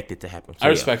really expect it to happen. So, I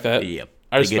respect that. Yep.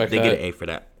 I respect They get that. an A for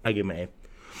that. I give them an A.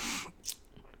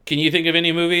 Can you think of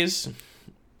any movies?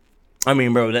 I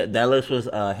mean, bro, that list was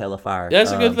hella fire. Yeah,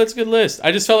 that's a good list.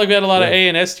 I just felt like we had a lot of yeah. A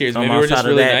and S tiers. Maybe we're Outside just of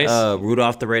really that, nice.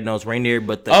 Rudolph the Red-Nosed Reindeer,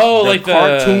 but the like the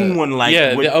cartoon one, like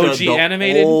yeah, with the OG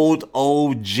animated? old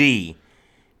OG.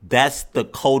 That's the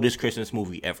coldest Christmas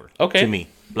movie ever. Okay. To me,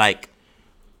 like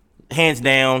hands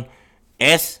down,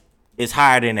 S is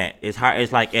higher than that. It's higher.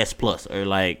 It's like S plus or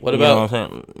like. What you know about- what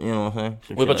I'm saying? You know what I'm saying?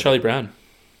 Some What shit about like Charlie Brown?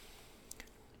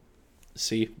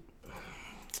 C.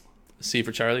 C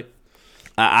for Charlie.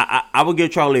 that. I would give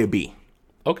Charlie a B.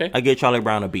 Okay. I give Charlie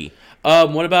Brown a B.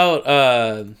 What about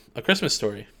A Christmas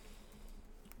Story?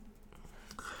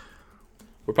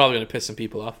 We're probably gonna piss some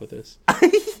people off with this.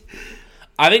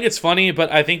 I think it's funny,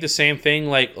 but I think the same thing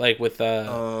like with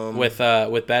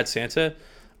Bad Santa.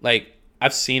 Like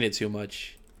I've seen it too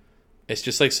much. It's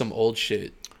just like some old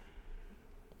shit.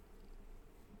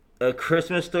 A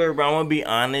Christmas Story, bro, I'm gonna be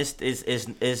honest,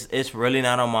 it's really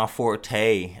not on my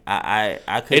forte.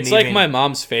 I couldn't It's like even, my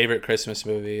mom's favorite Christmas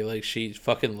movie. Like she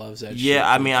fucking loves that shit. yeah,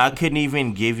 I mean, I couldn't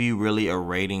even give you really a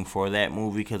rating for that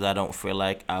movie because I don't feel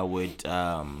like I would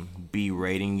be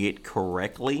rating it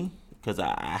correctly because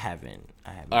I haven't.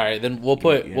 All right, then we'll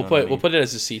put You know we'll what I put we'll mean? put it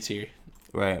as a C tier.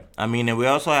 Right. I mean, and we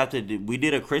also have to we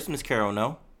did A Christmas Carol,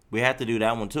 no? We have to do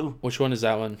that one too. Which one is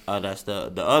that one? That's the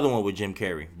other one with Jim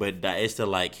Carrey, but it's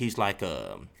the he's like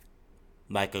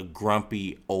a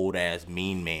grumpy old ass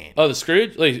mean man. Oh, the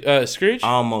Scrooge, Scrooge. I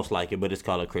almost like it, but it's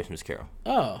called A Christmas Carol.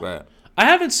 Oh, Right. I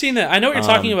haven't seen that. I know what you're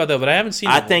talking about though, but I haven't seen.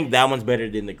 I that think that one's better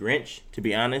than The Grinch, to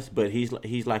be honest. But he's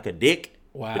like a dick.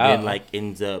 Wow. But then like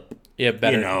ends up. one. Yeah,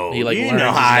 better. You know. He, like, you learns know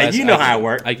his how lesson. how it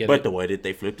works. I get but it. the way that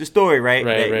they flip the story, right?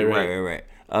 Right.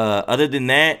 Other than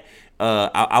that,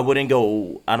 I wouldn't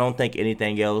go. I don't think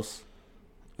anything else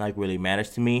like really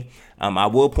matters to me. I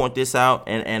will point this out,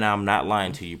 and I'm not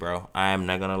lying to you, bro. I am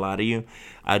not gonna lie to you.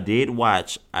 I did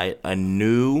watch a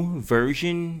new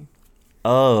version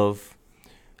of,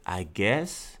 I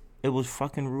guess it was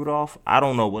fucking Rudolph. I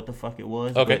don't know what the fuck it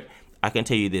was. Okay. But I can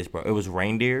tell you this, bro. It was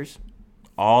reindeers,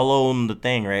 all on the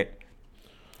thing, right?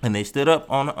 And they stood up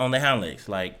on the hind legs,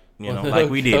 like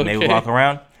like we did. And they would Okay. walk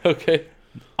around. Okay.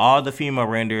 All the female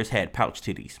reindeers had pouch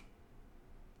titties.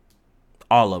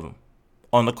 All of them.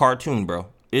 On the cartoon, bro.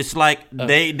 It's like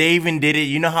they even did it.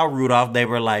 You know how Rudolph, they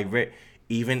were like,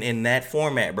 even in that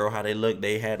format, bro, how they look,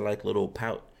 they had like little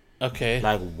pouch. Okay.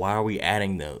 Like, why are we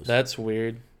adding those? That's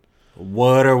weird.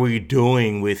 What are we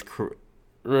doing with...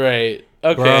 Right.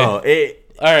 Okay. Bro,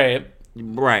 All right.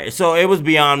 right. So it was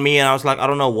beyond me, and I was like, I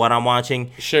don't know what I'm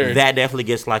watching. Sure. That definitely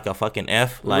gets like a fucking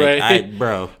F. Like, Right.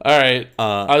 bro. All right.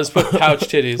 I'll just put pouch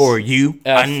titties. For you,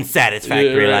 F.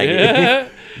 unsatisfactory. Yeah, Like, yeah.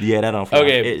 yeah, that don't feel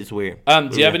Okay. like, it's weird.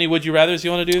 Do you have any would you rathers you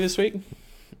want to do this week?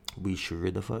 We sure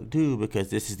the fuck do,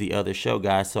 because this is the other show,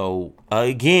 guys. So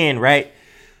again, right,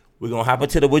 we're gonna hop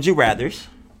into the would you rathers,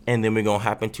 And then we're going to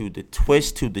hop into the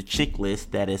twist to the chick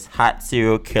list that is Hot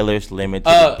Serial Killers Limited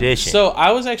Edition. So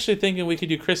I was actually thinking we could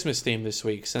do Christmas theme this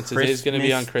week since it is going to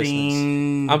be on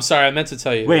Christmas. I'm sorry, I meant to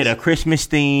tell you. Wait, a Christmas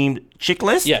themed chick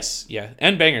list? Yes, yeah.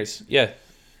 And bangers. Yeah.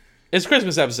 It's a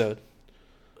Christmas episode.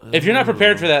 If you're not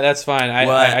prepared for that, that's fine. I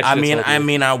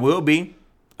will be.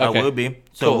 I will be.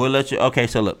 So we'll let you. Okay,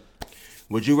 so look.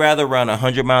 Would you rather run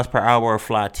 100 miles per hour or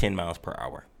fly 10 miles per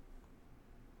hour?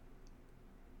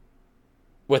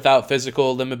 Without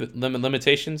physical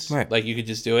limitations? Right. Like you could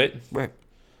just do it? Right.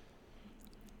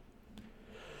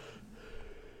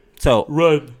 So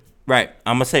Run. Right.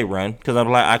 I'm going to say run because I'm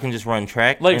like, I can just run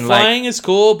track. Like and flying is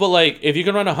cool, but like if you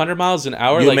can run 100 miles an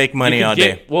hour, you'll like, make money all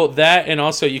day. Well, that and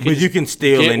also you can, but you can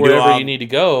still get and wherever do all, you need to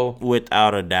go.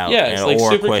 Without a doubt. Yeah, it's like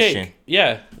or super question. cake.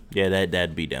 Yeah. Yeah,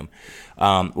 that'd be them.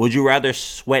 Would you rather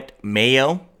sweat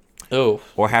mayo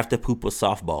or have to poop a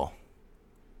softball?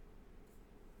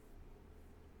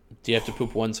 Do you have to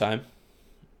poop one time?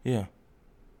 Yeah.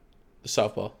 The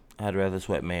softball. I'd rather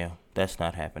sweat mayo. That's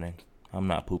not happening. I'm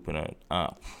not pooping it.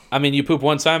 I mean, you poop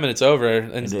one time and it's over,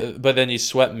 but then you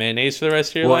sweat mayonnaise for the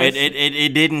rest of your life. Well,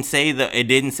 it didn't say it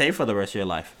didn't say for the rest of your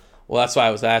life. Well, that's why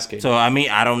I was asking. So I mean,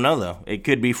 I don't know though. It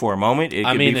could be for a moment. It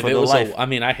could be for the life. I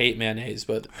mean, I hate mayonnaise,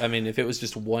 but I mean, if it was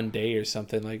just one day or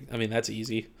something, like, I mean, that's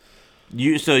easy.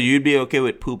 You'd be okay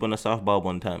with pooping a softball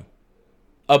one time?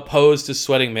 Opposed to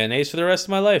sweating mayonnaise for the rest of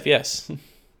my life? Yes.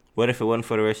 What if it wasn't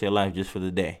for the rest of your life, just for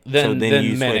the day? Then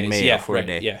you mayonnaise, sweat mayo for right, a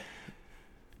day. Yeah.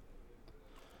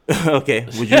 Okay.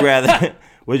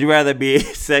 Would you rather be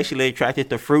sexually attracted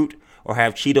to fruit or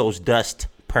have Cheetos dust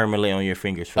permanently on your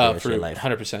fingers for the rest of your life?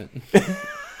 100%.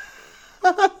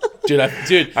 Dude,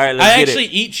 all right, I actually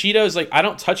eat Cheetos. Like, I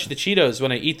don't touch the Cheetos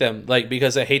when I eat them, like,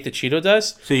 because I hate the Cheeto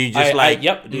dust. So you just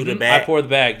do the bag? I pour the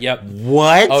bag. Yep.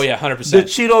 What? Oh yeah, 100%. The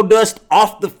Cheeto dust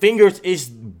off the fingers is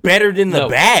better than the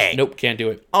bag. Nope, can't do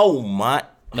it. Oh my.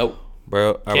 Nope,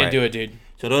 bro, can't do it, dude.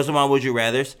 So those are my would you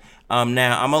rather's.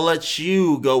 Now I'm gonna let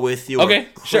you go with your. Okay,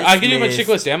 sure. I'll give you my chick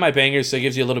list and my bangers, so it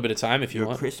gives you a little bit of time if you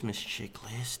want. Christmas chick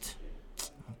list.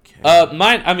 Okay.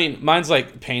 Mine's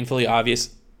like painfully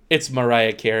obvious. It's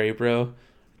Mariah Carey, bro.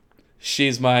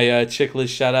 She's my chick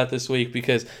list shout out this week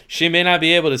because she may not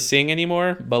be able to sing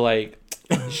anymore, but like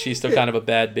she's still kind of a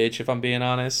bad bitch if I'm being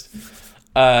honest.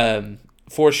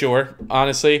 For sure,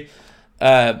 honestly.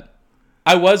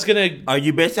 I was gonna. Are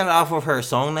you basing it off of her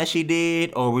song that she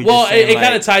did, or we? Well, just saying, it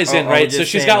kind of ties in, right? So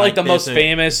she's got like the most this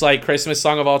famous like Christmas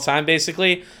song of all time,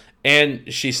 basically,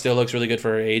 and she still looks really good for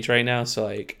her age right now. So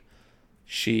like,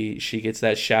 she gets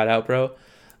that shout out, bro.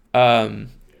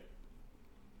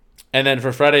 And then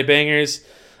for Friday bangers,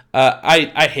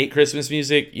 I hate Christmas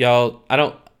music, y'all.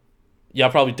 Y'all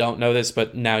probably don't know this,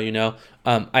 but now you know.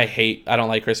 I don't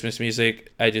like Christmas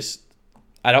music.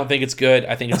 I don't think it's good.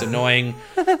 I think it's annoying.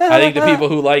 I think the people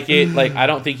who like it, like, I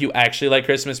don't think you actually like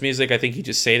Christmas music. I think you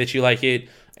just say that you like it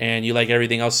and you like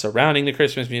everything else surrounding the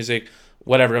Christmas music.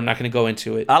 Whatever. I'm not going to go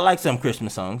into it. I like some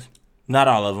Christmas songs. Not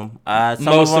all of them. Some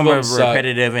Most of them are suck.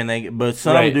 repetitive, but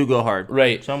some do go hard.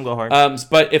 Right. Some go hard.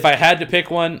 But if I had to pick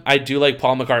one, I do like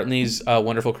Paul McCartney's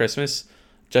Wonderful Christmas,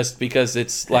 just because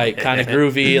it's like kind of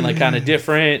groovy and like kind of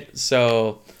different.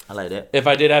 So I like that. If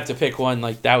I did have to pick one,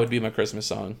 like that would be my Christmas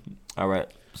song. All right.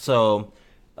 So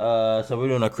we're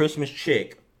doing a Christmas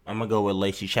chick. I'm gonna go with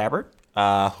Lacey Chabert,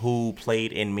 who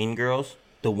played in Mean Girls,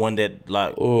 the one that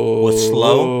like was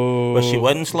slow, but she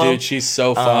wasn't slow. Dude, she's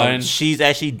so fun. She's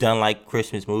actually done like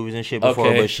Christmas movies and shit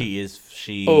before, but she is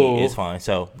fine.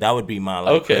 So that would be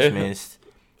my Christmas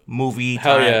movie.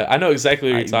 Hell time. yeah, I know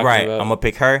exactly what you're talking about. I'm gonna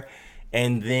pick her.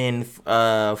 And then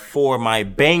for my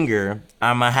banger,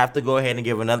 I'm going to have to go ahead and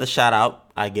give another shout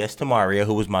out, I guess, to Mario,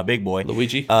 who was my big boy.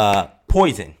 Luigi?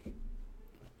 Poison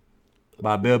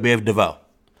by Bill Biv DeVoe.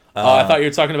 I thought you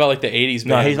were talking about like the 80s band.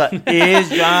 No, he's like, it's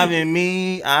driving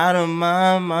me out of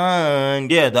my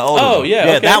mind. Yeah, the old one. Oh, yeah.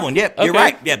 Yeah, okay. that one. Yep, okay. You're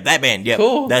right. Yep, that band. Yep.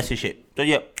 Cool. That's his shit. So,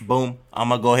 yep, boom. I'm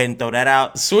going to go ahead and throw that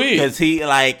out. Sweet. Because he,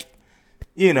 like,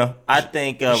 you know, I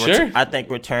think Sure. I think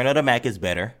Return of the Mac is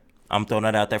better. I'm throwing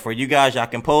that out there for you guys. Y'all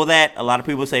can pull that. A lot of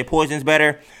people say Poison's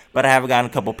better, but I haven't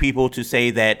gotten a couple people to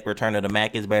say that Return of the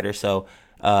Mac is better. So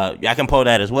y'all can pull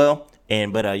that as well.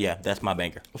 But yeah, that's my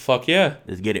banker. Fuck yeah.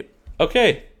 Let's get it.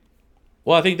 Okay.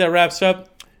 Well, I think that wraps up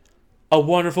a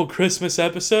wonderful Christmas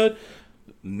episode.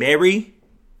 Merry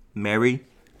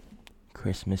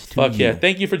Christmas to you. Fuck yeah.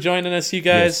 Thank you for joining us, you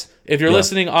guys. Yes. If you're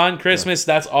listening on Christmas,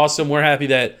 that's awesome. We're happy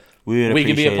that we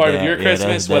can be a part of your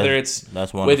Christmas, whether it's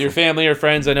with your family or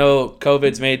friends. I know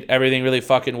COVID's made everything really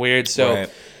fucking weird. So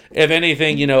if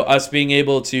anything, you know, us being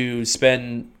able to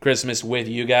spend Christmas with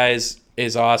you guys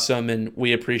is awesome, and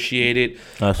we appreciate it.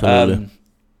 Absolutely.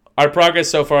 our progress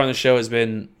so far on the show has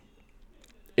been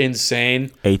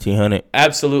insane. 1,800.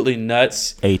 Absolutely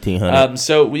nuts. 1,800.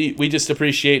 So we just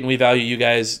appreciate and we value you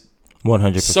guys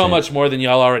 100%. so much more than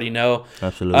y'all already know.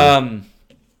 Absolutely.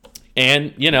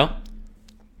 And, you know,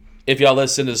 if y'all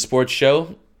listen to the sports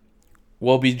show,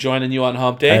 we'll be joining you on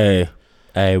Hump Day.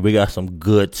 Hey, we got some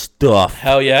good stuff.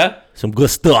 Hell yeah. Some good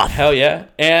stuff. Hell yeah.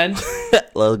 And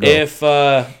Let's go. if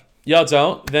y'all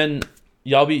don't, then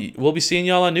we'll be seeing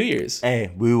y'all on New Year's.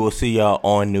 Hey, we will see y'all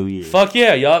on New Year's. Fuck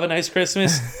yeah. Y'all have a nice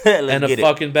Christmas Let's and a get it.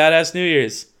 fucking badass New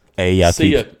Year's. Hey, y'all See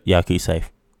ya. y'all keep safe.